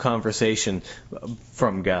interstitial conversation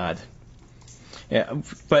from God. Yeah,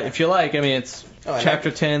 but if you like, it's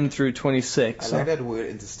chapter 10 through 26. I like that word,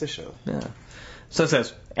 interstitial. Yeah. So it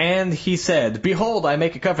says, and he said, behold, I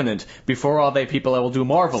make a covenant. Before all thy people I will do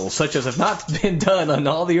marvels, such as have not been done on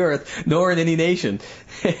all the earth, nor in any nation.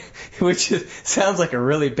 Which sounds like a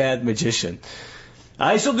really bad magician.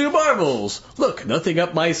 I shall do marvels. Look, nothing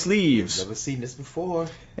up my sleeves. Never seen this before.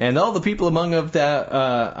 And all the people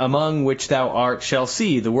among which thou art shall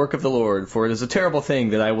see the work of the Lord, for it is a terrible thing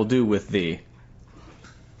that I will do with thee.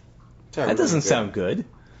 That doesn't sound good.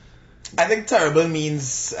 I think terrible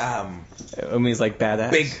means it means like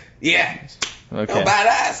badass. Big. Yeah. Okay. No,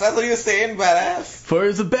 badass. That's what you were saying, badass. For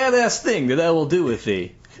it's a badass thing that I will do with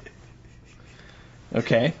thee.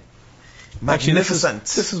 Okay. Magnificent.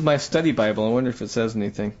 Actually, this is my study Bible. I wonder if it says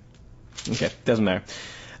anything. Okay, doesn't matter.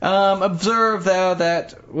 Observe thou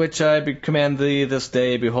that which I command thee this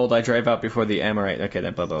day. Behold, I drive out before the Amorite. Okay,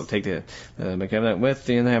 that blah blah. Take the covenant with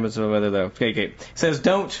the inhabitants of whether thou. Okay. It says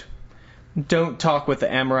don't talk with the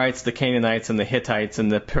Amorites, the Canaanites, and the Hittites, and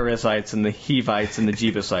the Perizzites, and the Hivites, and the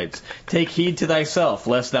Jebusites. Take heed to thyself,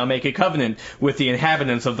 lest thou make a covenant with the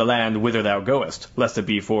inhabitants of the land whither thou goest, lest it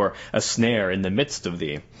be for a snare in the midst of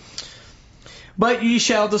thee. But ye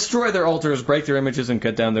shall destroy their altars, break their images, and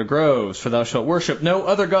cut down their groves. For thou shalt worship no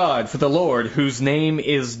other God, for the Lord, whose name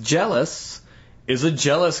is jealous, is a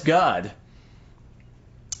jealous God.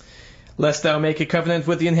 Lest thou make a covenant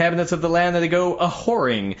with the inhabitants of the land, that they go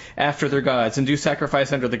a-whoring after their gods, and do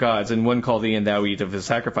sacrifice unto the gods, and one call thee, and thou eat of his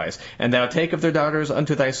sacrifice. And thou take of their daughters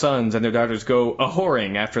unto thy sons, and their daughters go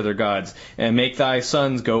a-whoring after their gods, and make thy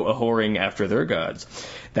sons go a-whoring after their gods.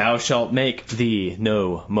 Thou shalt make thee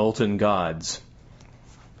no molten gods.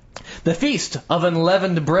 The feast of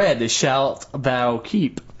unleavened bread shalt thou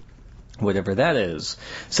keep, whatever that is.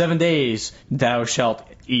 7 days thou shalt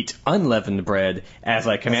eat unleavened bread, as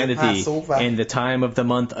I commanded thee, in the time of the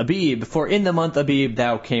month Abib. For in the month Abib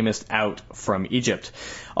thou camest out from Egypt.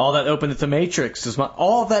 All that openeth the matrix is mine.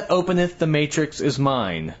 All that openeth the matrix is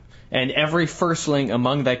mine. And every firstling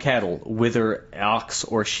among thy cattle, whether ox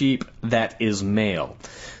or sheep, that is male.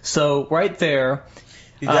 So right there.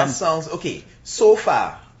 That sounds okay. So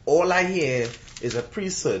far, all I hear is a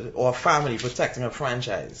priesthood or a family protecting a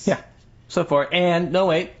franchise. Yeah. So far,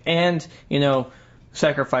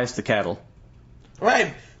 sacrifice the cattle.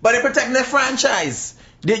 Right, but they're protecting their franchise.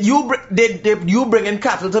 You bring in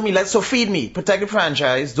cattle to me, so feed me, protect the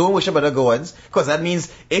franchise. Don't worship other gods, because that means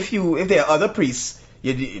if there are other priests,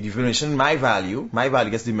 you diminish my value. My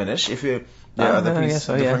value gets diminished if there are other priests,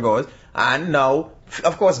 different gods. And now,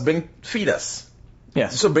 of course, feed us.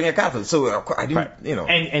 Yes. So bring a cattle. So I didn't,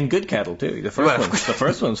 and good cattle too. The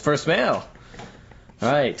first one's first male.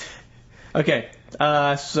 Right. Okay.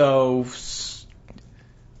 So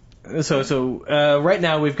right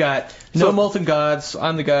now we've got no molten gods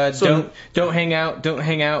on the gods. So don't hang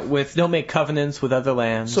out with. Don't make covenants with other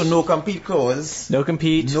lands. So no compete clause. No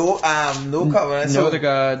compete. No covenants. No other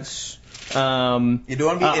gods. You don't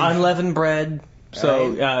want to be unleavened bread.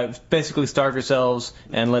 So basically, starve yourselves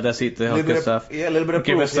and let us eat the good stuff. Yeah, a little bit of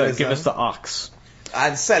give us the ox.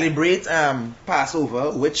 And celebrate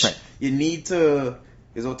Passover, which you need to.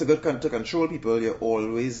 To control people, you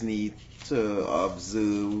always need to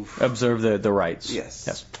observe the rites.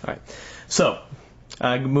 Yes. All right. So,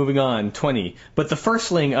 moving on, 20. But the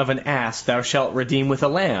firstling of an ass thou shalt redeem with a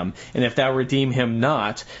lamb, and if thou redeem him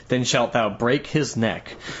not, then shalt thou break his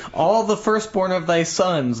neck. All the firstborn of thy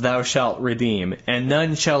sons thou shalt redeem, and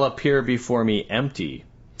none shall appear before me empty.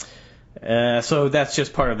 So that's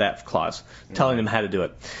just part of that clause, telling them how to do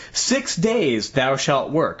it. 6 days thou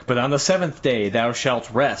shalt work, but on the 7th day thou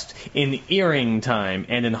shalt rest. In earing time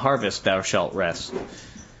and in harvest thou shalt rest.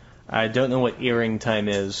 I don't know what earring time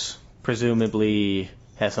is. Presumably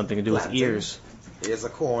has something to do with Planting. ears. Here's a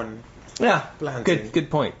corn. Yeah, Planting. good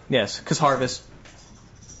point. Yes, because harvest.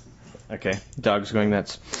 Okay, dog's going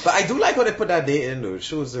nuts. But I do like how they put that date in, though. It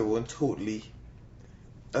shows they weren't totally.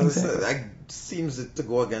 That seems to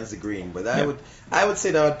go against the grain, but I would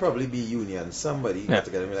say that would probably be union. Somebody got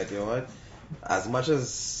together and be like, you know what? As much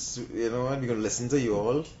as you know what, we're gonna listen to you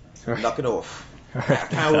all. Knock it off. I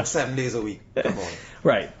can't work 7 days a week. Come on.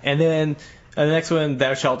 Right, and then the next one,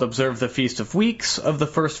 thou shalt observe the feast of weeks, of the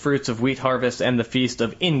first fruits of wheat harvest, and the feast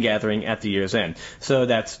of ingathering at the year's end. So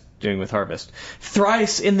that's doing with harvest.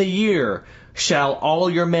 Thrice in the year shall all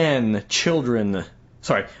your men, children,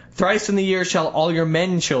 thrice in the year shall all your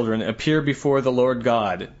men, children, appear before the Lord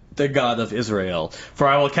God, the God of Israel. For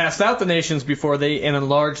I will cast out the nations before thee and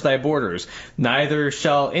enlarge thy borders. Neither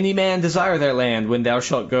shall any man desire their land when thou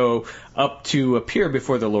shalt go up to appear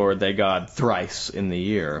before the Lord thy God thrice in the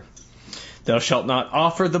year. Thou shalt not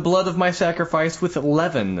offer the blood of my sacrifice with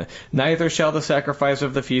leaven, neither shall the sacrifice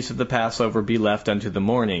of the feast of the Passover be left unto the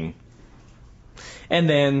morning. And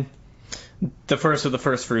then the first of the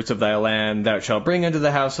first fruits of thy land thou shalt bring unto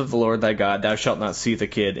the house of the Lord thy God. Thou shalt not see the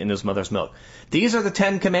kid in his mother's milk. These are the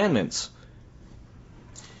 10 Commandments.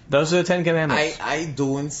 Those are the 10 Commandments. I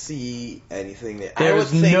don't see anything there.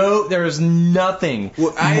 There is nothing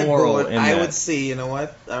moral in that. I would say, you know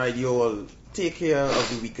what? All right, you all take care of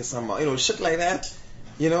the weakest among, you know, shit like that.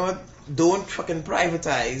 You know what? Don't fucking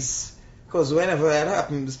privatize. Because whenever that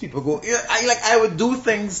happens, people go, I would do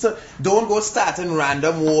things to, don't go starting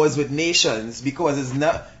random wars with nations because it's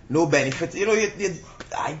no benefit. You know,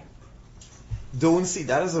 I don't see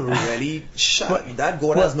that as a really shot. That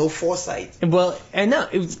God has no foresight. Well, and no,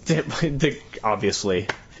 obviously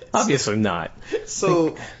not.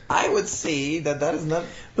 So I would say that is not.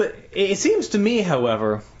 But it seems to me,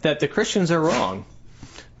 however, that the Christians are wrong,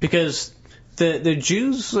 because the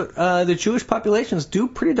Jews, the Jewish populations do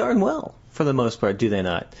pretty darn well for the most part, do they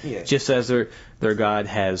not? Yeah. Just as their God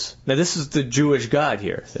has. Now this is the Jewish God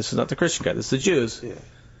here. This is not the Christian God. This is the Jews. Yeah.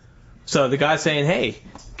 So the God's saying, hey,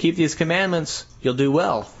 keep these commandments, you'll do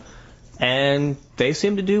well. And they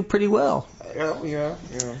seem to do pretty well. Yeah.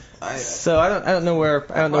 So I don't know where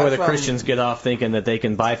the Christians get off thinking that they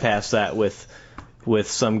can bypass that with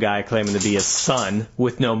some guy claiming to be a son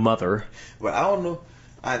with no mother. Well, I don't know.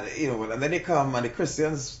 And and then they come and the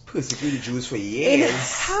Christians persecute the Jews for years. And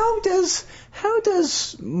how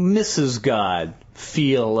does Mrs. God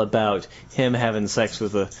feel about him having sex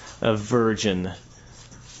with a virgin?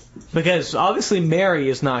 Because obviously Mary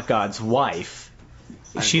is not God's wife.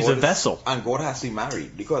 And She's God a vessel. And God has to be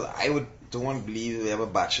married, because I don't believe they have a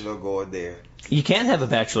bachelor God there. You can't have a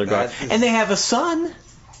bachelor God. And they have a son.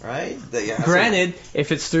 Right? Granted,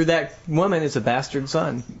 if it's through that woman, it's a bastard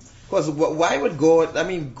son. Because why would God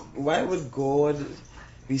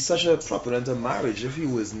be such a proponent of marriage if he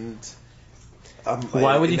wasn't?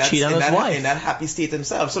 Why would he cheat on his wife? In that happy state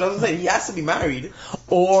himself. So that's what I'm saying. He has to be married.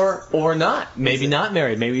 Or not. Maybe not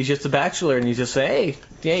married. Maybe he's just a bachelor and you just say,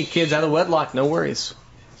 hey, kids out of wedlock, no worries.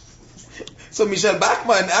 So Michelle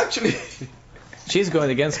Bachmann actually... She's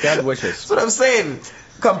going against God's wishes. That's what I'm saying.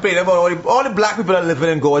 Complaining about all the black people that are living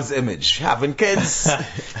in God's image, having kids.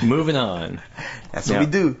 Moving on. That's what we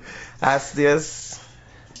do. That's this.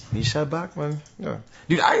 Michelle Bachmann. Yeah.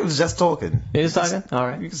 Dude, I was just talking. You're just talking? All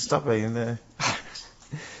right. You can stop right in there.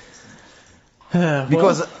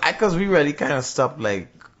 Because we really kind of stopped like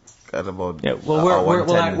at about. Yeah. Well,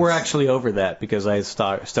 we're actually over that because I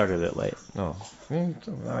started it late. Oh.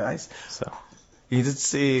 So. You did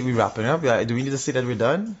say we're wrapping up. Yeah. Do we need to say that we're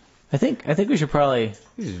done? I think we should probably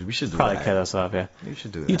cut us off. Yeah. We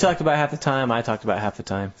should do that. You talked about half the time. I talked about half the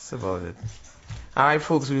time. That's about it. All right,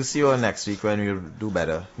 folks. We'll see you all next week when we'll do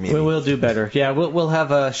better. Maybe. We will do better. Yeah. We'll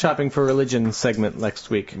have a shopping for religion segment next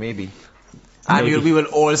week. Maybe. And we will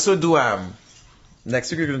also do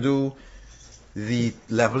next week we're gonna do the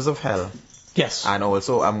levels of hell. Yes. And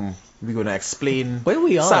also we're gonna explain. What are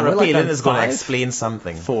we on? Sarah Palin is 5? gonna explain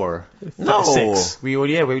something. 4. No. 6. We've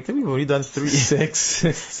only done 3. 6,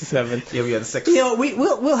 7. Yeah, we had 6.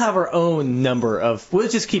 We'll have our own number of. We'll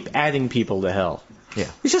just keep adding people to hell. Yeah.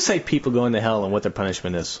 We just say people going to hell and what their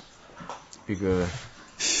punishment is. We're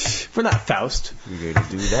not Faust. We're gonna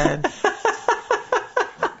do that.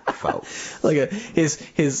 Faust. Look at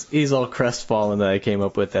he's all crestfallen that I came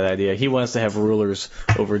up with that idea. He wants to have rulers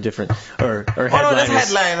over different or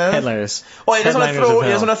headliners. Headliners. Oh, he doesn't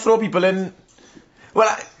want to throw people in.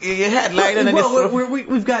 Well, you headline and then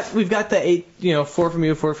we've got the 8, 4 from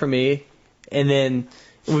you, 4 from me, and then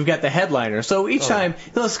we've got the headliner. So each time,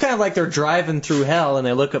 it's kind of like they're driving through hell and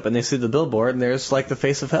they look up and they see the billboard and there's like the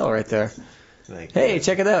face of hell right there. Like, Hey,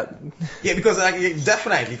 check it out. yeah, because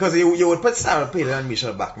definitely, because you would put Sarah Palin and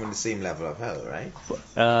Michelle Bachmann the same level of hell, right?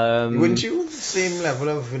 Wouldn't you? Same level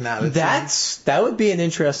of finality. That would be an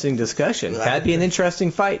interesting discussion. That'd be an interesting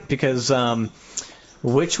fight because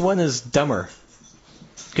which one is dumber?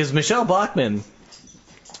 Because Michelle Bachmann,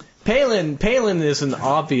 Palin is an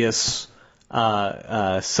obvious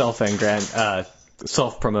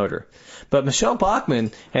self-promoter, but Michelle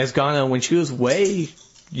Bachmann has gone on when she was way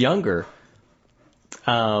younger.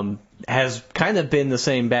 Has kind of been the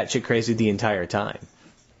same batshit crazy the entire time.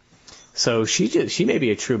 So she may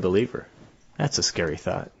be a true believer. That's a scary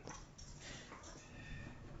thought.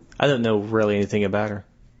 I don't know really anything about her.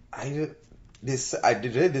 They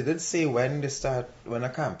did say when a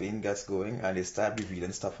campaign gets going and they start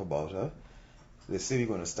revealing stuff about her, they say we're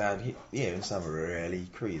going to start hearing some really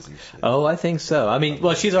crazy shit. Oh, I think so. I mean,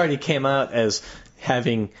 well, she's already came out as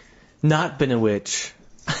having not been a witch.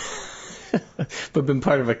 But been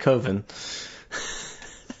part of a coven.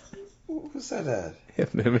 Who said that?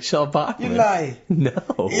 Michelle Bachmann. You lie.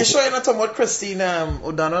 No. You sure you're not talking about Christine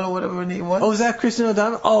O'Donnell or whatever her name was? Oh, is that Christine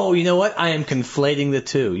O'Donnell? Oh, you know what? I am conflating the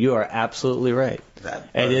two. You are absolutely right.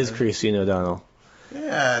 It is Christine O'Donnell.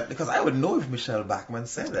 Yeah, because I would know if Michelle Bachmann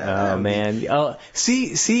said that. Oh, man. Oh,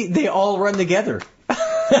 see, they all run together.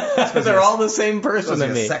 They're all the same person to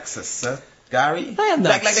me. You're sexist, sir. Gary? I am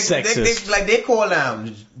not sexist. They call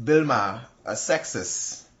Bill Maher a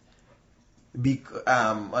sexist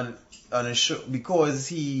on a show because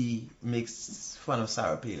he makes fun of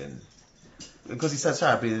Sarah Palin. Because he said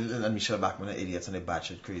Sarah Palin and Michelle Bachmann are idiots and they're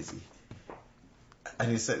batshit crazy.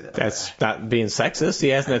 And he said... That's not being sexist. He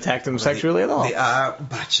hasn't attacked them sexually at all. They are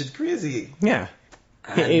batshit crazy. Yeah.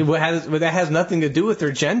 That has nothing to do with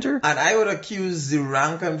their gender. And I would accuse the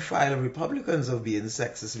rank and file of Republicans of being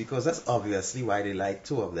sexist because that's obviously why they like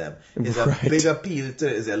two of them. It's a big appeal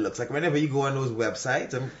to their looks. Like whenever you go on those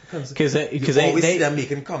websites, you always see them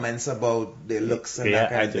making comments about their looks and that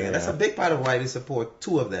kind of thing. And that's a big part of why they support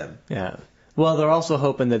two of them. Yeah. Well, they're also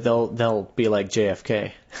hoping that they'll be like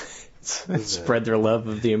JFK, spread their love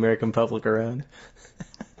of the American public around.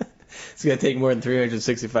 It's going to take more than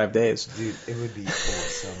 365 days. Dude, it would be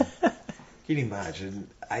awesome. Can you imagine?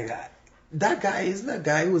 That guy, isn't that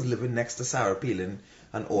guy who was living next to Sarah Palin,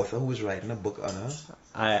 an author who was writing a book on her?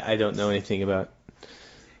 I don't know anything about.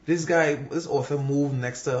 This author moved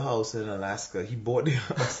next to her house in Alaska. He bought the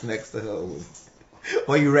house next to her own.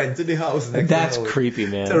 Or he rented the house next to her That's creepy,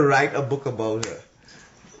 man. To write a book about her.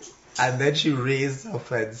 And then she raised her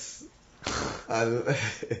fence.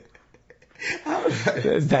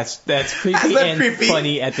 That's creepy and creepy.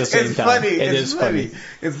 Funny at the same time. It is funny.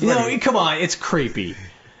 It's funny. Come on, it's creepy.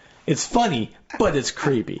 It's funny, but it's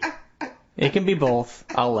creepy. It can be both.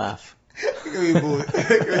 I'll laugh. It can be both.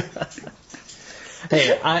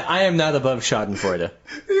 Hey, I am not above Schadenfreude.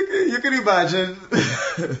 You can imagine.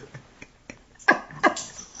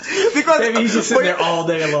 Because maybe he's just sitting there all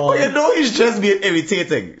day long. But he's just being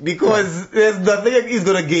irritating because there's nothing he's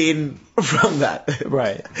gonna gain from that.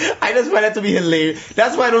 Right. I just find that to be hilarious.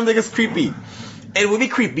 That's why I don't think it's creepy. It would be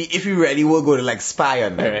creepy if he really were going to spy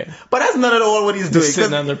on them. Right. But that's not at all what he's doing.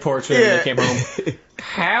 Sitting on their porch when they came home.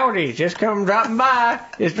 Howdy, just dropping by.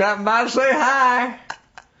 Just dropping by to say hi.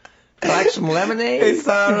 Like some lemonade. Hey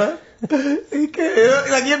Sarah. He's hey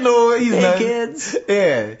kids.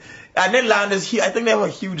 Yeah. And then land is huge. I think they have a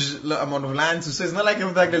huge amount of land too, so it's not like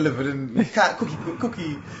they're living in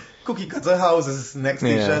cookie cutter houses next to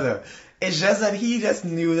each other. It's just that he just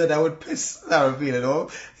knew that would piss Sarah Palin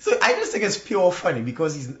off. So I just think it's pure funny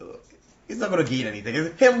because he's not going to gain anything.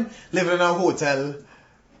 It's him living in a hotel, in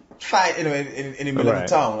the middle of the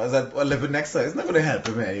town, or living next to her. It's not going to help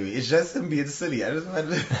him anyway. It's just him being silly. I just want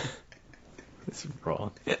to... It's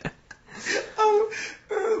wrong.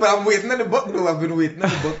 But I'm waiting on the book, though. I've been waiting on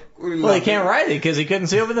the book. Well, he can't write it because he couldn't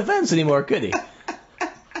see over the fence anymore, could he?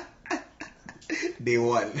 Day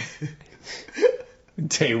one.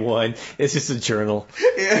 Day one. It's just a journal.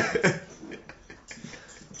 Yeah.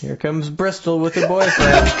 Here comes Bristol with her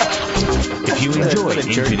boyfriend. If you enjoy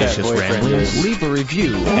Injudicious Ramblings, leave a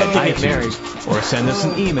review at iTunes or send us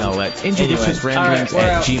an email at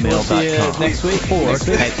injudiciousramblings@gmail.com next week or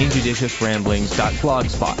at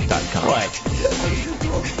injudiciousramblings.blogspot.com. What?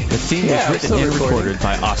 The theme was written and recorded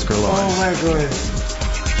by Oscar Lawrence. Oh my god.